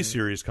TV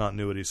series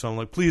continuity. So I'm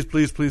like, please,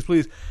 please, please,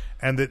 please,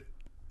 and that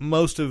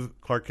most of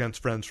Clark Kent's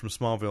friends from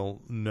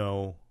Smallville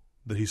know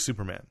that he's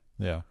Superman.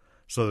 Yeah.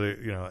 So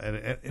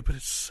but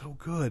it's so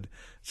good,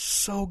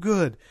 so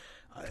good.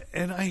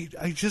 And I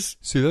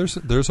just see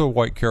there's a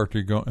white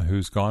character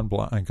who's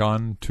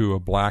gone to a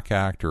black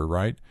actor,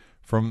 right?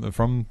 From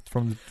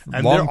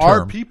and long there are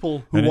term.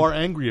 people who are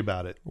angry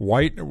about it.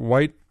 White,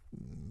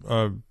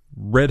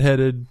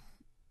 redheaded,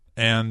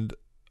 and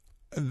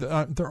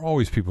there are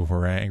always people who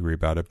are angry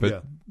about it.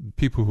 But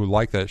people who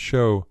like that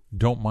show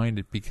don't mind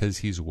it because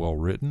he's well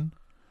written,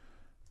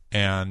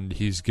 and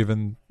he's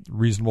given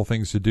reasonable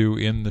things to do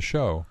in the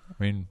show.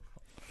 I mean,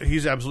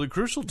 he's absolutely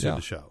crucial to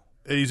the show.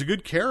 He's a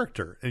good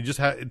character, and he just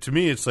to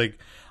me, it's like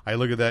I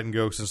look at that and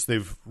go, since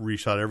they've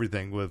reshot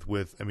everything with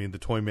the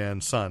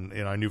Toyman's son,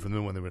 and I knew from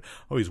them when they went,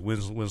 oh, he's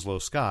Winslow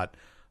Scott,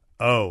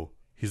 oh,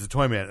 he's the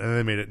Toyman, and then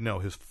they made it, no,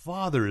 his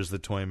father is the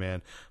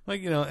Toyman,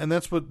 like and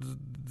that's what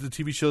the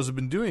TV shows have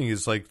been doing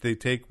is like they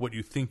take what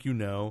you think you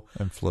know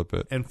and flip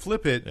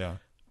it. Yeah,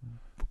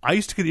 I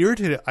used to get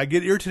irritated. I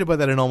get irritated by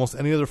that in almost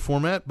any other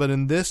format, but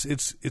in this,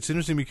 it's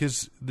interesting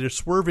because they're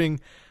swerving,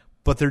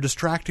 but they're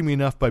distracting me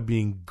enough by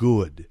being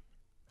good.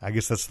 I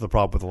guess that's the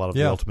problem with a lot of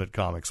the Ultimate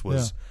comics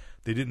was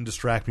they didn't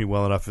distract me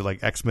well enough.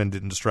 Like X-Men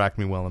didn't distract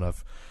me well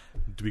enough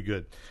to be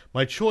good.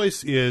 My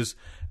choice is,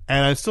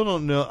 and I still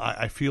don't know.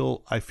 I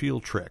feel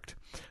tricked.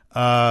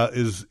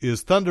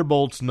 Is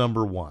Thunderbolts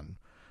 #1,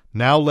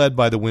 now led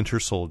by the Winter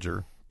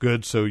Soldier.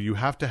 Good. So you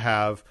have to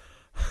have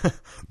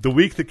the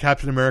week that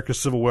Captain America: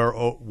 Civil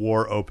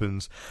War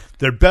opens.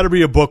 There better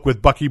be a book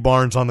with Bucky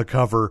Barnes on the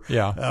cover,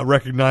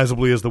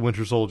 recognizably as the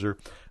Winter Soldier.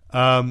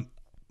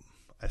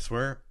 I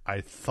swear,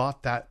 I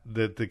thought that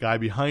the guy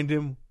behind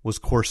him was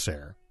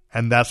Corsair.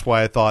 And that's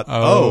why I thought,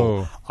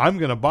 I'm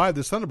going to buy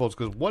this Thunderbolts,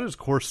 because what is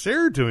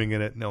Corsair doing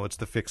in it? No, it's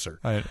the Fixer.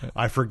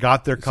 I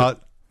forgot their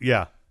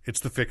it's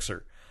the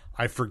Fixer.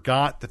 I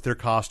forgot that their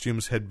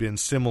costumes had been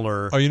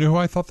similar. Oh, you know who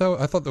I thought that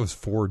was? I thought that was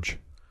Forge.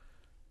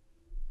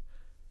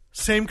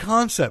 Same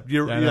concept.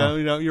 You're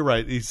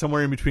right. He's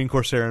somewhere in between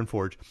Corsair and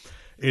Forge.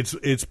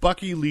 It's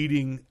Bucky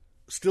leading,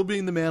 still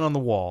being the man on the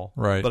wall,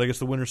 right? But I guess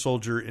the Winter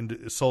Soldier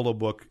solo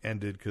book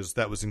ended because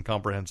that was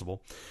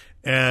incomprehensible,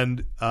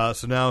 and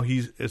so now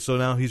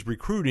he's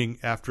recruiting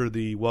after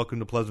the Welcome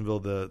to Pleasantville,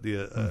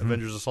 the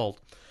Avengers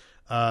Assault,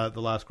 the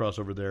last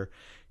crossover there.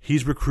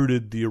 He's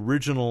recruited the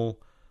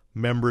original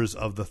members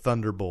of the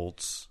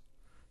Thunderbolts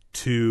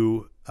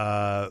to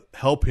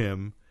help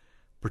him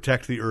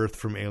protect the Earth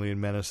from alien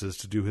menaces,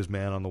 to do his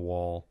man on the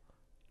wall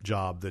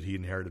job that he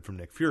inherited from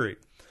Nick Fury.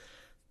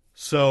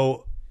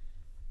 So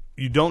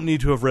you don't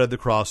need to have read the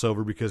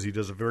crossover, because he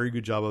does a very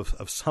good job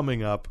of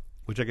summing up,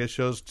 which I guess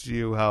shows to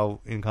you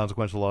how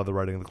inconsequential a lot of the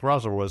writing of the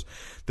crossover was,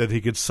 that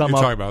he could sum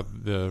up. You're talking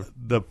about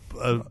the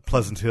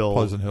Pleasant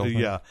Hill.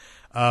 Yeah.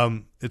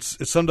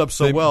 It's summed up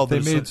so well. They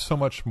made so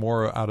much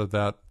more out of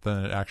that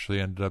than it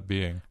actually ended up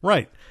being.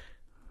 Right.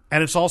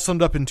 And it's all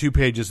summed up in 2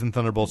 pages in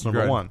Thunderbolts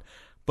 #1.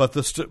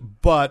 But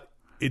but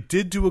it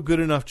did do a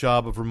good enough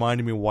job of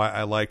reminding me why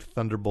I liked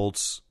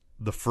Thunderbolts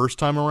the first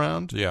time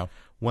around. Yeah.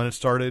 When it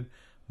started.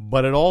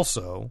 But it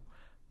also,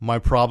 my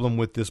problem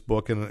with this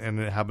book, and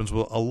it happens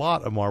with a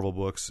lot of Marvel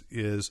books,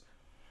 is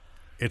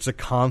it's a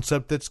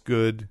concept that's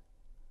good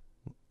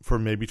for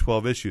maybe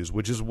 12 issues,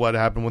 which is what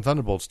happened with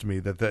Thunderbolts to me.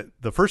 That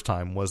the first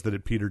time was that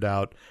it petered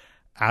out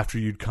after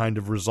you'd kind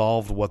of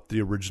resolved what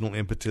the original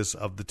impetus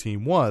of the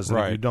team was. And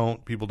if you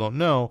don't, people don't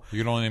know. You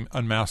can only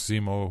unmask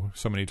Zemo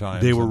so many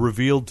times. They were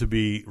revealed to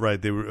be,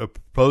 they were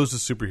opposed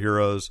as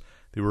superheroes.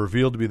 They were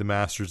revealed to be the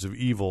masters of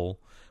evil,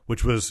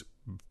 which was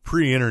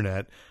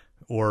pre-internet,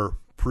 or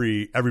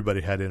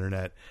everybody had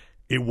internet.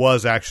 It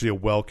was actually a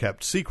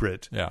well-kept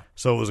secret. Yeah.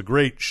 So it was a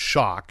great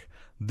shock.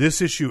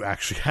 This issue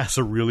actually has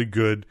a really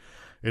good,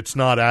 it's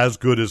not as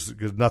good as,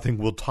 because nothing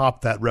will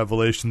top that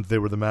revelation that they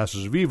were the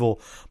masters of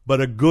evil,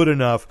 but a good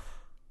enough,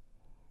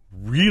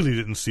 really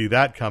didn't see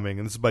that coming.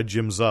 And this is by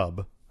Jim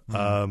Zub,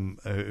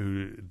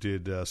 who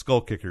did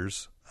Skull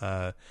Kickers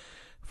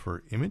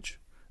for Image.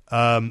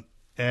 Anyway,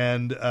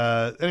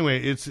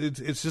 it's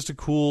just a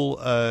cool,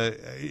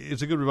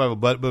 it's a good revival.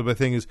 But my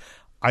thing is,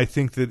 I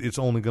think that it's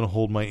only going to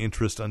hold my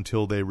interest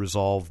until they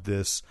resolve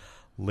this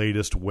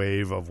latest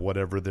wave of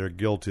whatever their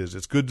guilt is.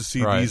 It's good to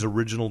see these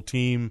original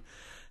team,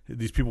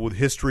 these people with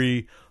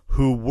history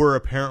who were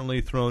apparently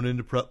thrown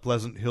into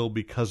Pleasant Hill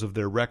because of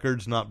their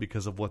records, not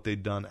because of what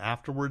they'd done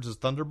afterwards as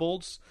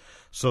Thunderbolts.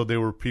 So they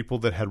were people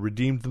that had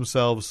redeemed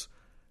themselves,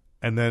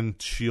 and then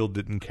S.H.I.E.L.D.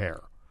 didn't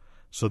care.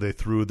 So they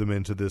threw them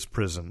into this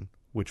prison,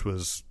 which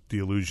was the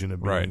illusion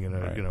of being in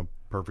a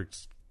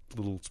perfect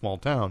little small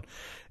town.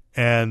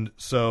 And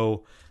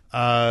so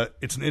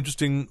It's an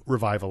interesting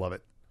revival of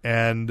it.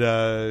 And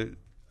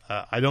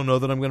I don't know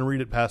that I'm going to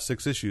read it past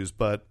 6 issues,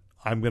 but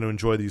I'm going to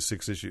enjoy these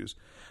 6 issues.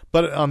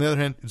 But on the other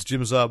hand, it's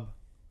Jim Zub.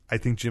 I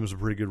think Jim's a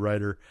pretty good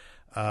writer.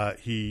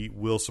 He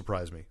will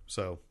surprise me.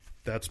 So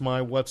that's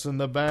my what's in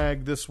the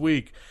bag this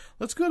week.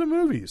 Let's go to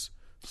movies.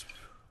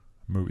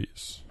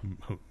 Movies.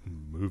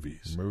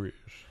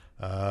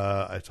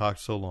 I talked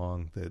so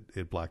long that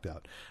it blacked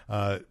out,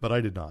 but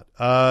I did not.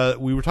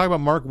 We were talking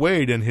about Mark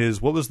Waid and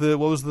his what was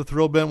the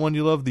thrill bent one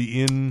you love?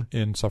 The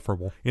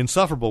Insufferable.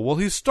 Well,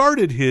 he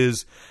started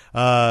his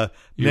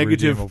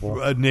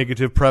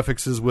negative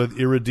prefixes with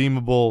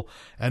irredeemable,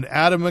 and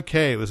Adam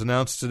McKay. It was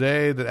announced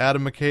today that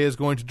Adam McKay is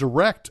going to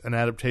direct an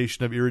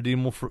adaptation of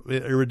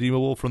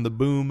Irredeemable from the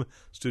Boom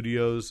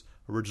Studios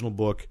original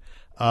book.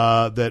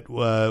 That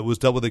was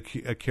dealt with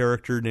a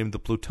character named the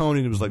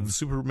Plutonian. It was like the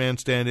Superman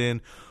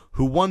stand-in,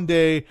 who one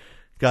day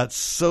got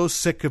so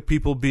sick of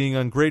people being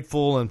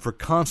ungrateful and for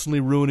constantly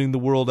ruining the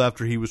world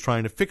after he was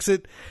trying to fix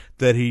it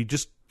that he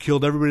just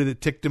killed everybody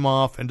that ticked him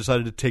off and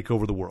decided to take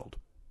over the world.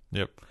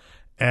 Yep.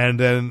 And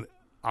then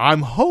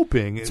I'm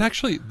hoping... It's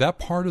actually, that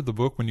part of the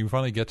book, when you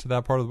finally get to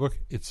that part of the book,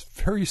 it's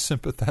very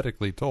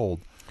sympathetically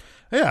told.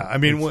 Yeah, I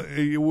mean,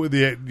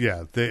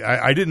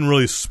 I didn't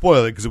really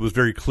spoil it because it was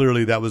very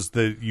clearly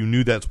you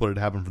knew that's what had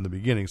happened from the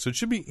beginning. So it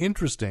should be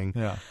interesting.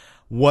 Yeah.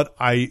 What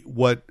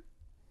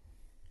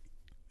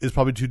is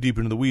probably too deep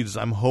into the weeds is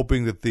I'm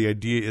hoping that the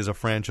idea is a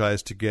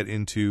franchise to get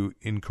into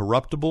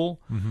Incorruptible,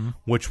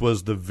 which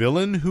was the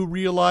villain who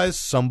realized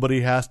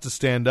somebody has to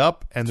stand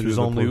up, and there's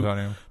only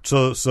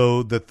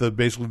so that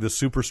basically the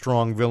super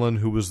strong villain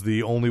who was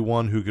the only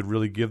one who could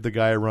really give the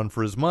guy a run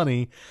for his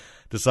money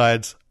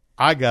decides,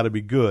 I got to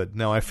be good.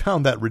 Now, I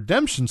found that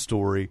redemption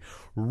story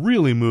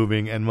really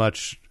moving and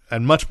much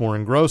more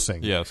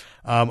engrossing. Yes.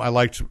 I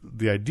liked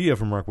the idea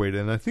from Mark Waid,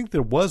 and I think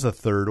there was a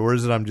third, or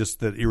is it I'm just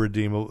that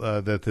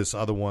Irredeemable, that this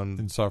other one...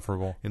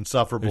 Insufferable.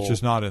 It's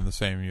just not in the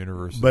same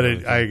universe. But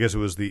I guess it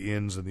was the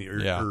ins and the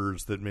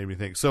ers that made me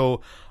think. So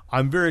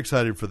I'm very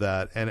excited for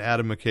that, and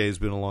Adam McKay has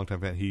been a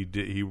long-time fan.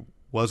 He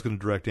was going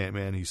to direct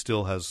Ant-Man. He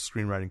still has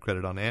screenwriting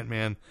credit on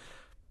Ant-Man.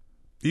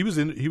 He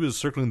was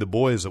circling The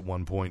Boys at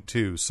one point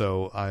too,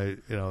 so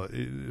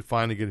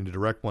finally getting to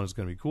direct one is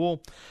going to be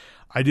cool.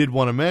 I did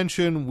want to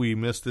mention we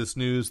missed this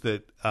news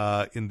that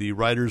in the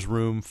writers'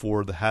 room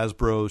for the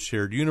Hasbro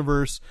Shared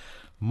Universe,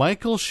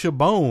 Michael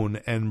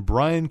Chabon and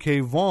Brian K.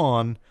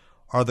 Vaughan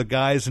are the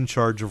guys in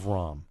charge of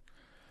ROM.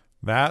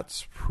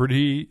 That's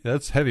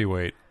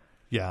heavyweight.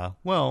 Yeah,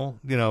 well,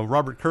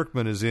 Robert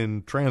Kirkman is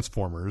in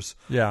Transformers.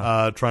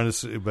 Yeah, trying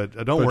to, but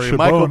don't worry, Chabon,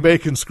 Michael Bay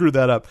can screw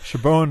that up.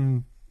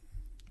 Chabon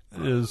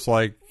is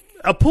like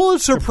a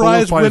Pulitzer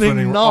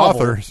Prize-winning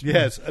author.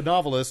 Yes, a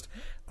novelist.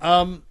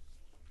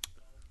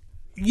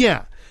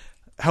 Yeah.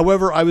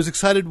 However, I was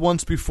excited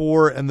once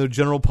before, and the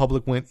general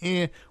public went,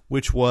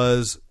 which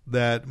was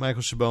that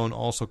Michael Chabon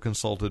also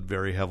consulted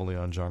very heavily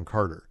on John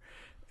Carter.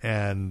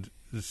 And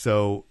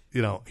so,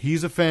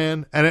 he's a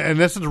fan, and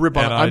that's not a rip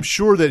on. I'm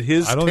sure that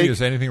I don't think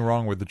there's anything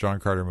wrong with the John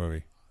Carter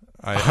movie.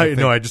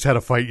 I just had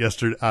a fight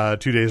 2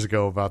 days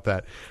ago about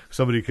that.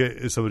 Somebody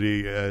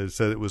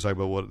said it was like,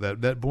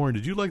 about that Bourne.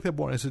 Did you like that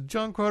Bourne? I said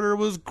John Carter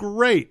was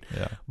great.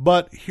 Yeah.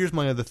 But here's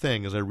my other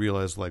thing: is I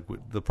realized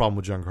the problem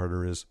with John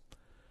Carter is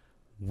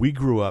we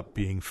grew up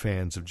being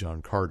fans of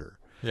John Carter.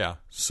 Yeah.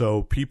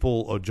 So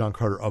people, John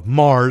Carter of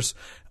Mars,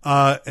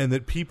 and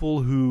that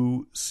people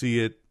who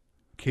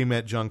came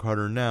at John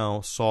Carter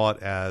now saw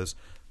it as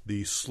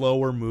the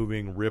slower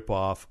moving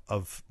ripoff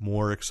of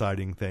more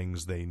exciting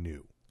things they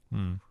knew.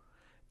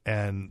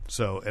 And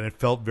it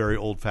felt very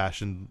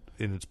old-fashioned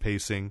in its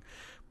pacing.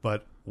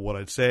 But what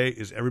I'd say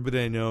is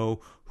everybody I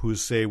know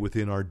who's, say,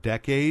 within our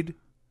decade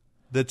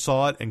that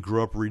saw it and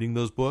grew up reading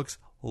those books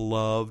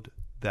loved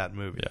that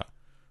movie. Yeah.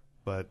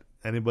 But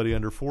anybody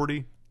under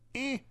 40,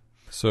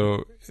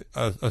 So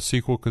a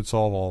sequel could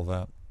solve all of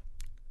that.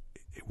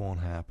 It won't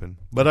happen.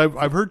 But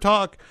I've heard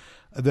talk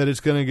that it's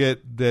going to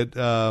get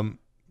that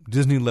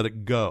Disney let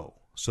it go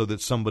so that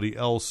somebody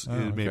else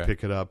may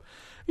pick it up.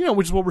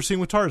 Which is what we're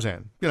seeing with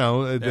Tarzan.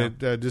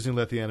 That Disney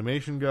let the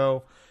animation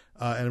go.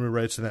 Anime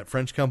rights to that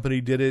French company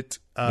did it.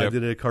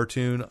 Did a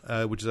cartoon,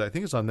 which is I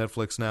think it's on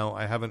Netflix now.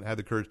 I haven't had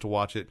the courage to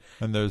watch it.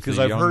 And there's because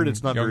I've heard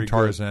it's not very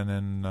Tarzan good.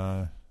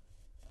 and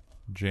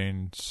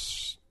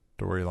Jane's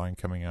storyline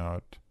coming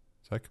out.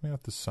 Is that coming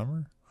out this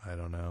summer? I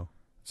don't know.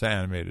 It's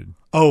animated.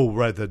 Oh,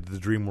 right, the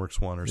DreamWorks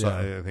one or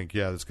something. I think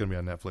that's going to be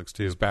on Netflix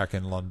too. It's back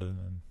in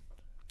London.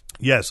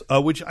 Yes,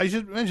 which I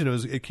should mention.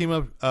 It came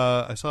up.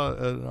 I saw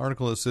an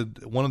article that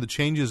said one of the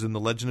changes in the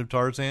Legend of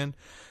Tarzan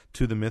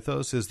to the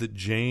mythos is that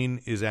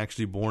Jane is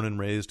actually born and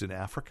raised in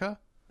Africa.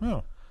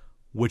 Oh,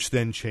 which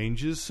then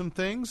changes some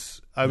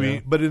things. I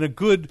mean, but in a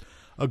good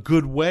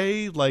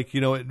way. Like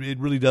it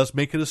really does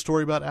make it a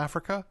story about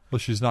Africa. Well,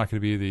 she's not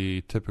going to be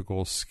the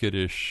typical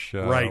skittish.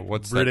 Right,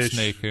 what's British that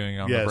snake doing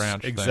on the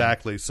branch?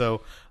 Exactly. Thing.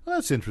 So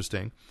that's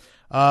interesting.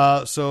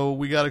 So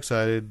we got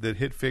excited that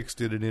HitFix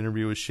did an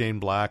interview with Shane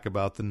Black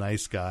about the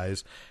Nice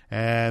Guys,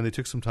 and they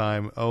took some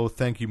time. Oh,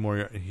 thank you,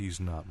 Moriarty. He's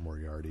not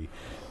Moriarty,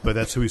 but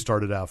that's who he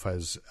started off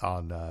as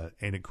on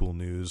Ain't It Cool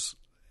News.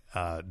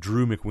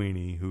 Drew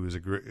McWeeny, who is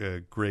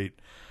a great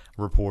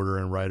reporter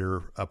and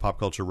writer, a pop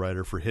culture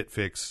writer for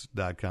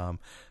HitFix.com,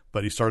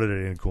 but he started at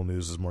Ain't It Cool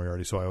News as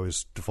Moriarty, so I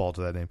always default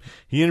to that name.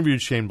 He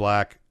interviewed Shane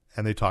Black,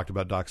 and they talked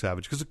about Doc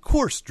Savage because, of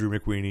course, Drew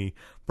McWeeny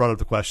brought up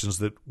the questions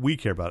that we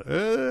care about.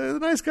 The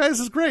Nice Guys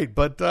is great,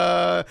 but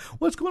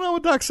what's going on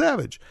with Doc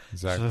Savage?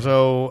 Exactly.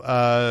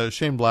 So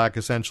Shane Black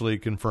essentially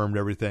confirmed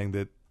everything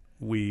that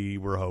we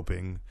were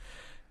hoping.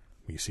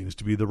 He seems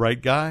to be the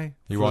right guy.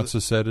 He wants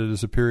to set it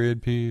as a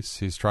period piece.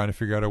 He's trying to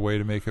figure out a way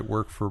to make it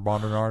work for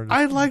modern artists.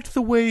 I liked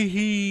the way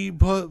he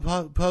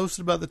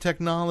posted about the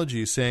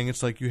technology, saying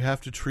it's like you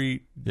have to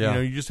treat,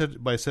 you just have to,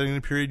 by setting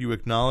a period, you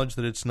acknowledge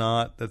that it's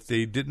not, that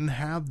they didn't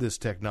have this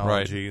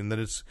technology, and that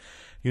it's,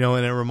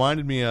 and it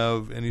reminded me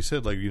of, and he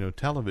said,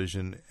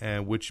 television,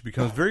 and which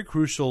becomes very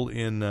crucial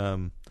in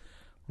one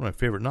of my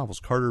favorite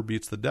novels, Carter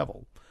Beats the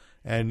Devil.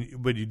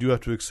 But you do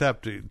have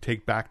to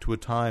take back to a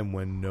time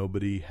when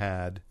nobody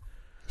had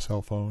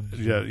cell phones.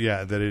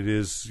 Yeah, that it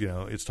is,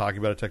 it's talking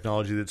about a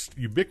technology that's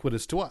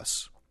ubiquitous to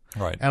us.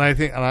 Right. And I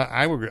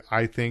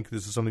think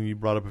this is something you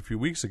brought up a few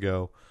weeks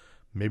ago,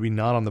 maybe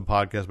not on the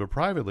podcast, but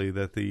privately,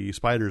 that the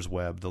Spider's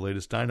Web, the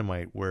latest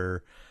Dynamite,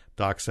 where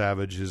Doc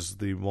Savage is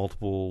the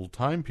multiple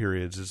time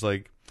periods, is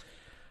like,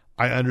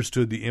 I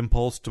understood the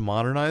impulse to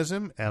modernize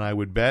him, and I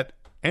would bet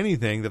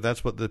anything that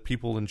that's what the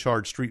people in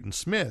charge, Street and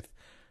Smith,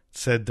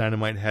 said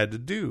Dynamite had to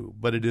do.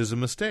 But it is a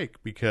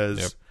mistake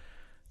because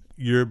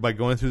by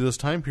going through those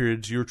time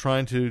periods, you're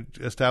trying to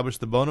establish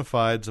the bona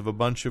fides of a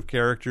bunch of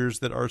characters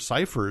that are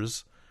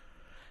ciphers,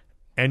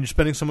 and you're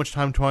spending so much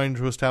time trying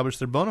to establish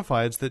their bona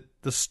fides that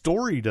the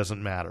story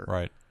doesn't matter.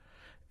 Right.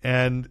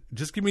 And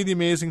just give me the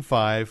Amazing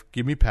Five,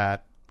 give me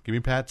Pat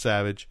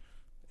Savage,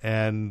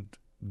 and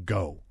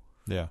go.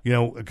 Yeah.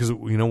 Because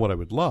what I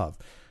would love?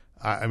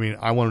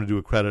 I want him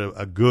to do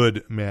a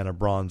good Man of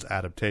Bronze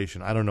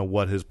adaptation. I don't know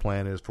what his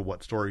plan is for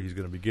what story he's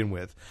going to begin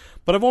with.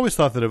 But I've always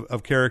thought that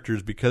of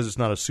characters, because it's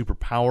not a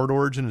super-powered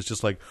origin, it's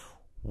just like,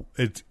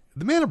 the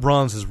Man of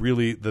Bronze is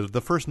really, the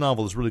first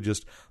novel is really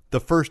just the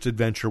first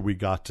adventure we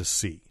got to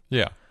see.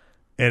 Yeah.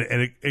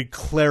 And it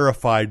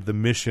clarified the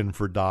mission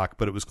for Doc,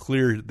 but it was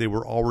clear they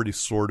were already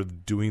sort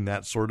of doing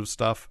that sort of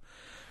stuff.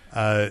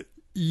 They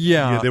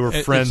were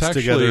friends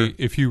together.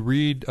 If you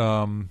read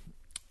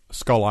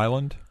Skull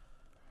Island,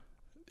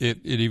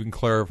 it even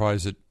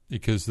clarifies it,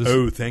 because this.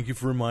 Oh, thank you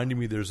for reminding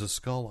me. There's a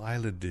Skull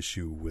Island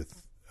issue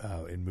with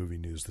in movie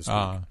news this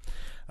week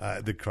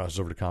that crosses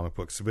over to comic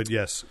books. But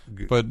yes,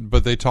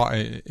 but they talk.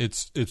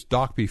 It's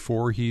Doc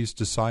before he's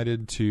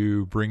decided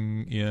to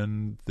bring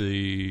in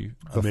the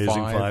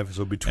Amazing Five.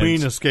 So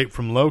between Escape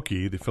from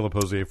Loki, the Philip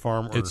Jose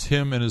farm, it's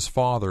him and his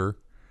father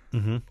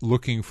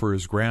looking for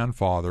his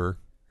grandfather,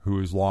 who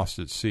is lost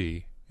at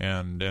sea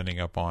and ending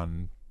up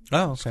on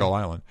Skull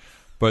Island.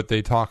 But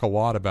they talk a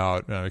lot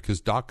about, because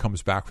Doc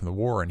comes back from the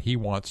war and he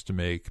wants to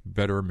make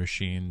better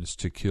machines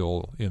to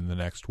kill in the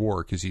next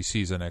war, because he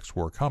sees the next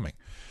war coming.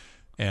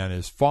 And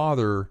his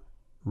father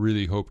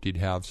really hoped he'd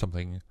have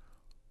something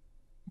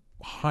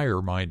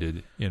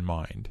higher-minded in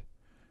mind.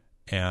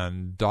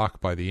 And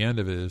Doc, by the end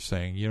of it, is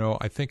saying,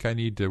 I think I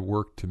need to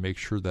work to make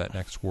sure that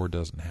next war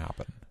doesn't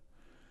happen.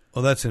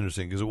 Well, that's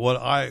interesting, because what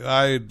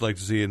I'd like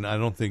to see, and I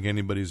don't think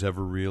anybody's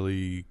ever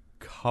really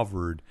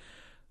covered,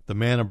 The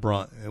Man of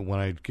Bronze.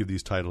 When I give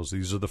these titles,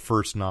 these are the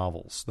first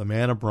novels: The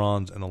Man of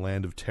Bronze and The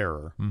Land of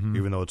Terror,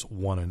 even though it's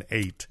 1 and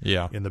 8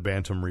 in the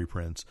Bantam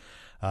reprints.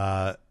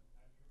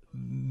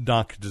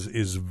 Doc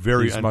is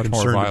very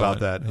unconcerned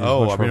about that.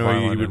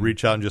 He would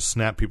reach out and just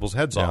snap people's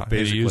heads off,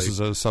 basically. He uses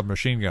a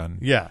submachine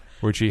gun,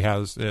 which he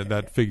has,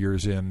 that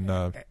figures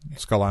in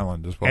Skull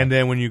Island as well. And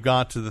then when you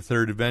got to the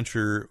third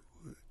adventure,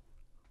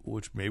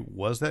 which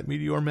was that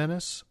Meteor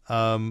Menace?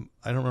 I don't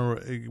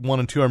remember. 1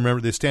 and 2, I remember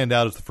they stand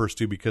out as the first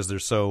two because they're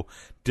so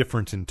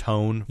different in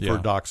tone for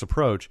Doc's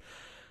approach.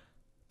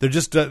 There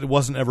just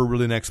wasn't ever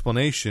really an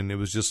explanation. It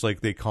was just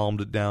like they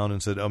calmed it down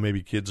and said, "Oh,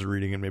 maybe kids are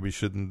reading it. Maybe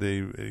shouldn't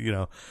they?"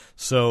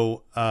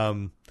 So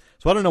I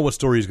don't know what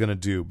story he's going to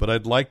do, but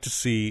I'd like to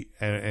see.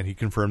 And he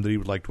confirmed that he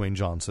would like Dwayne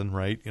Johnson,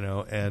 right?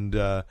 And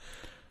because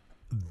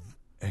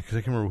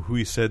I can't remember who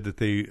he said that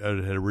they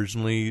had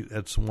originally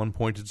at one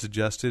point had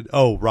suggested.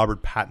 Oh,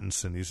 Robert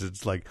Pattinson. He said,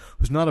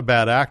 who's not a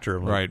bad actor,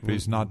 right? But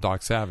he's not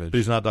Doc Savage.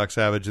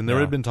 And there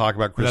had been talk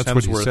about Chris Hemsworth.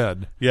 That's what he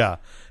said. Yeah.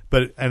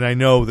 And I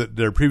know that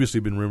there had previously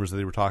been rumors that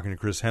they were talking to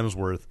Chris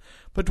Hemsworth,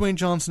 but Dwayne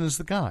Johnson is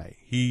the guy.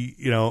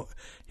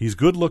 He's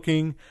good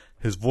looking.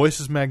 His voice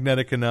is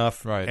magnetic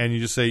enough. Right. And you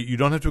just say, you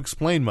don't have to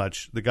explain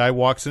much. The guy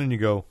walks in and you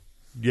go,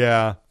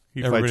 yeah,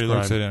 he Everybody fights crime.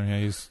 Looks at him.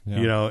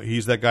 Yeah,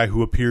 he's that guy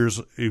who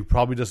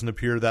probably doesn't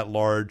appear that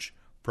large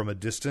from a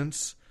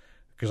distance.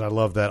 Because I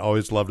love that,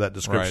 always love that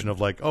description of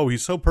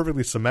he's so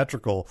perfectly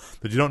symmetrical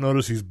that you don't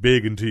notice he's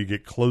big until you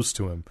get close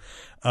to him.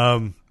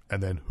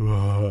 And then,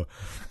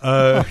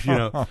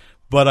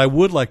 But I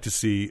would like to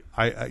see,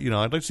 I'd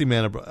like to see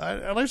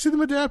I'd like to see them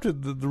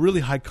adapted, the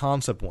really high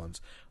concept ones.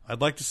 I'd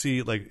like to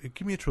see, like,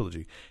 give me a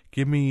trilogy.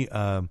 Give me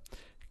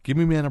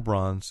Man of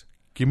Bronze.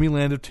 Give me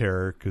Land of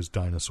Terror, because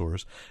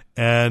dinosaurs.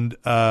 And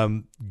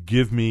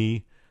give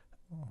me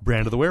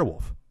Brand of the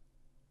Werewolf.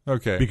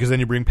 Okay. Because then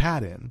you bring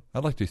Pat in.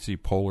 I'd like to see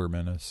Polar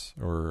Menace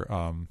or,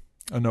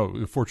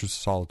 Fortress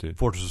of Solitude.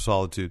 Fortress of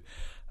Solitude.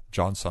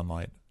 John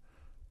Sunlight.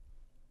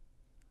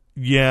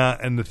 Yeah,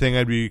 and the thing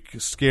I'd be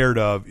scared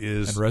of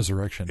is... And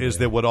Resurrection is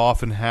Day. that what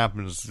often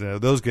happens,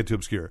 those get too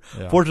obscure.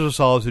 Yeah. Fortress of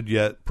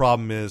Solitude,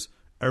 problem is...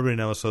 Everybody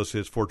now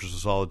associates Fortress of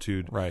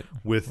Solitude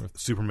with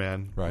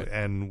Superman,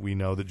 and we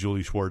know that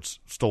Julie Schwartz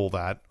stole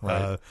that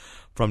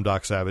from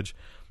Doc Savage.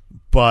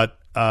 But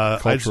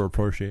cultural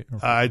appropriate.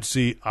 I'd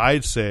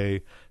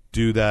say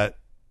do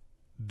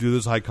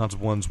those high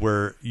concept ones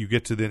where you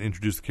get to then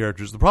introduce the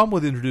characters. The problem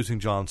with introducing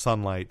John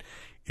Sunlight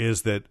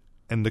is that,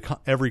 and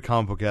every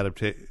comic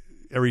book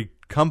every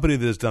company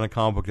that has done a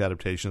comic book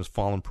adaptation has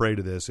fallen prey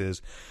to this.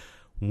 Is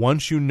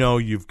once you know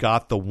you've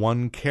got the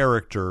one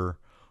character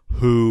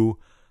who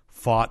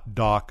fought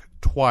Doc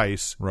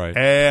twice,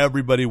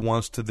 everybody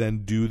wants to then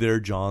do their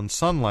John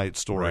Sunlight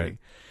story.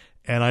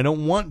 And I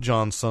don't want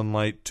John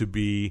Sunlight to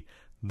be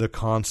the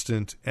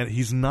constant, and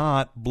he's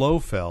not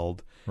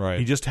Blofeld.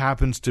 He just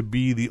happens to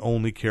be the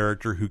only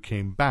character who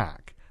came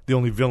back, the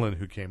only villain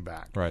who came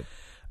back.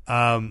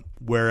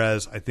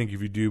 Whereas I think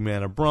if you do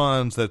Man of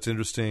Bronze, that's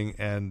interesting.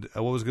 And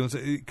what was I going to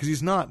say? Because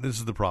he's not, this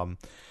is the problem,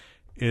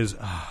 is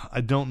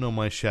I don't know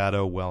my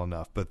Shadow well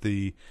enough, but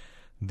the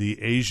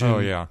Asian,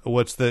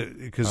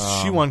 because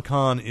Shiwan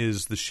Khan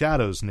is the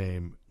Shadow's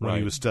name when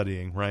he was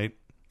studying, right?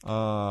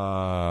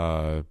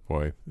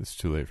 Boy, it's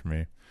too late for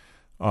me.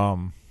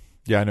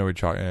 I know you were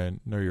talking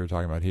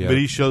about. But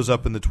he shows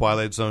up in the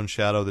Twilight Zone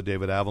Shadow that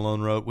David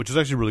Avalon wrote, which is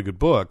actually a really good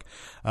book.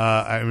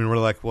 I mean,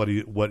 really like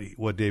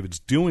what David's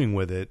doing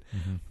with it,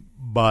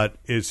 but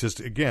it's just,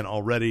 again,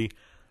 already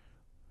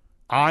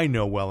I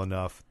know well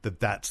enough that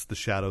that's the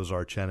Shadow's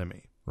arch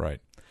enemy,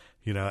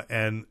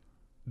 and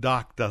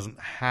Doc doesn't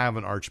have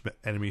an arch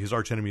enemy. His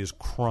arch enemy is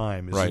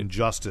crime, is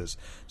injustice.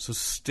 So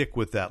stick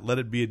with that. Let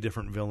it be a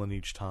different villain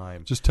each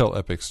time. Just tell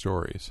epic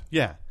stories.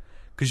 Yeah,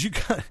 because you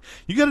got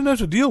enough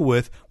to deal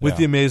with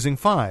the Amazing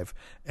Five,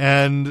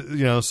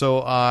 and so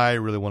I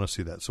really want to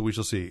see that. So we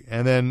shall see.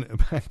 And then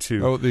back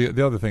to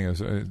the other thing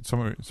is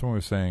someone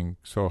was saying,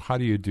 so how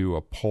do you do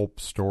a pulp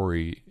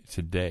story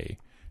today?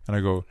 And I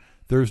go,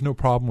 there's no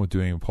problem with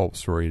doing a pulp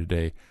story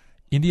today.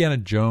 Indiana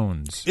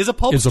Jones is a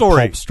pulp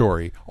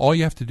story. All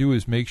you have to do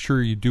is make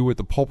sure you do what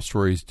the pulp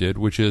stories did,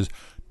 which is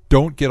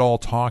don't get all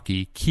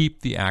talky,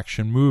 keep the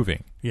action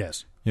moving.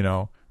 Yes.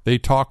 They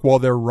talk while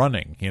they're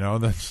running,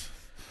 that's...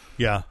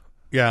 Yeah.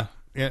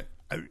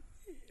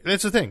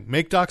 That's the thing.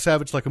 Make Doc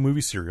Savage like a movie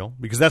serial,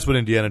 because that's what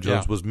Indiana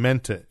Jones was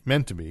meant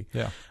to be.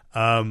 Yeah.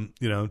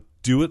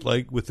 Do it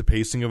like with the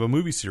pacing of a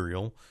movie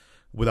serial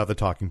without the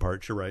talking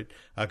parts, you're right.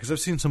 Because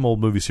I've seen some old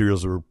movie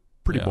serials that were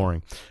pretty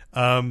boring.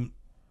 And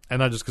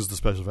not just because the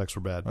special effects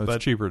were bad.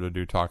 It's cheaper to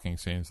do talking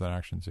scenes than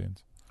action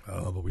scenes.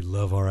 Oh, but we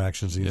love our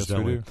action scenes,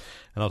 don't we? Do.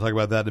 And I'll talk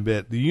about that in a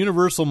bit. The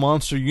Universal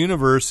Monster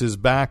Universe is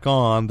back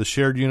on the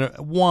shared universe.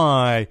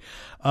 Why?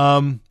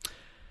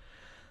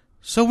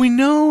 So we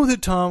know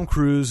that Tom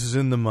Cruise is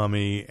in The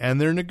Mummy, and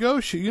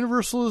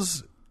Universal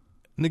is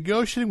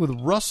negotiating with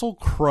Russell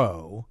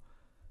Crowe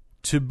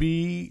to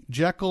be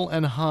Jekyll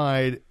and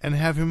Hyde and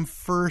have him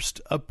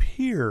first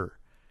appear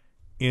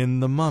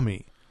in The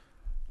Mummy.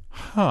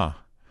 Huh.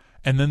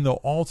 And then they'll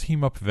all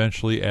team up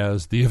eventually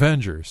as the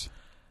Avengers.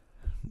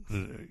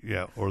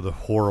 Or the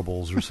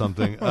Horribles or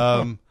something.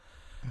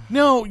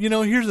 No,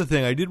 here's the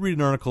thing. I did read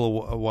an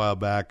article a while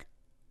back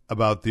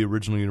about the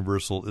original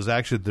Universal. Is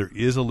actually there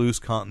is a loose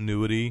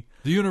continuity.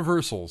 The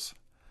Universals.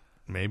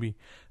 Maybe.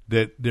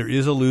 That there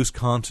is a loose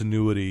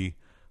continuity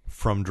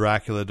from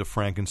Dracula to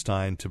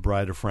Frankenstein to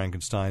Bride of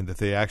Frankenstein that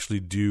they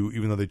actually do,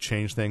 even though they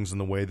change things in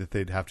the way that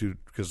they'd have to,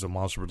 because the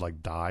monster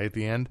would die at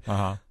the end.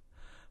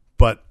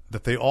 But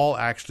that they all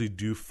actually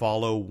do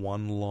follow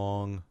one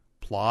long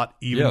plot,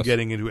 even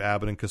getting into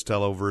Abbott and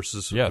Costello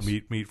versus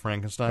Meet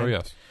Frankenstein. Oh,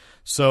 yes.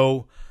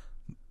 So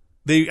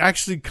they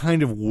actually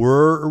kind of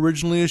were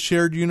originally a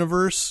shared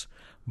universe,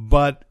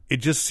 but it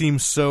just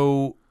seems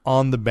so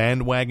on the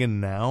bandwagon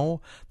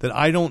now that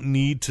I don't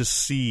need to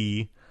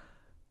see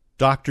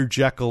Dr.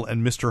 Jekyll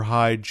and Mr.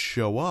 Hyde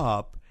show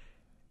up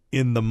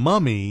in The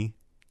Mummy,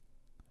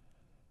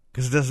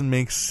 because it doesn't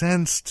make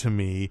sense to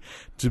me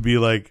to be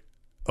like,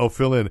 oh,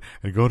 fill in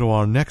and go to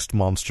our next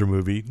monster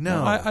movie.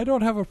 No, I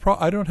don't have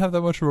I don't have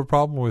that much of a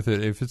problem with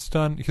it if it's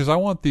done, because I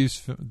want these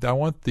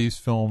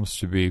films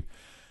to be.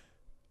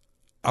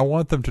 I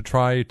want them to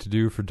try to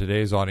do for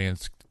today's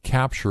audience,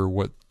 capture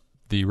what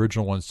the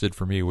original ones did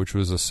for me, which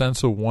was a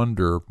sense of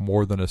wonder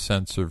more than a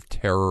sense of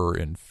terror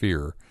and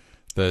fear.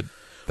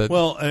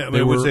 Well,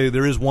 I would say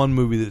there is one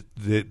movie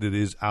that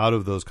is out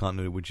of those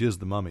continuity, which is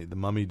The Mummy. The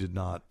Mummy did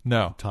not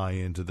tie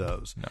into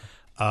those.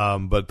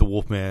 No. But the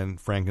Wolfman,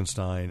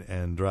 Frankenstein,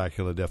 and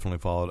Dracula definitely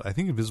followed. I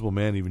think Invisible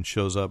Man even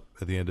shows up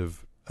at the end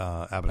of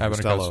Abbott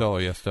and Costello.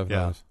 Yes,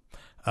 definitely.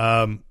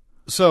 Yeah,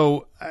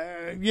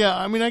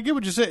 I mean, I get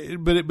what you say,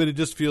 but it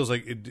just feels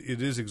like it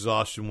is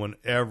exhaustion when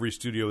every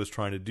studio is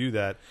trying to do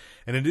that,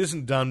 and it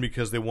isn't done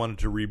because they wanted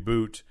to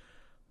reboot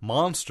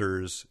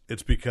Monsters.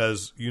 It's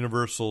because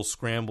Universal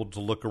scrambled to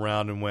look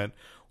around and went,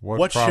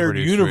 "What shared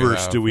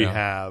universe do we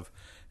have?"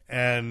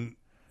 And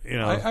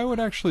I would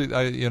actually,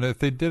 if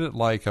they did it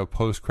like a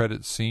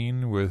post-credit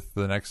scene with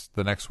the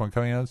next one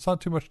coming out, it's not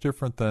too much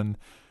different than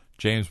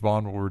James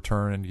Bond will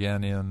return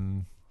again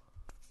in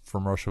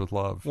From Russia with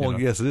Love.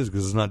 Well, yes, it is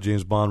because it's not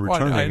James Bond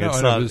returning. I know,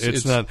 it's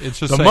not. It's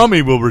just the saying,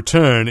 Mummy will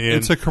return.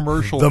 It's a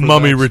commercial. The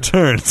Mummy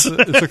returns.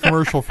 It's a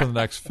commercial for the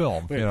next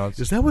film. Wait,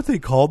 is that what they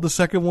called the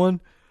second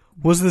one?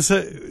 Was this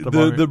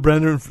the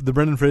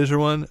Brendan Fraser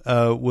one?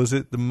 Was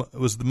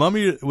the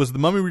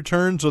Mummy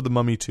Returns or the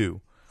Mummy 2?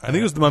 I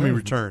think it was the Mummy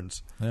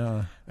Returns.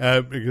 Yeah,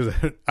 because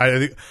I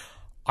think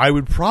I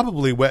would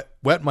probably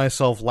wet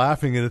myself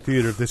laughing in a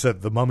theater if they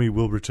said the Mummy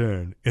will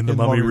return in the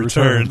Mummy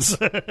Returns.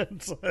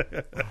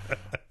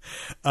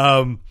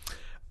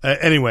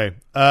 Anyway,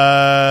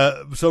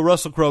 so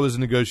Russell Crowe is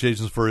in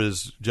negotiations for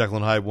his Jekyll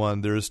and Hyde one.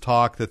 There is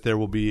talk that there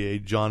will be a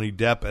Johnny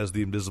Depp as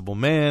the Invisible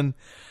Man.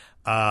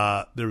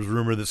 There was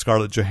rumor that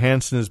Scarlett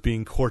Johansson is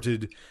being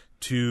courted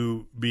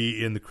to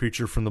be in The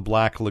Creature from the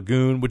Black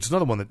Lagoon, which is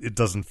another one that it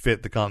doesn't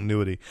fit the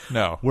continuity.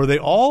 No, where they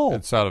all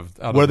it's out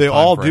of where they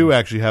all frame. do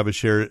actually have a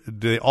share.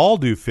 They all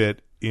do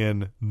fit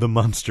in The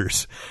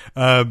Munsters,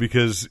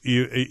 because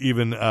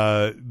even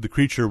The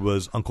Creature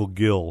was Uncle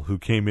Gil, who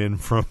came in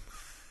from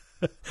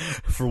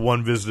for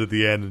one visit at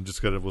the end and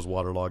just kind of was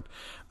waterlogged.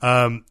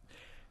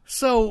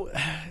 So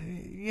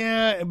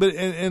yeah, but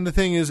and the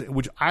thing is,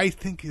 which I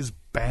think is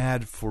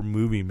bad for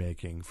movie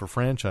making, for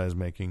franchise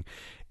making,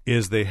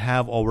 is they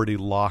have already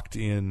locked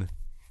in.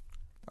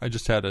 I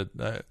just had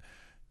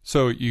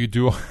so you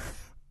do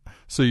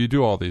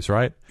all these,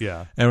 right?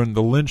 Yeah. And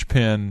the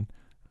linchpin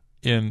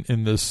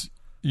in this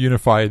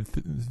unified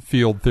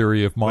field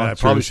theory of monsters.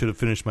 I probably should have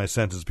finished my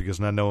sentence because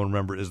now no one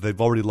remembers. Is they've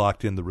already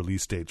locked in the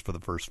release dates for the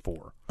first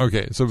 4.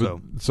 Okay,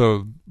 so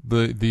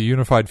the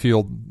unified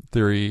field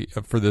theory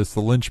for this,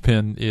 the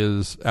linchpin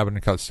is Abbott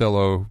and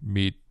Costello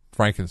meet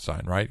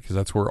Frankenstein, right? Because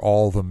that's where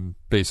all of them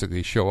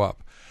basically show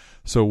up.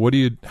 So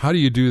how do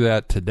you do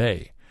that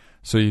today?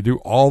 So you do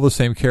all the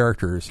same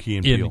characters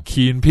in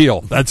Key and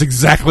Peele. That's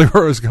exactly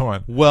where I was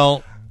going.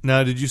 Well,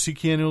 now did you see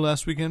Keanu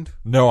last weekend?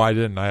 No, I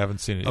didn't. I haven't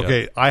seen it yet.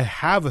 Okay, I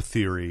have a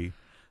theory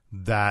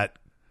that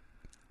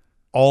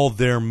all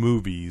their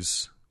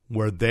movies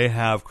where they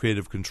have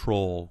creative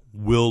control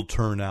will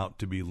turn out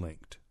to be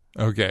linked.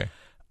 Okay.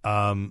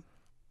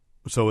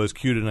 So as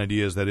cute an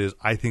idea as that is,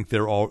 I think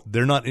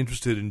they're not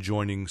interested in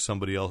joining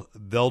somebody else.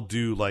 They'll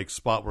do like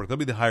spot work. They'll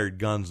be the hired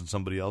guns in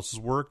somebody else's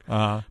work.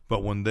 Uh-huh.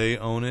 But when they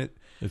own it,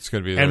 it's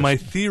going to be theirs. And my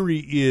theory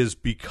is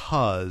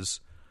because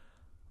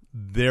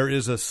there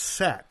is a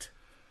set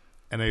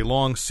and a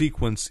long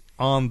sequence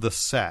on the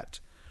set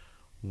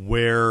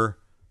where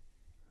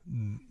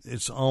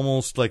it's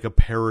almost like a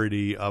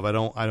parody of I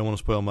don't want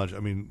to spoil much. I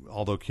mean,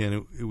 although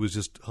it was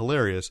just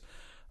hilarious.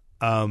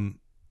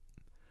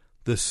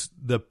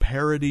 The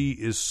parody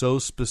is so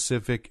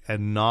specific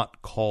and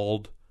not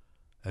called,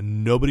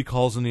 and nobody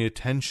calls any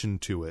attention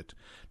to it.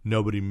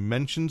 Nobody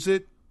mentions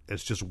it.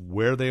 It's just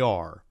where they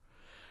are.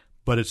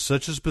 But it's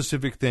such a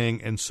specific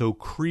thing and so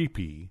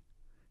creepy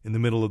in the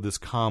middle of this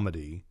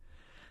comedy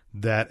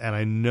that, and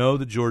I know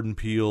that Jordan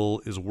Peele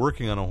is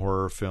working on a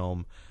horror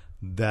film,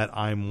 that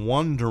I'm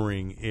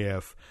wondering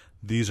if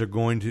these are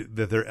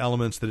that they're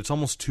elements that it's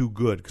almost too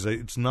good because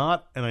it's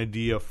not an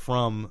idea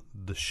from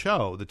the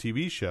show, the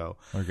TV show.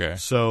 Okay.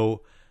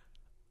 So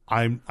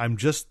I'm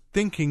just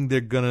thinking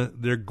they're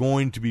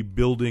going to be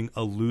building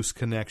a loose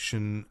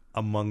connection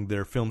among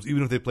their films,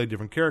 even if they play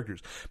different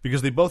characters,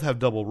 because they both have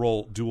dual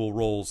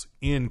roles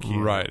in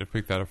Keanu. Right. I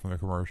picked that up from the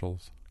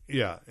commercials.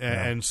 Yeah,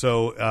 and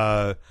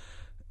so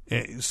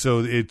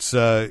it's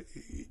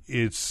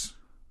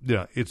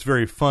yeah, it's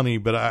very funny,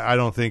 but I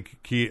don't think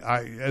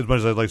as much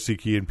as I'd like to see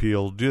Key and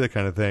Peele do that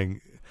kind of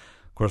thing,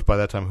 of course, by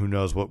that time, who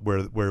knows where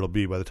it'll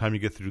be? By the time you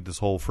get through this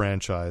whole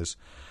franchise,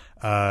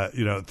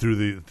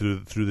 through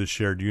the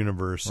shared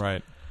universe,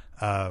 right?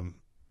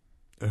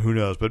 Who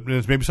knows? But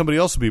maybe somebody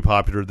else will be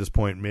popular at this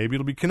point. Maybe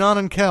it'll be Kanan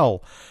and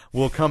Kel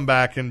will come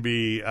back and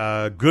be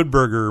Good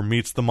Burger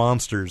meets the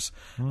Monsters.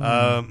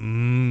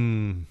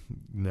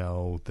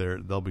 No,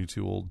 they'll be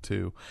too old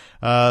too.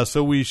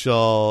 So we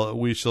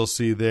shall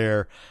see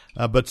there.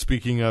 But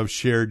speaking of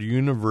shared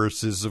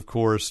universes, of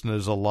course,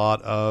 there's a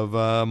lot of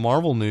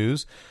Marvel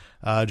news.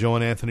 Joe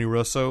and Anthony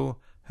Russo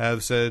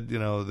have said,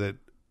 that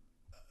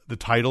the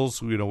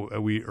titles,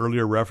 we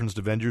earlier referenced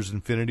Avengers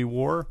Infinity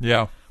War.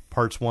 Yeah.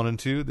 Parts 1 and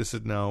 2. This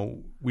is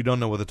we don't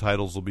know what the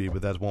titles will be,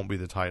 but that won't be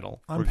the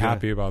title. I'm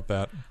happy about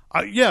that.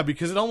 Yeah,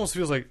 because it almost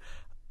feels like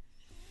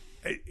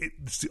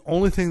it's the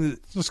only thing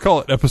that... Just call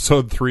it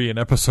Episode 3 and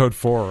Episode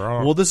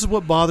 4. Well, this is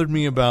what bothered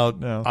me about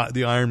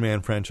the Iron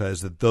Man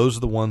franchise, that those are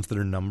the ones that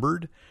are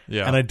numbered.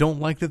 Yeah. And I don't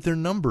like that they're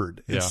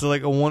numbered. It's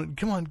like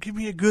come on, give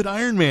me a good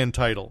Iron Man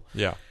title.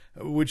 Yeah.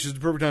 Which is the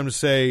perfect time to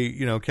say,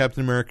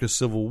 Captain America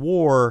Civil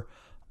War,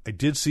 I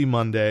did see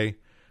Monday,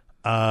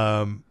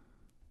 and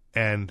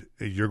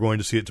you're going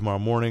to see it tomorrow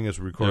morning as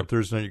we record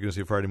Thursday night. You're going to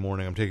see it Friday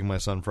morning. I'm taking my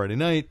son Friday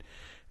night.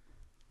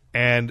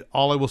 And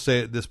all I will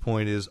say at this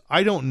point is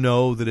I don't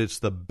know that it's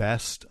the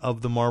best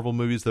of the Marvel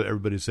movies that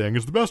everybody's saying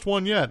is the best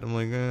one yet. I'm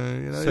like,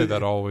 say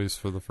that always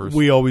for the first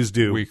we always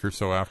do. Week or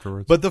so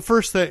afterwards. But the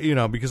first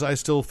thing, because I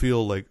still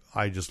feel like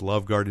I just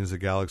love Guardians of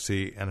the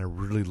Galaxy and I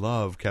really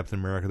love Captain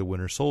America the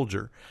Winter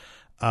Soldier.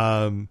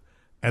 And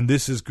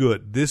this is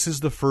good. This is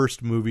the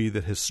first movie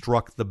that has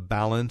struck the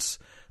balance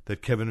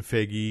that Kevin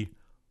Feige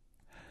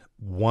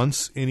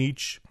once in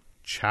each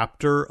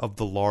chapter of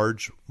the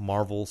large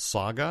Marvel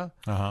saga.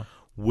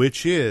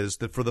 Which is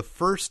that for the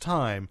first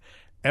time,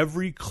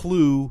 every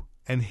clue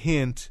and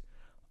hint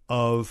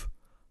of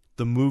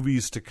the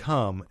movies to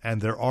come,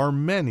 and there are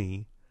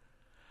many,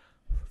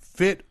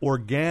 fit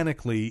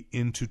organically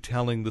into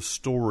telling the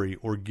story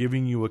or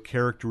giving you a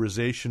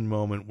characterization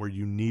moment where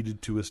you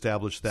needed to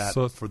establish that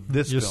for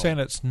this You're film. saying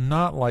it's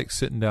not like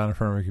sitting down in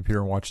front of a computer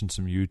and watching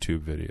some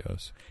YouTube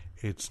videos.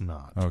 It's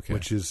not. Okay.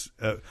 Which is,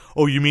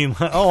 you mean,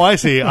 I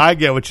see. I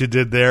get what you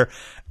did there.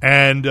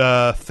 And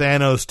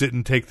Thanos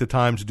didn't take the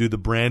time to do the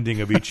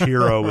branding of each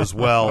hero as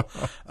well.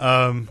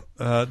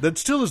 That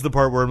still is the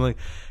part where I'm like,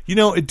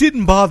 it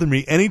didn't bother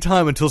me any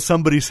time until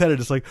somebody said it.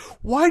 It's like,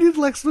 why did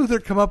Lex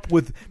Luthor come up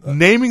with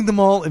naming them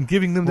all and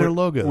giving them their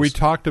logos? We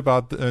talked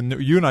about,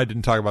 you and I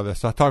didn't talk about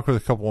this. I talked with a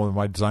couple of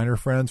my designer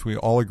friends. We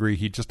all agree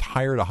he just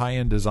hired a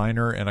high-end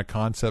designer and a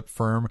concept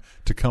firm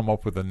to come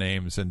up with the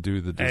names and do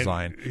the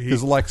design.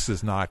 Because Lex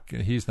he's not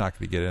going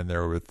to get in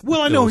there with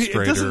Well, I know. It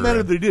doesn't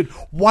matter that he did.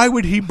 Why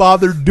would he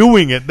bother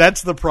doing it?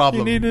 That's the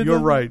problem. You're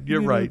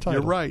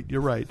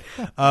right.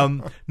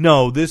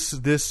 No,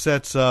 this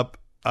sets up.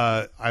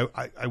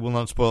 I will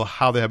not spoil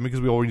how they happen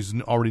because we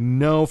already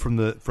know from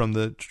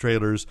the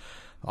trailers,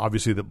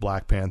 obviously, that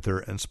Black Panther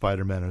and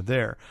Spider-Man are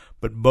there,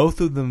 but both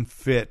of them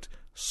fit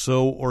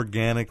so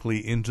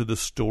organically into the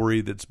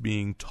story that's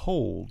being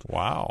told.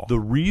 Wow. The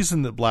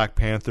reason that Black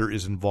Panther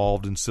is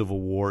involved in Civil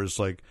War is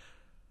like,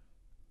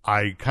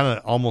 I kind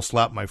of almost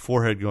slapped my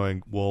forehead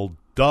going, well,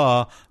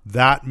 duh,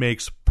 that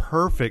makes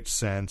perfect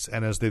sense.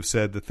 And as they've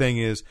said, the thing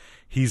is,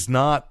 he's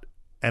not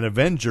an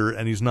Avenger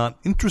and he's not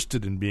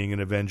interested in being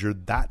an Avenger.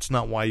 That's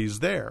not why he's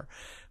there.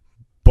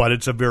 But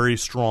it's a very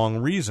strong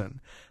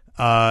reason.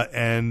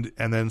 And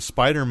then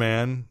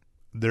Spider-Man,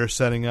 they're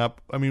setting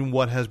up,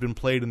 what has been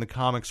played in the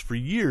comics for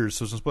years.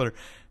 So some spoiler.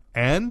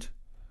 And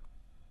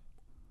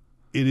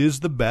it is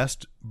the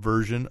best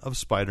version of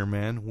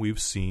Spider-Man we've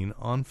seen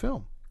on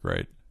film.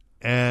 Right.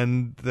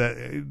 And that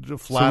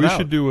flat out. So we out.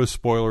 should do a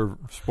spoiler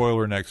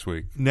next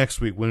week. Next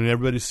week when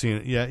everybody's seen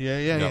it.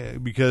 Yeah.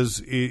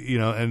 Because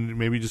and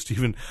maybe just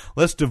even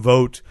let's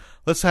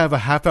have a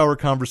half-hour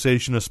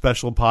conversation, a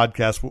special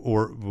podcast,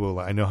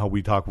 I know how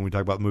we talk when we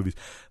talk about movies.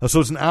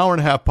 So it's an hour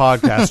and a half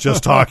podcast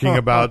just talking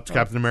about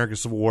Captain America: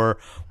 Civil War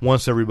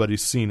once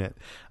everybody's seen it.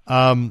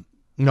 No,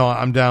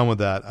 I'm down with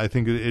that. I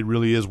think it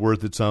really is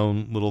worth its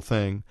own little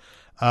thing.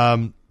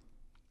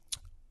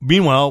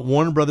 Meanwhile,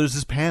 Warner Brothers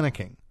is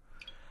panicking.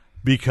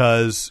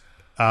 Because,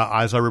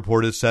 as I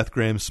reported, Seth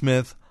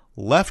Grahame-Smith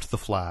left The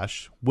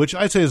Flash, which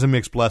I'd say is a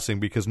mixed blessing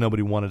because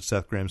nobody wanted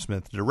Seth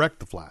Grahame-Smith to direct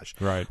The Flash.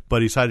 Right.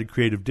 But he cited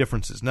creative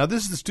differences. Now,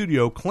 this is the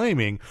studio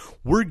claiming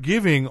we're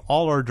giving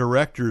all our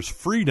directors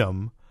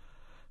freedom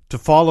to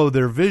follow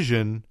their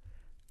vision,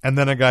 and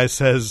then a guy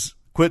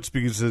quits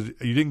because he says,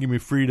 you didn't give me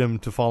freedom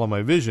to follow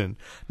my vision.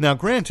 Now,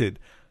 granted,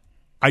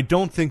 I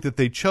don't think that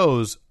they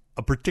chose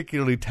a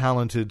particularly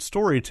talented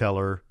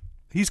storyteller.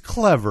 He's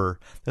clever.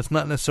 That's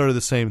not necessarily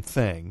the same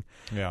thing.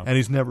 Yeah. And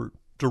he's never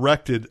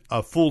directed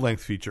a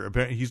full-length feature.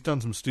 Apparently, he's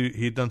done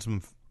he had done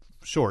some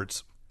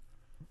shorts,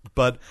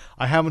 but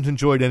I haven't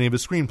enjoyed any of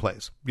his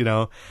screenplays.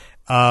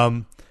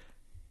 And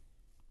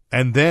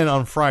then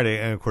on Friday,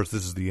 and of course,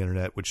 this is the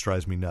internet, which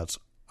drives me nuts.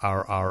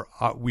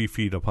 We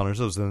feed upon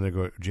ourselves. Then they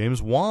go,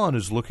 James Wan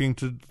is looking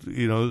to,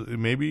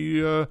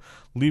 maybe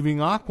leaving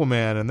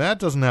Aquaman, and that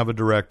doesn't have a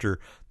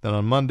director. Then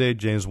on Monday,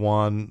 James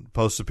Wan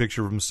posts a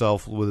picture of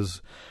himself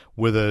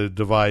with a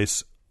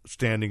device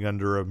standing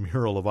under a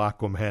mural of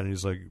Aquaman, and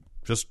he's like,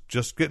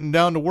 just getting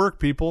down to work,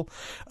 people.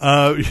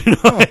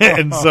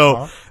 And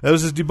so that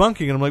was his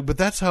debunking, and I'm like, but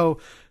that's how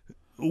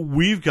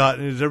we've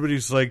gotten.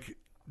 Everybody's like,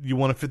 you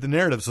want to fit the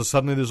narrative, so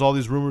suddenly there's all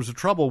these rumors of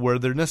trouble where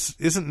there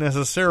isn't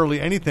necessarily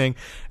anything,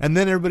 and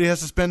then everybody has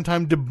to spend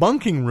time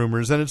debunking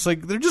rumors, and it's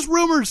like, they're just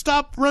rumors,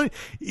 stop running.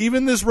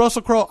 Even this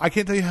Russell Crowe, I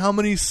can't tell you how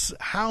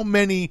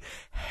many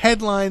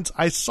headlines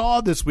I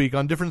saw this week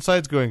on different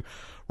sites going,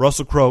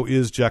 Russell Crowe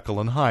is Jekyll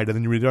and Hyde, and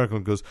then you read the article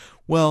and it goes,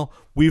 well,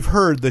 we've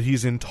heard that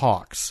he's in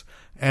talks.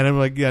 And I'm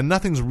like, yeah,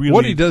 nothing's really...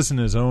 What he does in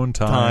his own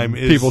time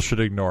people should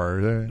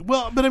ignore.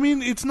 Well, but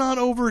it's not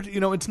over,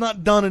 it's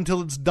not done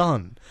until it's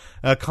done.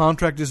 A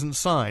contract isn't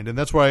signed. And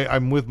that's why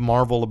I'm with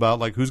Marvel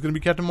about, who's going to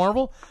be Captain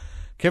Marvel?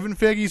 Kevin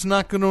Feige's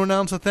not going to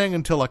announce a thing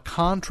until a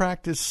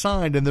contract is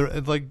signed. And they're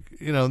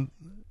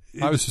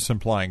I was just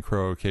implying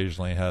Crow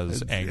occasionally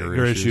has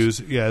anger issues.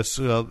 Yes,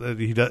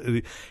 he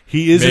does.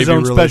 He is his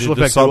own special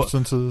effect.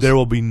 Substances. There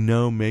will be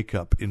no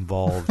makeup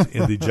involved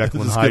in the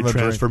Jekyll and Hyde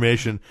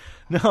transformation.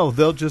 No,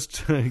 they'll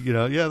just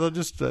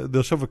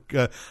they'll shove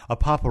a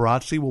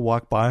paparazzi will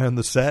walk by on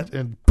the set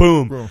and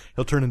boom,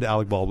 he'll turn into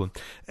Alec Baldwin.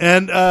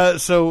 And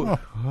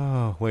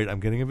wait, I'm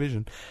getting a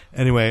vision.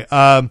 Anyway,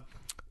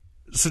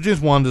 so James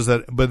Wan does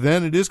that, but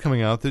then it is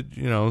coming out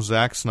that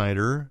Zack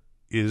Snyder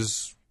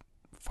is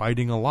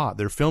fighting a lot.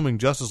 They're filming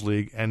Justice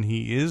League, and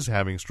he is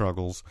having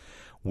struggles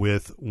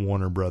with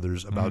Warner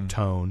Brothers about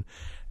tone.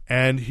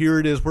 And here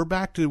it is. We're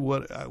back to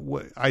what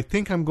I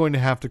think I'm going to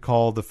have to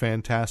call the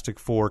Fantastic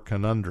Four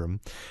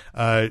conundrum.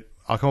 I'll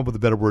come up with a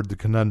better word, the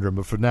conundrum,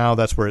 but for now,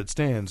 that's where it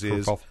stands.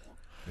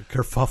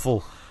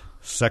 Kerfuffle.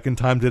 Second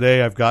time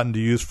today I've gotten to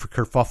use for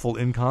kerfuffle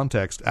in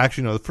context.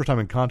 Actually, no, the first time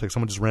in context,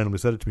 someone just randomly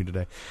said it to me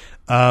today,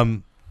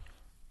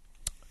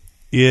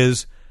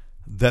 is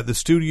that the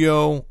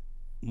studio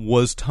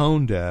was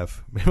tone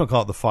deaf. Maybe I'll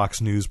call it the Fox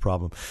News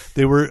problem.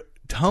 They were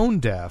tone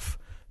deaf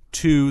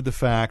to the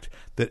fact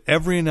that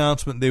every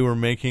announcement they were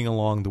making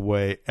along the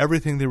way,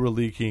 everything they were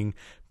leaking,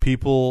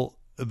 people,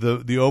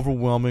 the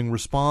overwhelming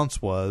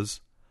response was,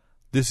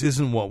 this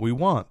isn't what we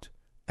want.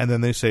 And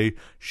then they say,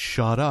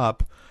 shut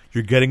up.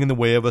 You're getting in the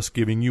way of us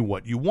giving you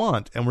what you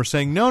want. And we're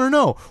saying,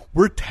 no.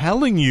 We're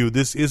telling you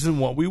this isn't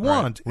what we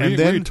want. Right. And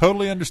then we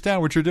totally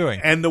understand what you're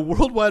doing. And the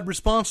worldwide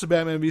response to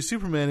Batman v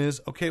Superman is,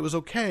 okay, it was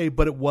okay,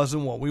 but it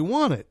wasn't what we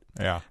wanted.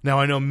 Yeah. Now,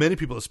 I know many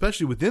people,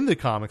 especially within the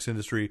comics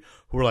industry,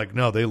 who are like,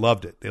 no, they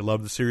loved it. They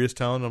loved the serious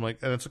tone. I'm like,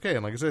 and it's okay.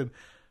 And like I said,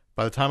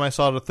 by the time I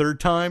saw it a third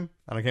time,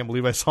 and I can't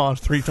believe I saw it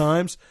 3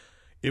 times,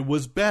 it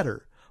was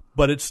better.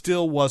 But it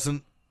still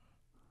wasn't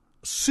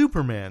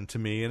Superman to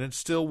me, and it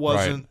still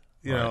wasn't... Right.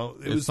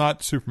 It's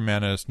not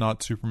Superman, and it's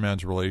not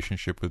Superman's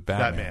relationship with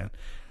Batman.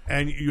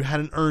 And you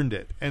hadn't earned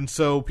it. And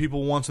so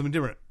people want something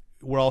different.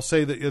 Where I'll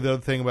say that the other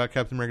thing about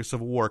Captain America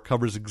Civil War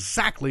covers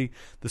exactly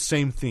the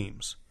same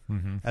themes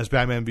as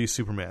Batman v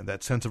Superman.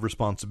 That sense of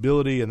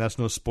responsibility, and that's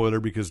no spoiler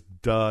because,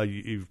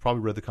 you've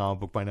probably read the comic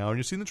book by now and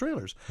you've seen the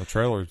trailers. The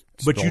trailer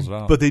spells it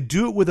out. But they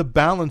do it with a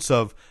balance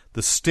of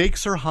the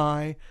stakes are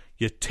high.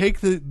 You take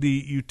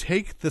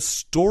the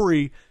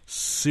story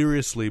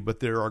seriously, but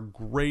there are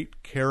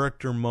great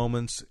character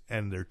moments,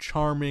 and they're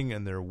charming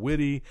and they're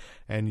witty,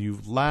 and you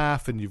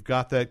laugh and you've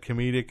got that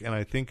comedic. And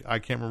I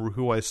can't remember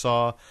who I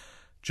saw.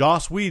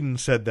 Joss Whedon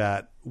said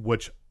that,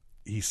 which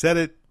he said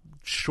it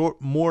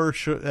more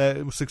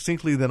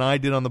succinctly than I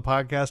did on the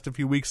podcast a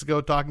few weeks ago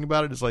talking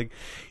about it. It's like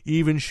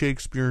even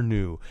Shakespeare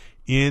knew.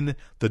 In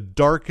the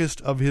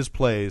darkest of his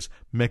plays,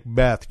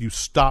 Macbeth, you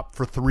stop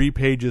for 3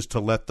 pages to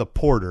let the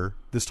porter,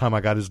 this time I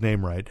got his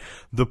name right,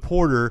 the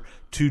porter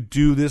to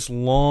do this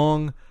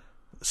long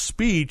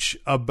speech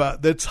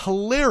about that's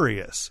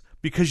hilarious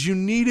because you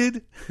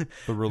needed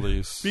the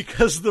release.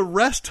 Because the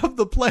rest of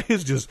the play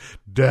is just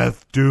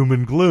death, doom,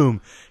 and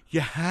gloom.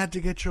 You had to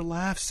get your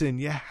laughs in.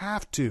 You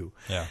have to.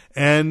 Yeah.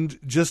 And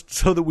just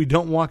so that we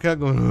don't walk out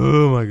going,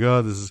 oh my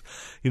God, this is,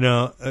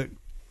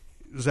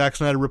 Zack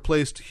Snyder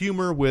replaced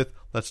humor with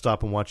let's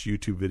stop and watch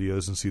YouTube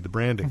videos and see the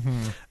branding.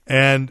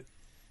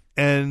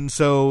 And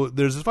so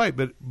there's this fight.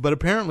 But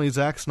apparently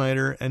Zack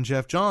Snyder and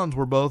Jeff Johns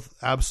were both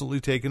absolutely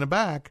taken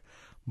aback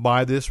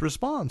by this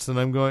response. And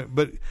I'm going,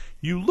 but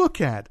you look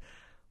at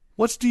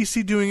what's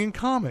DC doing in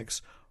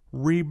comics?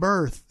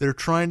 Rebirth. They're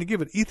trying to give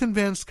it. Ethan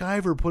Van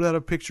Sciver put out a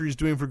picture he's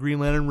doing for Green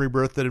Lantern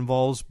Rebirth that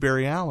involves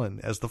Barry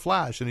Allen as the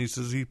Flash. And he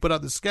says he put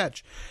out this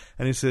sketch.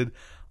 And he said,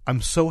 I'm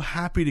so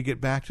happy to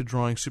get back to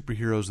drawing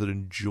superheroes that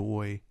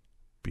enjoy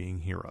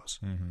being heroes.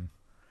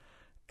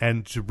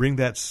 And to bring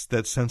that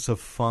sense of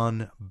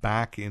fun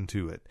back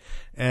into it.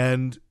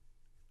 And,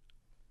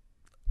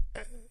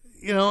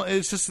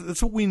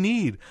 it's what we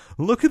need.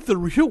 Look at the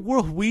real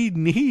world. We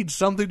need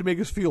something to make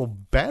us feel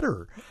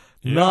better.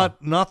 Yeah.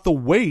 Not the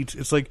weight.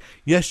 It's like,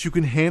 yes, you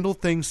can handle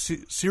things,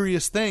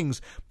 serious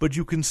things, but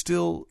you can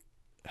still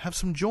have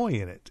some joy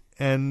in it.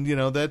 And,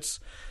 that's,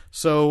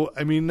 so,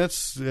 I mean,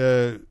 that's,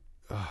 okay.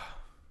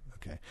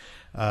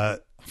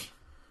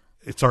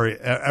 Sorry,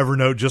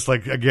 Evernote, just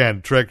like,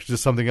 again, Trick,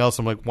 just something else.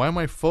 I'm like, why are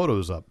my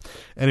photos up?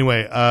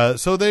 Anyway,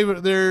 so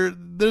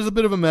there's a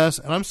bit of a mess,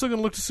 and I'm still going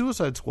to look to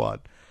Suicide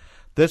Squad.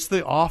 That's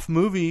the off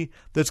movie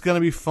that's going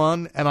to be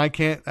fun, and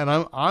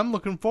I'm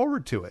looking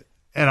forward to it.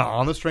 And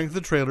on the strength of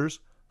the trailers,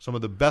 some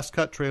of the best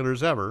cut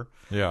trailers ever.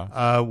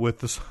 Yeah. With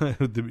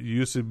the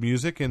use of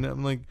music, and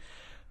I'm like,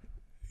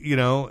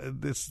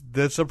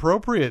 that's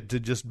appropriate to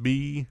just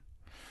be.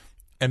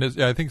 And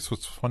I think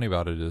what's funny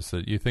about it is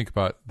that you think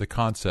about the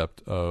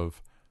concept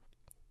of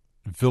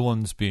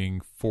villains being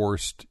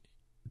forced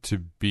to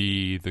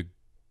be the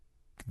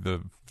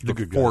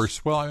good force.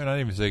 Guys. Well, I'm not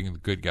even saying the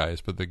good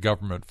guys, but the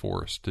government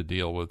force to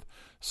deal with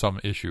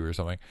some issue or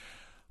something.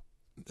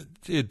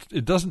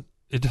 It doesn't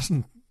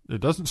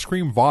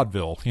scream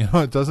vaudeville,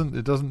 it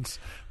doesn't.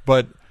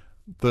 But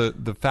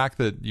the fact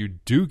that you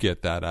do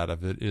get that out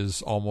of it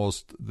is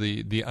almost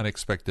the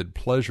unexpected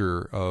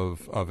pleasure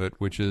of it,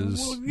 which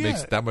is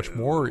makes it that much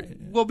more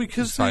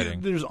because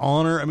exciting. There's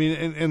honor. I mean,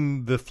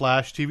 in the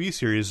Flash TV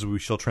series, we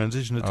shall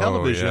transition to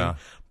television,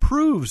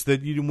 proves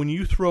that when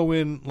you throw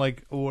in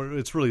or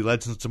it's really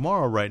Legends of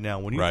Tomorrow right now,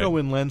 when you throw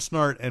in Len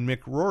Snart and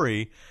Mick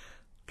Rory,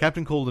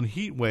 Captain Cold and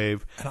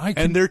Heatwave,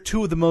 and they're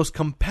two of the most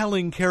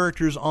compelling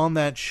characters on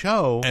that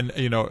show. And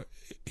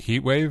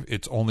Heatwave,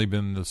 it's only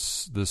been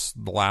the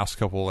last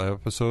couple of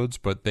episodes,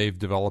 but they've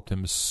developed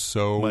him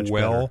so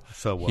well.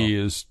 He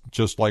is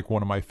just like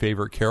one of my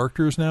favorite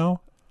characters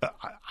now.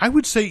 I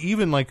would say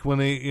even when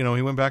they, he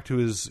went back to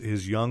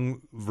his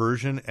young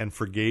version and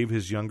forgave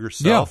his younger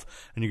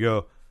self, and you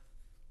go,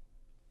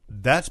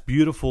 that's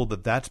beautiful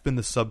that's been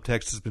the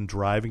subtext that's been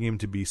driving him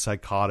to be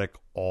psychotic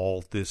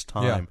all this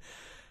time.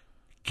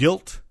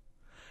 Guilt.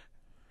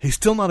 He's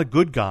still not a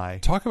good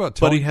guy.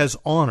 But he has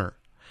honor.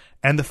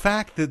 And the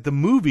fact that the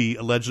movie,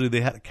 allegedly,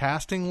 they had a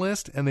casting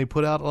list and they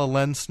put out a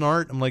Len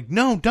Snart, I'm like,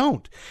 no,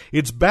 don't.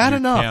 It's bad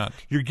enough. Can't.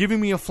 You're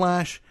giving me a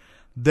Flash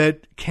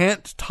that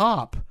can't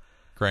top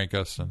Grant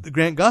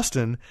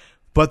Gustin,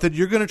 but that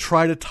you're going to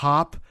try to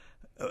top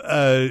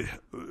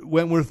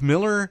Wentworth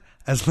Miller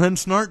as Len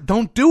Snart.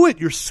 Don't do it.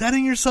 You're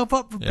setting yourself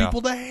up for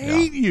people to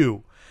hate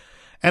you.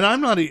 And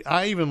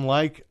I even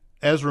like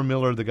Ezra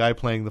Miller, the guy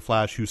playing the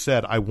Flash, who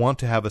said, I want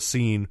to have a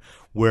scene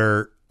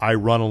where I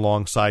run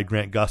alongside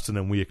Grant Gustin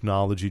and we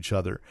acknowledge each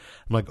other.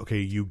 I'm like, okay,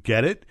 you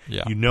get it.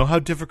 Yeah. You know how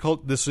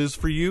difficult this is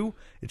for you.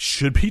 It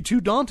should be too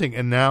daunting.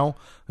 And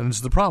this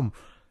is the problem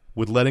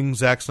with letting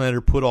Zack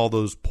Snyder put all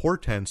those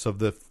portents of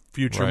the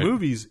future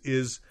movies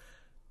is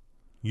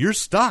you're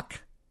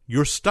stuck.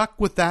 You're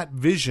stuck with that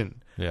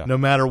vision. Yeah. No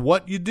matter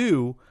what you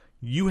do,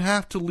 you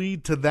have to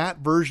lead to that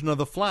version of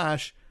the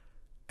Flash.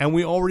 And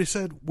we already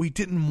said we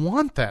didn't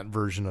want that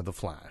version of the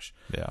Flash.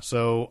 Yeah.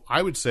 So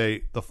I would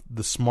say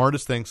the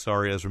smartest thing,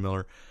 sorry, Ezra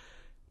Miller,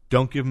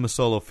 don't give him a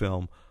solo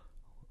film.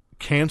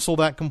 Cancel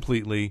that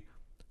completely.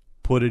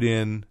 Put it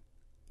in.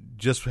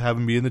 Just have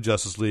him be in the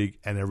Justice League,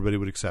 and everybody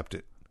would accept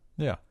it.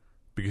 Yeah.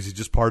 Because he's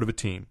just part of a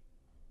team.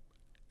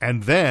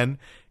 And then,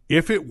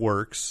 if it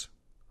works,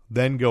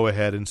 then go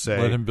ahead and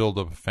say... Let him build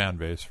up a fan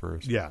base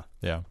first. Yeah.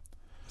 Yeah.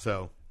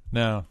 So...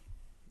 No.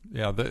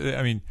 Yeah,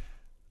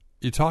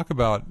 You talk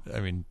about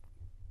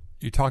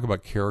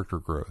character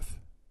growth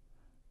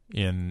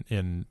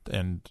in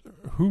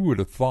who would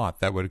have thought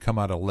that would have come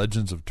out of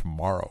Legends of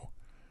Tomorrow?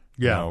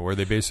 Yeah, where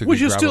they basically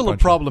which is still a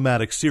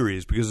problematic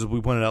series because as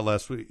we pointed out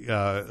last week,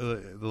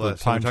 the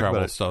time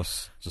travel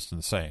stuff's just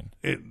insane.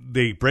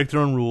 They break their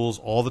own rules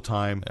all the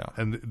time,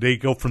 and they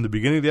go from the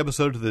beginning of the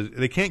episode to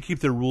they can't keep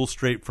their rules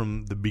straight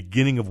from the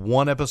beginning of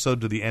one episode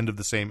to the end of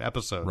the same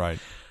episode. Right.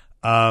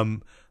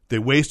 They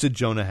wasted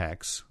Jonah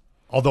Hex.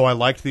 Although I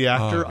liked the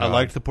actor, I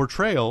liked the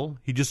portrayal.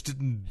 He just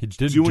didn't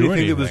do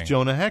anything that was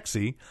Jonah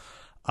Hexy. He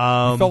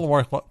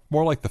felt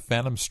more like the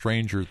Phantom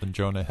Stranger than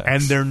Jonah Hex.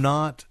 And they're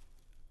not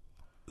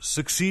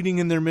succeeding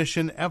in their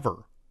mission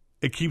ever.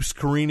 It keeps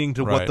careening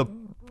to what the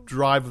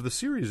drive of the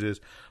series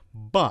is.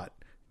 But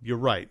you're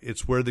right.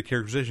 It's where the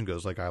characterization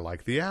goes. Like, I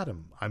like the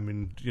Atom. I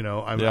mean,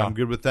 I'm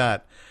good with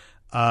that.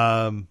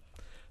 And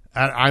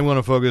I'm going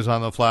to focus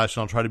on the Flash,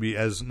 and I'll try to be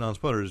as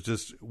non-spoilers.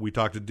 Just we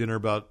talked at dinner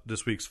about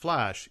this week's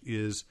Flash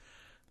is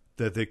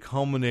that they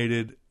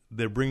culminated.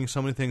 They're bringing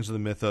so many things to the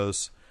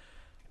mythos,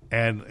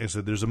 and I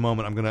said, "There's a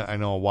moment I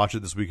know I'll watch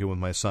it this weekend with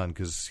my son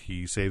because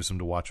he saves them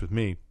to watch with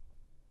me."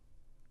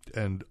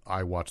 And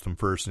I watched them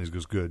first, and he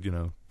goes, "Good,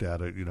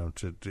 Dad,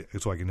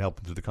 so I can help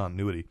him through the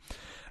continuity."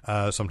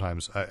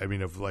 Sometimes,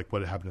 of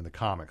what happened in the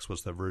comics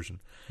was that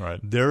version. Right.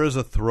 There is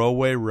a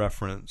throwaway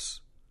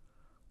reference,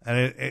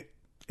 and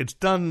it's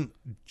done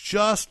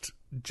just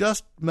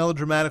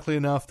melodramatically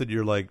enough that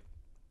you're like,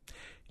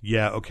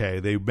 yeah, okay,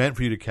 they meant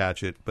for you to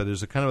catch it, but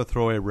there's a kind of a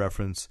throwaway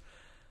reference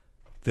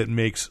that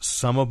makes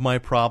some of my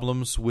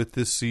problems with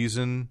this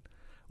season,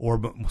 or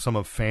some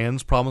of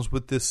fans' problems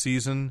with this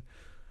season.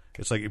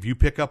 It's like if you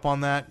pick up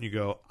on that, you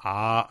go,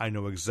 I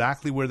know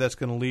exactly where that's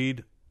going to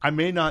lead. I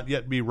may not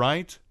yet be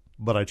right,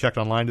 but I checked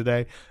online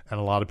today, and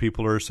a lot of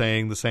people are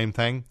saying the same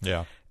thing.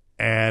 Yeah.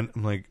 And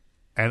I'm like,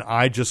 and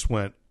I just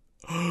went,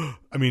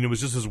 it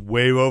was just this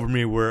wave over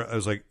me where I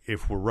was like,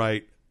 if we're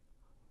right,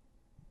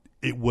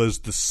 it was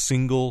the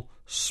single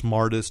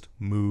smartest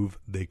move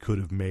they could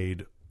have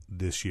made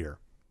this year.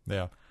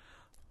 Yeah.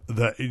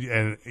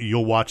 And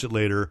you'll watch it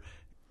later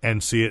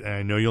and see it, and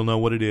I know you'll know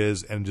what it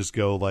is, and just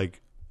go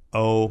like,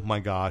 oh my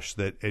gosh,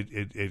 that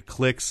it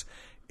clicks.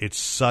 It's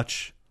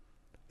such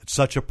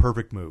a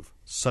perfect move.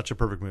 Such a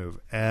perfect move.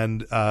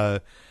 And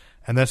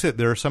that's it.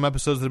 There are some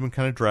episodes that have been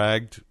kind of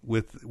dragged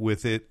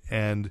with it,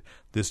 and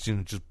this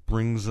just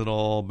brings it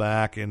all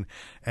back and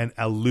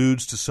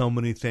alludes to so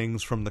many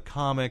things from the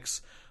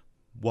comics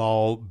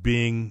while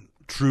being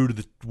true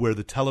to where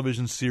the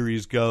television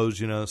series goes.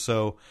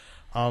 So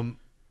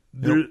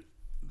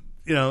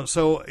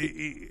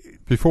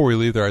before we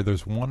leave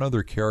there's one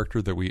other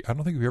character that I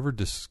don't think we've ever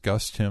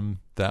discussed him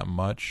that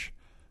much,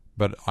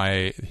 but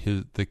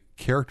the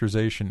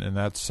characterization, and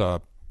that's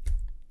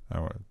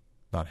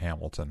not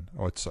Hamilton.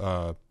 Oh, it's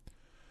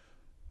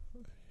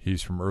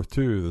he's from Earth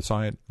 2, the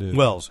science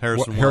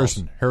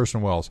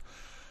Harrison Wells.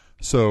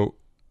 So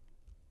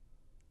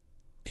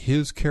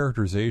his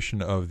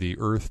characterization of the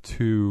Earth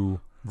 2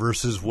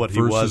 versus what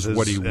he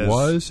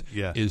was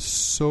is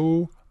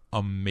so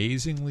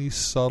amazingly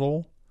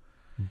subtle.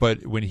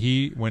 But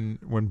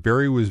when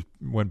Barry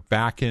went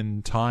back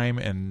in time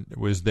and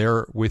was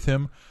there with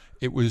him,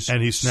 it was,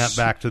 and he snapped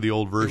back to the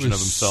old version of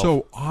himself.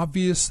 So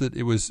obvious that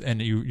it was, and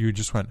you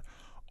just went,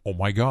 oh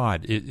my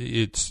God!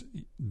 It's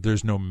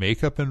there's no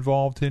makeup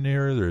involved in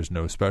here. There's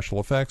no special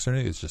effects or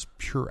anything. It's just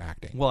pure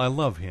acting. Well, I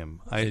love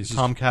him.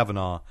 Tom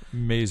Cavanaugh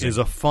amazing. Is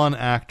a fun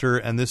actor,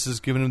 and this has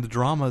given him the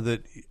drama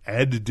that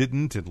Ed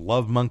didn't, and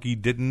Love Monkey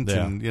didn't,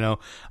 and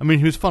I mean,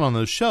 he was fun on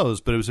those shows,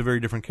 but it was a very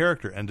different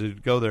character, and to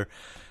go there.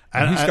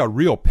 And he's got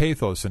real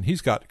pathos, and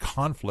he's got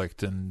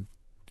conflict, and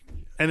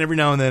every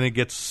now and then it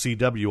gets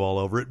CW all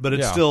over it, but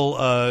it's still,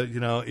 I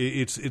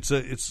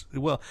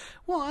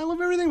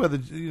love everything about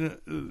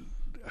it.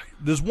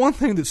 There's one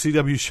thing that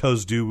CW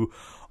shows do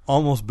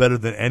almost better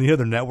than any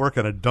other network,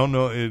 and I don't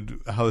know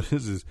how it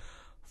is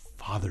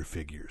father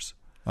figures.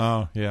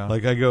 Oh yeah,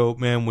 like I go,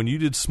 man, when you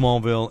did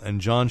Smallville and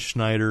John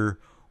Schneider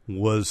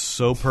was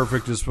so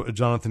perfect as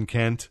Jonathan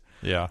Kent,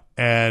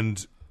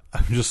 and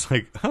I'm just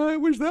like, I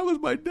wish that was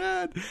my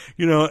dad,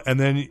 And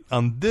then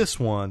on this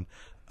one,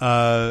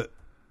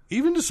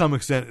 even to some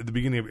extent, at the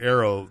beginning of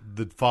Arrow,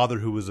 the father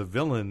who was a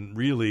villain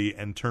really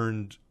and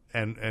turned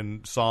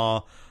and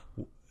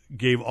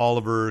gave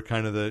Oliver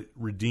kind of the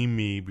redeem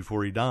me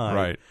before he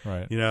died.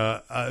 Right.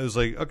 I was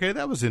like, okay,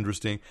 that was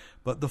interesting.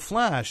 But the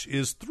Flash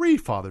is 3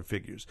 father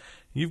figures.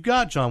 You've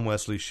got John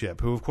Wesley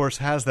Shipp, who of course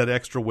has that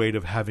extra weight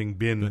of having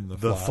been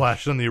the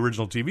Flash on the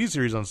original TV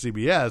series on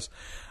CBS.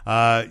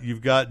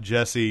 You've got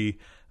Jesse.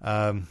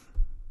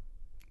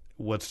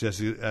 What's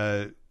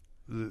Jesse?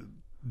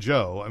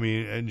 Joe. I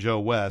mean, and Joe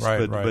West.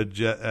 But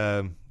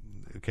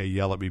okay,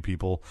 yell at me,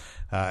 people.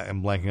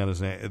 I'm blanking on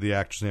his name, the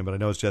actor's name, but I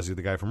know it's Jesse,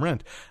 the guy from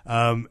Rent,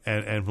 and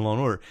from Law &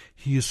 Order.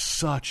 He is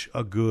such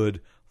a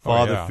good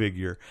father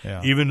figure,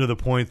 even to the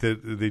point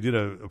that they did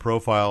a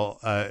profile,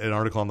 an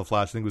article on The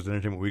Flash, I think it was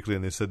Entertainment Weekly,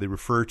 and they said they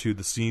refer to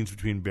the scenes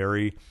between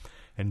Barry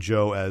and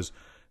Joe as,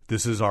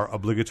 this is our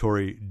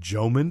obligatory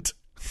Joe-ment.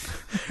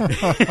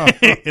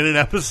 In an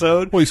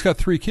episode. Well, he's got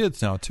 3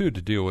 kids now too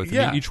to deal with.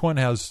 I mean, each one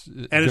has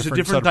and it's a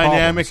different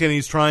dynamic, and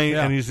he's trying,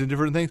 and he's in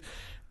different things,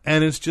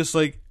 and it's just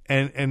like,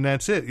 and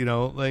that's it,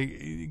 like,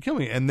 you kill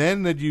me. And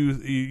then that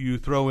you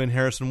throw in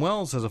Harrison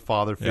Wells as a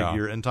father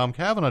figure, and Tom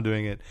Cavanaugh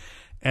doing it,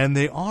 and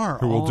they are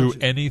who will do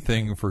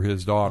anything for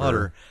his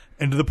daughter.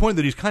 And to the point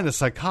that he's kind of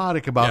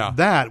psychotic about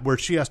that, where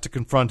she has to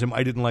confront him.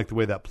 I didn't like the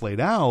way that played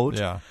out.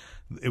 Yeah,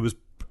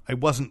 it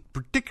wasn't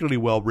particularly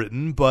well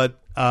written, but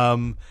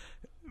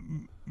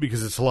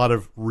because it's a lot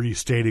of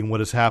restating what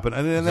has happened,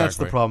 and that's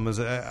the problem. Is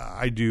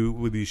I do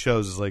with these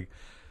shows is like,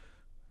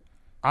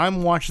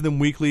 I'm watching them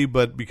weekly,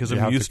 but because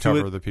I'm used to it,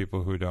 cover the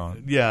people who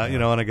don't. Yeah,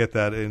 and I get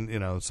that,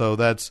 and so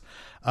that's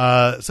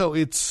so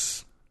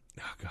it's,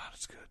 oh God,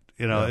 it's good.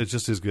 It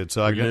just is good.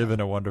 So I live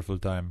in a wonderful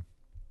time.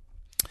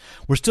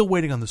 We're still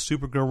waiting on the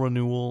Supergirl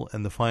renewal,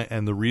 and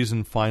the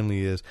reason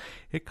finally is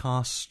it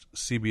costs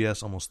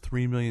CBS almost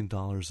 $3 million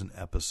an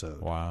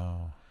episode.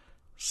 Wow.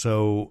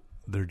 So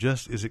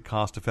is it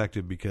cost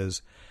effective?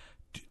 Because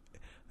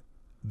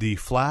the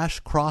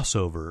Flash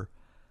crossover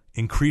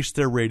increased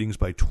their ratings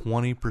by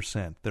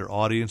 20%. Their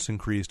audience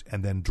increased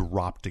and then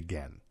dropped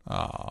again.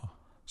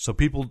 So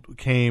people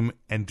came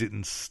and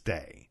didn't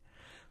stay.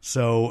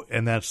 So,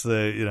 and that's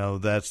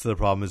the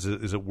problem. Is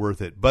it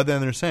worth it? But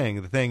then they're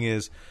saying the thing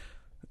is,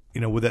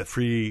 with that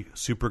free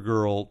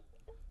Supergirl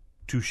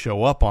to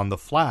show up on the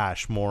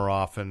Flash more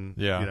often,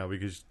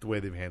 because the way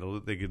they've handled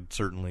it, they could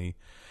certainly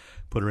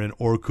put her in.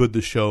 Or could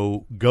the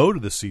show go to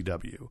the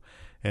CW?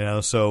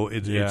 So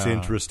it's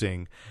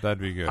interesting. That'd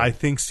be good. I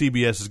think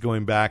CBS is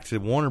going back to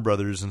Warner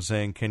Brothers and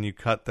saying, can you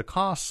cut the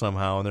cost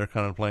somehow? And they're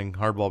kind of playing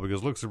hardball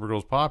because, look,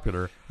 Supergirl's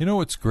popular.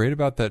 What's great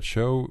about that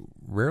show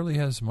rarely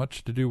has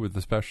much to do with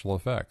the special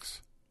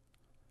effects.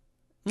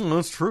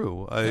 That's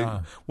true.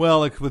 Well,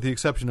 like with the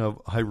exception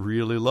of, I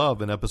really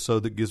love an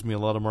episode that gives me a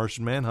lot of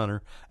Martian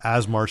Manhunter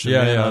as Martian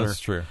Manhunter. Yeah, that's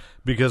true.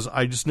 Because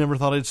I just never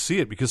thought I'd see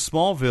it. Because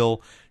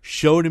Smallville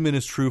showed him in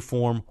his true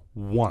form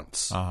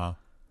once.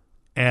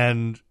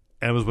 And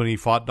it was when he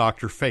fought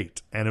Dr.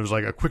 Fate. And it was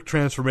like a quick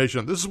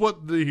transformation. This is what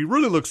he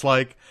really looks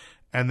like.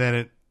 And then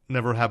it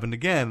never happened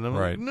again. And I'm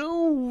like,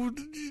 no.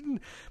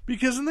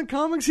 Because in the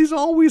comics, he's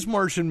always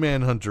Martian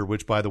Manhunter.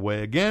 Which, by the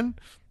way, again,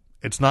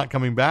 it's not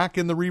coming back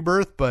in the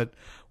Rebirth. But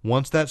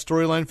once that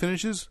storyline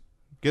finishes,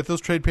 get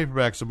those trade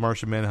paperbacks of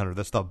Martian Manhunter.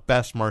 That's the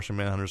best Martian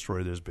Manhunter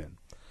story there's been.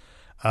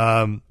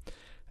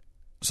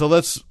 So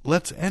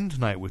let's end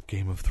tonight with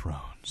Game of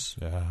Thrones.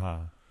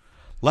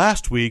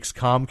 Last week's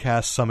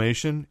Comcast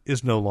summation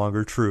is no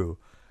longer true.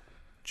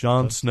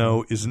 Jon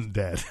Snow isn't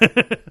dead.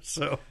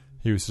 So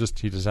he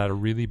just had a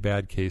really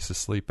bad case of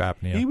sleep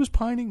apnea. He was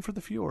pining for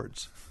the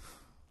fjords.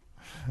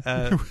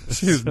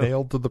 He was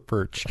nailed to the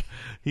perch.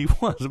 He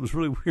was. It was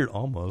really weird,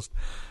 almost.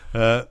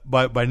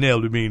 By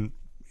nailed, we mean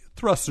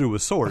thrust through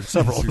with swords,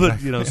 several, but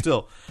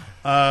still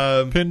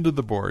pinned to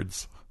the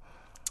boards.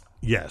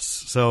 Yes.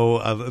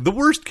 So the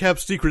worst kept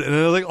secret,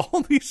 and like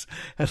all these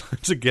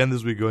headlines again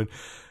this week going,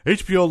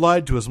 HBO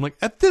lied to us. I'm like,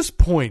 at this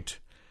point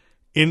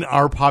in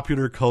our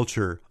popular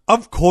culture,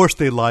 of course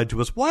they lied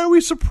to us. Why are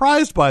we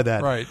surprised by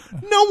that? Right.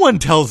 No one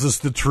tells us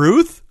the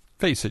truth.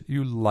 Face it,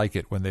 you like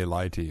it when they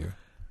lie to you.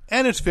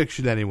 And it's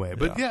fiction anyway.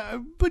 But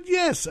but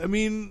yes, I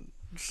mean,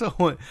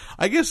 so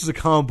I guess as a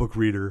comic book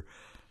reader,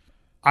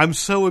 I'm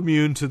so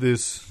immune to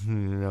this,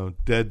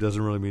 dead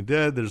doesn't really mean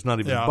dead. There's not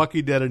even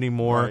Bucky dead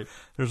anymore. Right.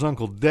 There's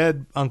Uncle Ben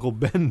dead. Uncle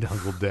Ben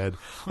dead.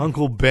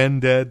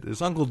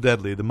 There's Uncle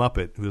Deadly, the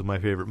Muppet, who is my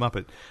favorite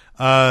Muppet.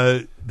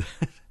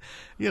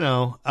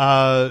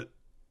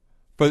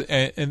 But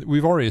and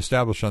we've already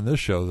established on this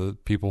show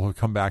that people have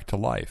come back to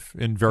life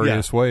in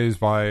various ways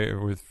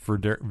for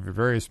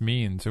various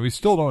means, and we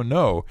still don't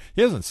know.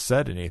 He hasn't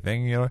said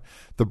anything.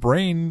 The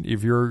brain.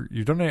 If you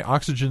don't have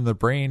oxygen in the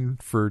brain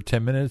for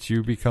 10 minutes,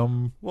 you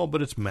become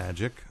but it's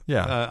magic.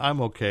 Yeah,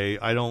 I'm okay.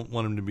 I don't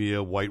want him to be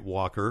a White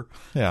Walker.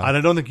 Yeah, and I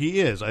don't think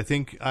he is. I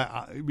think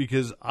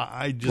because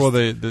I just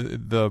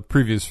the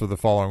previews for the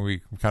following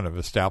week kind of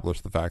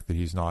established the fact that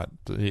he's not.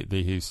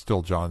 He's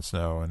still Jon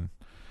Snow and.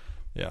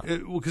 Yeah,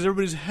 because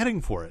everybody's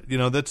heading for it.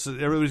 That's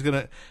everybody's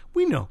gonna.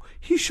 We know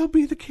he shall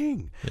be the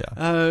king.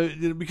 Yeah,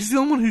 because he's the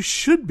only one who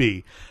should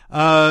be.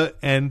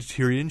 And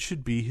Tyrion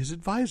should be his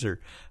advisor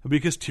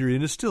because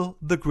Tyrion is still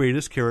the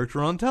greatest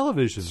character on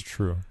television. It's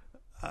true.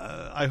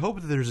 I hope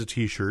that there's a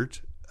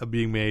T-shirt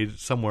being made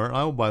somewhere.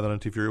 I will buy that on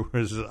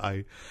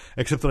TV.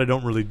 Except that I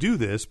don't really do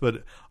this,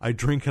 but I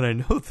drink and I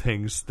know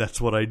things. That's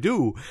what I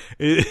do.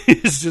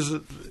 It's just.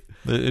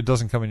 It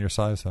doesn't come in your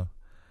size, though.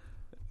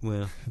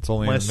 Well, it's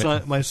only my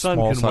son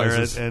can sizes.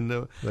 wear it,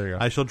 and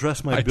I shall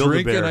dress my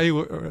Build-A-Bear.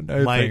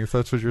 If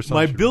that's what your son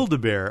my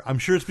Build-A-Bear. I'm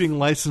sure it's being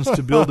licensed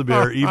to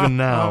Build-A-Bear even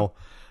now.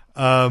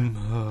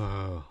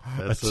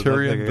 That's a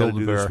Tyrion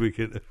Build-A-Bear. This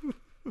weekend.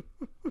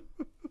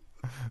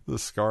 The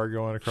scar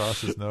going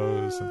across his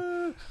nose.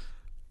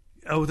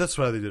 That's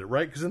why they did it,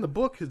 right? Because in the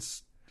book,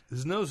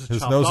 his nose is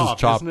chopped off. His nose is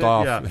chopped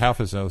off. Yeah. Half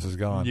his nose is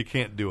gone. You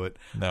can't do it.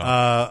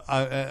 No.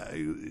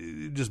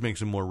 It just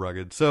makes him more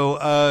rugged. So,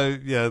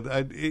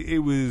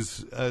 it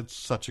was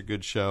such a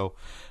good show.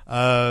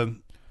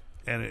 And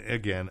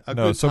again, good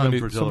time for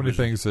television. So many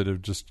things that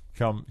have just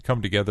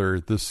come together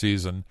this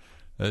season.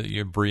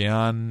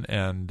 Brienne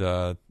and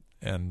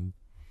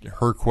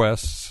her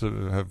quests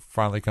have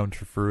finally come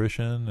to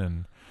fruition,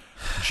 and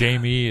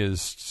Jaime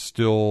is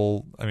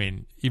still. I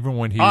mean, even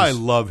when I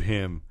love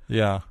him.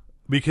 Yeah.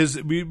 Because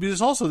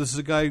also this is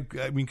a guy.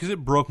 I mean, because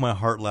it broke my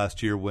heart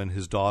last year when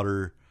his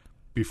daughter,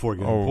 before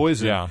getting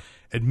poisoned,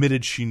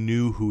 admitted she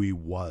knew who he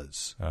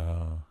was.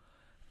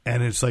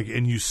 And it's like,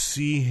 and you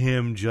see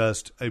him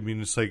just. I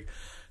mean, it's like,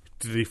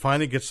 did he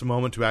finally get some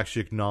moment to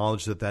actually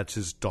acknowledge that that's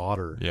his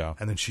daughter? Yeah.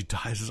 And then she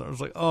dies. I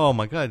was like, oh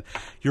my God,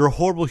 you're a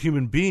horrible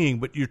human being,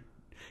 but you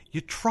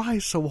try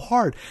so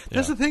hard.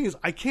 That's the thing is,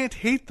 I can't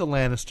hate the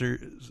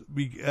Lannisters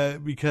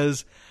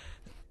because.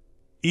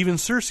 Even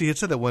Cersei had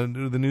said that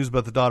when the news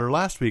about the daughter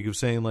last week of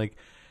saying, like,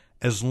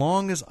 as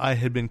long as I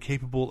had been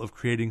capable of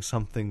creating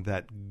something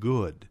that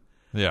good,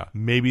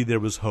 maybe there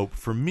was hope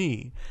for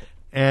me.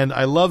 And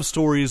I love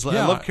stories.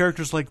 I love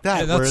characters like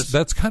that. And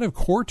that's kind of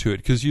core to it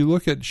because you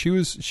look at she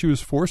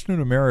was forced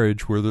into a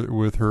marriage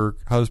with her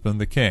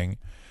husband, the king,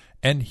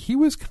 and he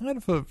was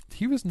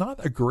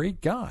not a great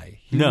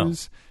guy. He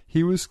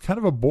was kind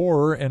of a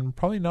bore and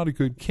probably not a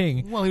good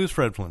king. Well, he was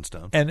Fred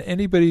Flintstone. And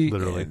anybody,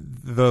 literally,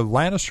 the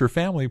Lannister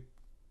family.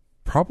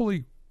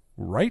 Probably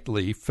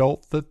rightly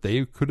felt that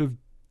they could have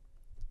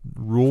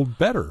ruled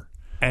better.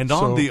 And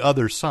on the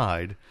other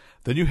side,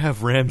 then you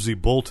have Ramsay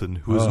Bolton,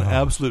 who is an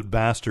absolute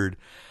bastard.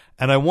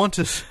 And I want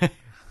to say,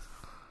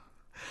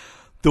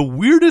 the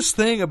weirdest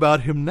thing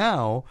about him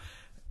now,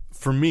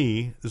 for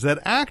me, is that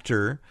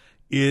actor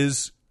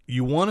is,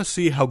 you want to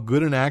see how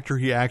good an actor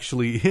he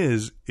actually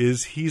is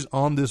he's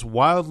on this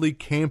wildly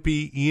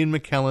campy Ian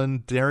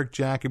McKellen, Derek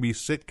Jacobi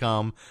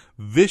sitcom,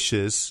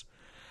 Vicious,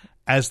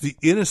 as the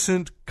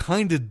innocent,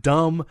 kind of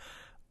dumb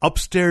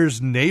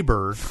upstairs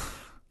neighbor.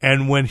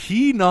 And when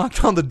he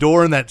knocked on the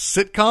door in that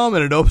sitcom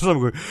and it opens up, I'm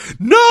going,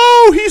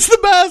 no, he's the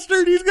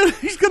bastard.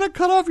 He's gonna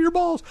cut off your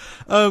balls.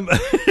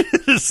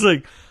 It's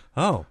like,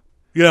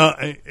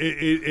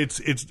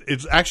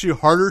 it's actually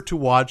harder to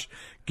watch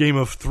Game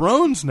of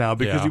Thrones now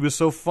because he was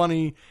so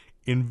funny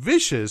in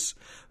Vicious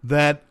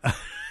that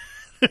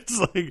it's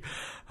like,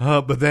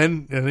 but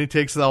then he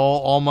takes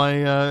all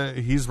my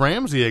he's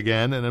Ramsay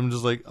again, and I'm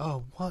just like,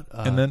 oh, what?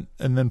 And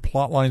then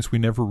plot lines we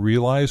never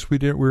realized we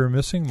were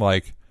missing,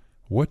 like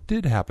what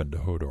did happen to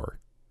Hodor?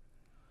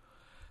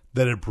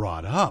 That it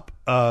brought up.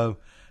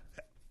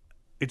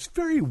 It's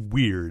very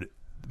weird.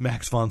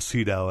 Max von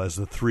Sydow as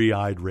the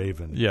three-eyed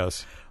raven.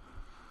 Yes,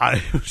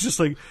 I was just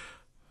like,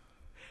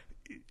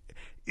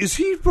 is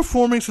he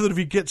performing so that if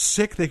he gets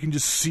sick, they can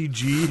just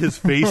CG his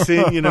face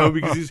in,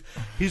 because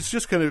he's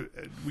just kind of,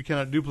 we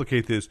cannot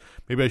duplicate this.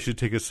 Maybe I should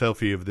take a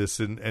selfie of this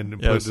and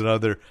put it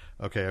out there.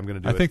 Okay, I'm going to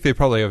do it. I think they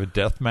probably have a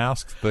death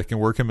mask that can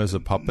work him as a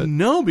puppet.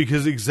 No,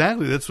 because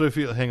exactly, that's what I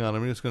feel. Hang on,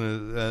 I'm just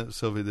going to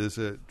selfie this,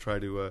 try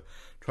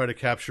to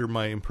capture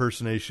my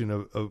impersonation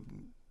of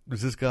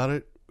has this got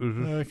it?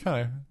 Kind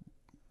of.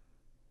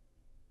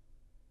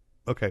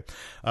 Okay,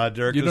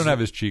 Derek. You don't have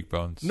his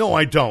cheekbones. No,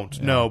 I don't.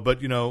 Yeah. No, but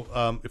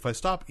if I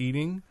stop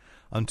eating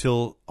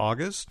until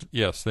August,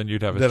 yes, then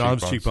you'd have his then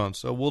cheekbones. I'll have cheekbones.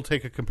 So we'll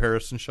take a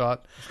comparison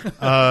shot.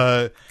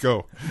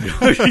 Go.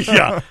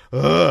 Yeah.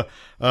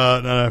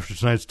 Not after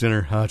tonight's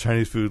dinner.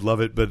 Chinese food,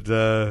 love it,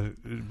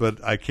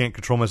 but I can't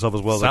control myself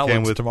as well as I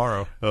can with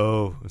tomorrow.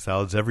 Oh,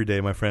 salads every day,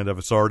 my friend.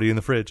 It's already in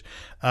the fridge,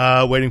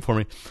 waiting for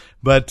me.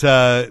 But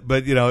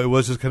it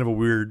was just kind of a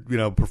weird,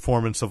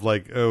 performance of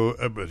like,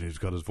 but he's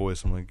got his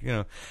voice. I'm like,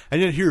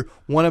 and yet here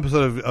one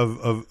episode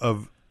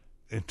of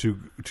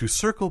to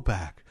circle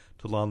back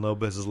to Lon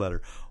Lopez's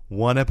letter.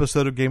 One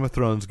episode of Game of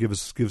Thrones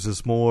gives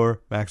us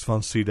more Max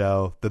von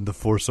Sydow than The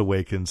Force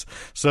Awakens.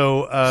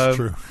 So it's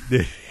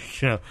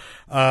true.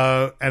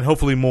 And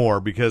hopefully more,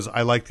 because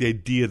I like the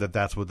idea that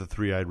that's what the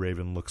three-eyed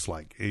raven looks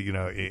like.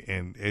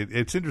 And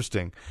it's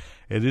interesting.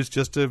 It is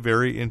just a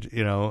very,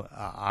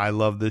 I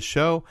love this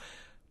show.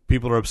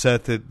 People are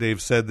upset that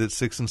they've said that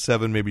 6 and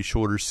 7 may be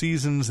shorter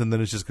seasons, and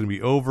then it's just going to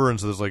be over. And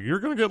so there's like, you're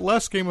going to get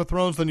less Game of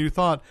Thrones than you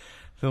thought.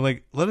 So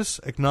like, let us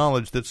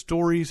acknowledge that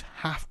stories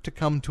have to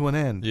come to an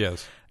end.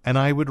 Yes. And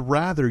I would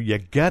rather you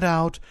get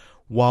out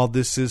while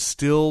this is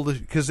still,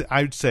 because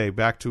I'd say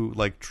back to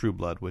like True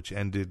Blood, which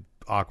ended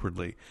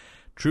awkwardly.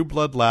 True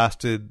Blood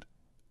lasted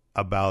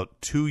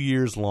about 2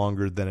 years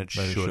longer than it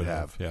should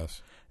have.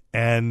 Yes.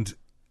 And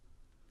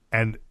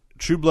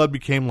True Blood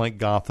became like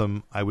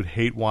Gotham. I would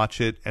hate watch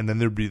it, and then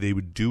they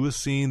would do a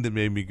scene that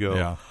made me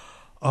go,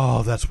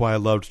 "Oh, that's why I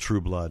loved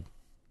True Blood."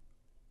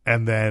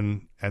 And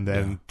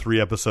then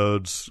 3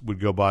 episodes would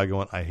go by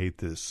going, "I hate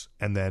this,"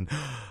 and then,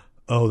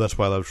 "Oh, that's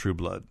why I love True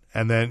Blood."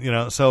 And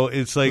then so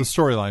it's like the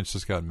storylines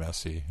just got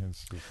messy.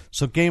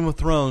 So Game of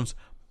Thrones,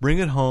 bring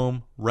it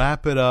home,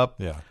 wrap it up.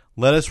 Yeah.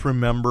 Let us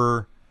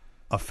remember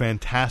a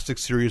fantastic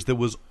series that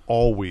was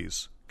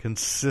always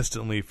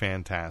consistently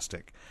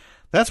fantastic.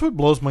 That's what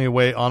blows me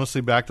away,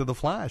 honestly, back to The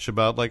Flash,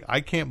 about, like, I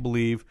can't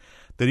believe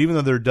that even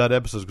though they're dud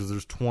episodes, because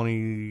there's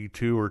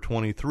 22 or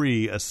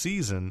 23 a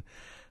season,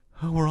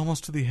 we're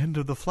almost to the end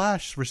of The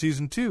Flash for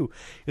season 2.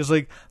 It's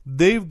like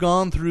they've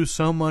gone through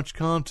so much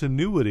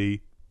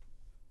continuity,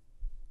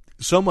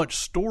 so much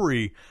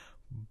story,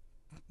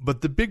 but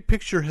the big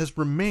picture has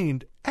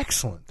remained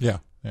excellent. Yeah.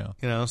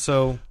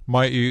 So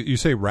you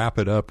say wrap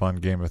it up on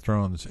Game of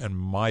Thrones, and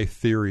my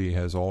theory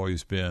has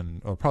always been,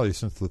 probably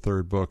since the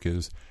 3rd book,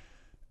 is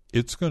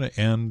it's going to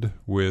end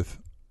with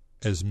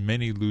as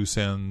many loose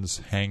ends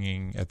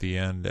hanging at the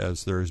end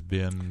as there's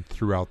been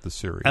throughout the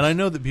series. And I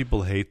know that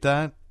people hate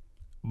that,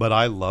 but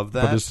I love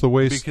that. But it's the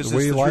way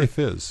life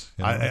is.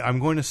 I'm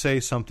going to say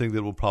something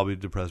that will probably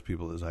depress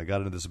people. Is I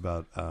got into this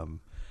about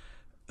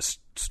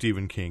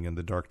Stephen King and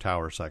the Dark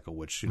Tower cycle,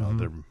 which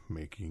they're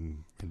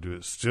making into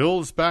it.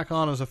 Still, it's back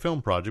on as a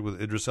film project with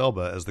Idris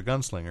Elba as the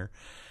gunslinger.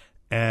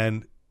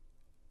 And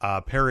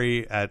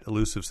Perry at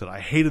Elusive said, "I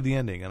hated the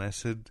ending," and I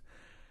said,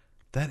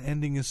 that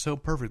ending is so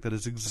perfect. That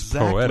is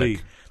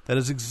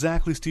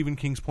exactly Stephen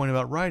King's point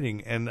about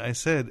writing. And I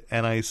said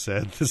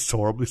this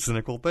horribly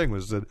cynical thing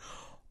was that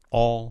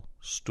all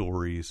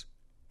stories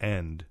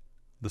end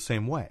the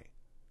same way.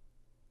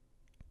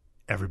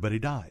 Everybody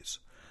dies.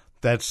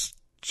 That's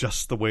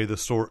just the way the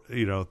story.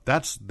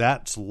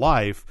 That's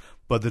life.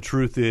 But the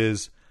truth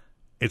is,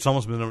 it's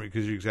almost been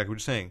because you're exactly what you're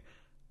saying.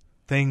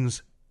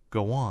 Things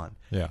go on.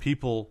 Yeah.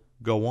 People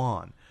go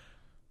on.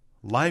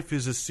 Life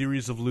is a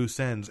series of loose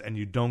ends, and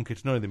you don't get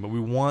to know anything. But we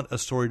want a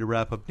story to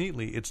wrap up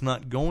neatly. It's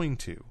not going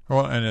to.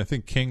 Well, and I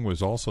think King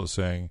was also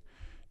saying,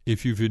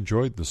 if you've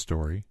enjoyed the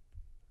story,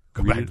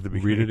 go back to the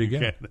beginning. Read it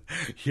again.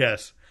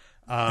 Yes.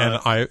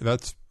 And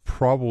that's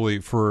probably,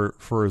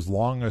 for as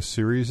long a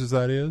series as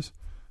that is,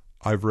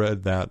 I've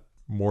read that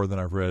more than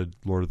I've read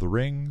Lord of the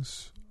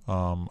Rings.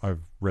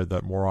 I've read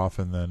that more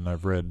often than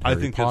I've read Harry Potter.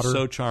 I think that's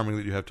so charming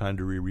that you have time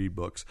to reread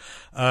books.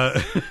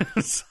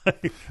 Because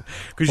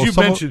you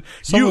mentioned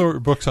some of the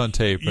books on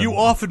tape. You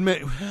often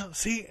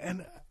see,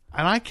 and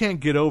I can't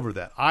get over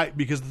that.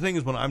 Because the thing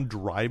is, when I'm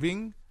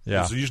driving,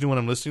 so usually when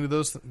I'm listening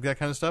to that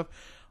kind of stuff,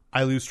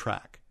 I lose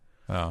track.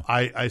 Oh.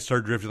 I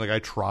started drifting. Like I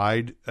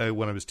tried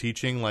when I was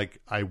teaching. Like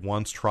I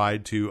once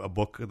tried a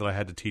book that I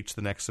had to teach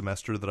the next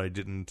semester that I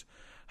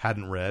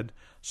hadn't read.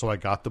 So I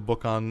got the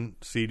book on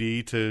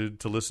CD to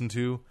listen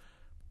to,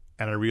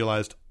 and I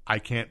realized I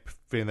can't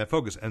stay in that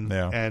focus.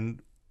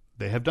 And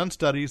they have done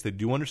studies. They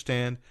do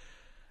understand.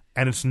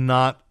 And it's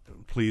not,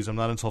 please, I'm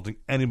not insulting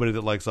anybody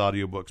that likes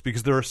audiobooks,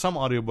 because there are some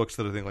audiobooks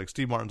that I think, like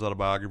Steve Martin's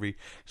autobiography,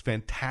 it's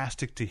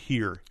fantastic to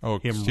hear him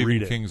read it.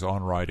 Stephen King's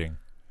On Writing.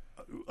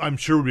 I'm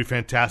sure it would be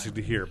fantastic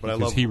to hear,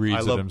 but he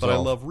reads it himself. But I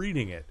love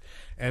reading it.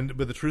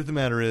 But the truth of the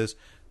matter is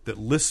that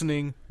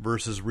listening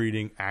versus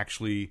reading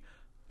actually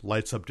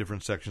lights up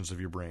different sections of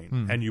your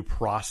brain, and you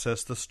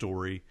process the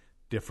story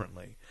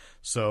differently.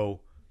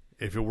 So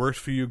if it works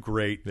for you,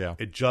 great. Yeah.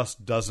 It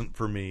just doesn't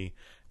for me.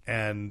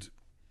 And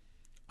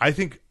I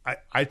think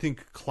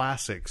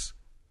classics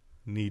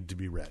need to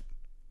be read.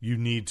 You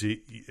need to,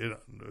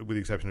 with the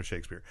exception of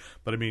Shakespeare.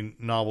 But I mean,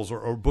 novels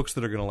or books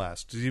that are going to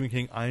last. Stephen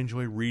King, I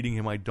enjoy reading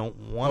him. I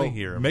don't want to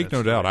hear him. Make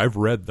no doubt, I've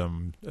read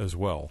them as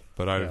well,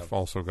 but I've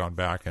also gone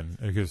back and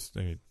because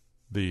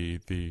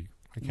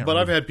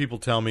I've had people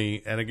tell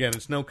me, and again,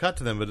 it's no cut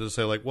to them, but to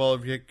say like, well,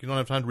 if you don't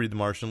have time to read The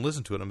Martian,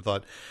 listen to it. And I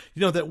thought,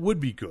 that would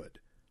be good,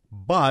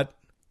 but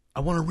I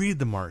want to read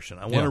The Martian.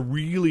 I want to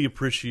really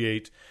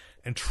appreciate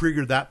and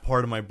trigger that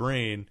part of my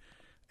brain.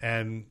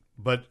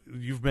 But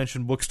you've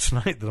mentioned books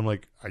tonight that I'm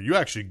like, you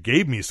actually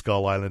gave me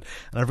Skull Island.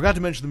 And I forgot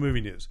to mention the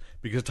movie news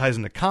because it ties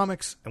into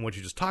comics and what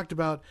you just talked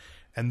about.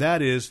 And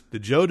that is the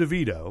Joe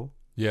DeVito.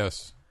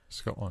 Yes,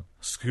 Skull Island.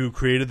 Who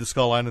created the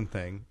Skull Island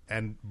thing.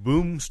 And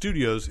Boom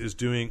Studios is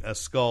doing a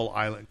Skull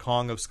Island,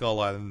 Kong of Skull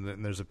Island.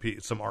 And there's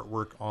some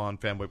artwork on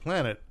Fanboy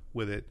Planet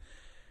with it.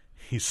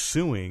 He's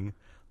suing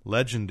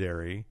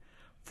Legendary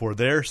for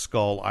their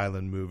Skull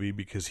Island movie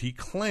because he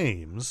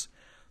claims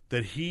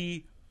that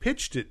he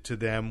pitched it to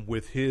them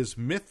with his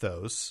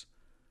mythos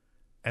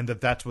and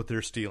that's what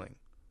they're stealing.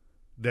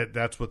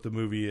 That's what the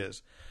movie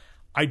is.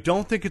 I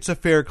don't think it's a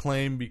fair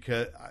claim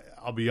because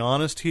I'll be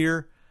honest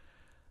here.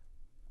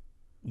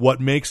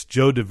 What makes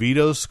Joe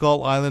DeVito's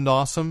Skull Island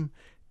awesome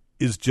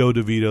is Joe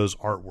DeVito's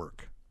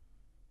artwork.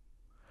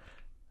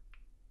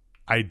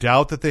 I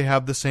doubt that they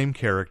have the same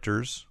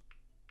characters.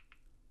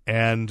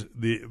 And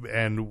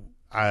the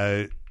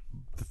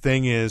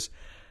thing is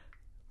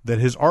that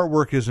his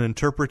artwork is an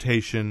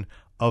interpretation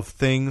of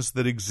things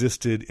that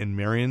existed in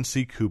Marion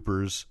C.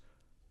 Cooper's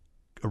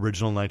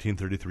original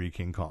 1933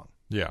 King Kong.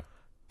 Yeah.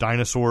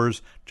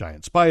 Dinosaurs,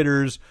 giant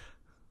spiders,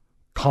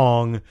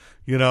 Kong,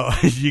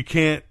 you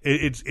can't,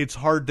 it's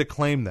hard to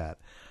claim that.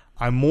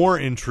 I'm more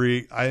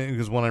intrigued,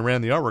 because when I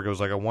ran the artwork, I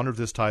was like, I wonder if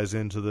this ties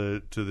into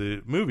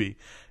the movie.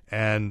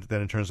 And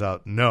then it turns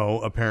out,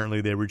 no, apparently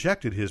they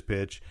rejected his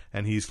pitch,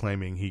 and he's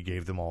claiming he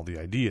gave them all the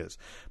ideas.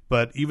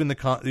 But even the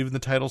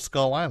title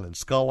Skull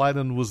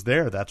Island was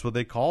there. That's what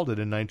they called it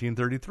in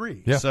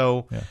 1933. Yeah.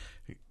 So,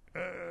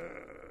 and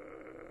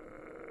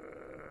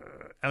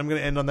I'm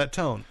going to end on that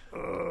tone.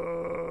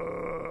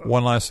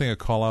 One last thing, a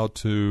call out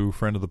to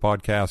friend of the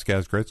podcast,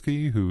 Gaz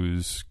Gretzky,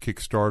 whose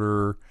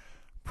Kickstarter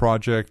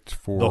project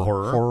for the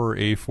horror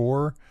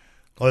A4.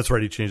 Oh, that's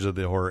right. He changed it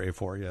to the horror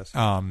A4, yes.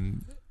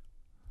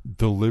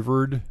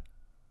 Delivered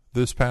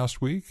this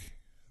past week.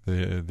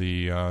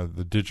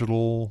 The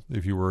digital,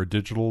 if you were a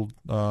digital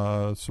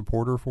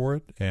supporter for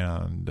it,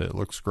 and it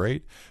looks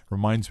great.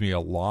 Reminds me a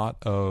lot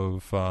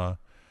of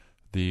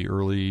the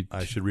early.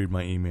 I should read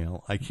my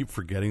email. I keep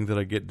forgetting that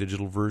I get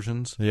digital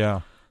versions.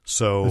 Yeah,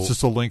 so it's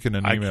just a link in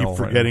an email. I keep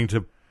forgetting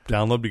to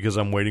download because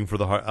I'm waiting for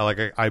the hard.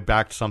 I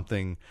backed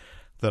something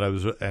that I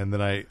was, and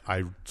then I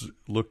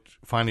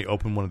finally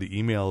opened one of the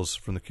emails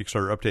from the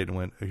Kickstarter update and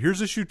went, "Here's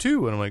issue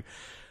 2," and I'm like,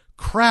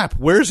 crap,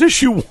 where's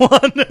issue 1?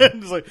 And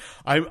it's like,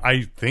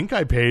 I think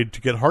I paid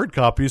to get hard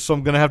copies, so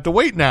I'm going to have to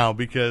wait now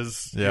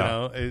because,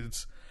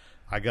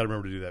 I got to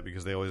remember to do that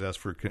because they always ask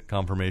for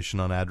confirmation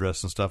on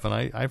address and stuff, and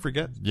I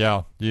forget.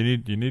 Yeah, you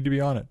need to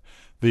be on it.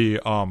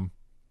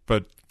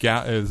 But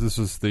this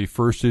is the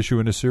first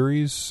issue in a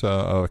series,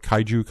 a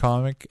kaiju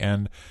comic,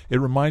 and it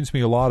reminds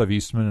me a lot of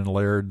Eastman and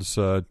Laird's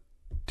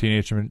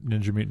Teenage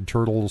Ninja Mutant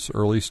Turtles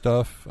early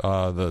stuff,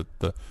 the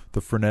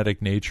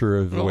frenetic nature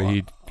of the way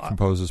he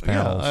composes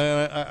panels.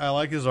 Yeah, I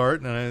like his art,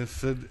 and I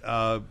said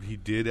he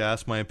did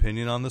ask my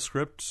opinion on the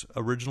script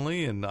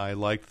originally, and I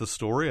liked the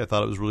story. I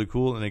thought it was really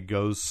cool, and it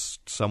goes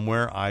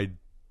somewhere I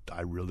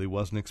really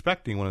wasn't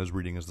expecting when I was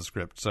reading as the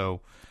script.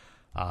 So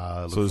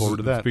look forward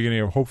to that. The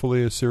beginning of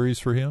hopefully a series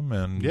for him,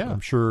 and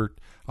I'm sure.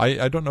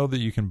 I don't know that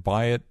you can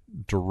buy it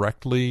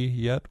directly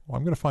yet. Well,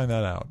 I'm going to find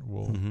that out.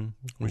 We'll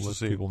let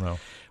people know.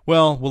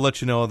 Well, we'll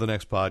let you know on the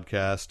next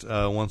podcast.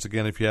 Once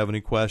again, if you have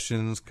any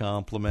questions,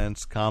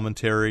 compliments,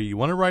 commentary, you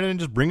want to write in and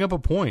just bring up a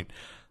point,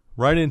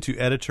 write into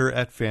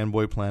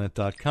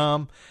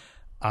editor@fanboyplanet.com.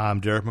 I'm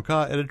Derek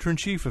McCaw,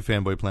 editor-in-chief of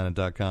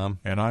fanboyplanet.com.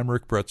 And I'm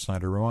Rick Brett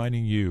Snyder,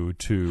 reminding you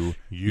to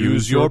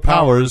use your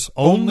powers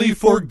only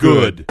for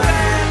good.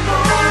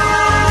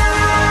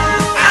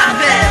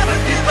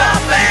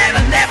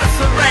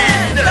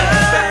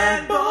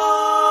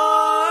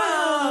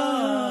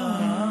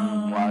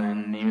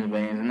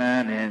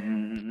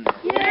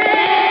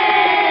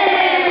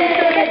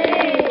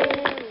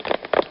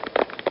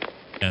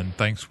 And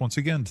thanks once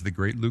again to the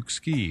great Luke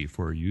Ski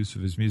for use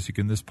of his music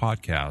in this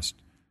podcast.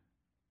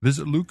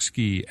 Visit Luke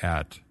Ski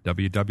at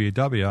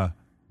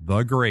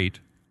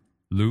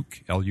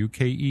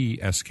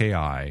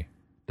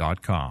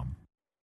www.thegreatlukeski.com.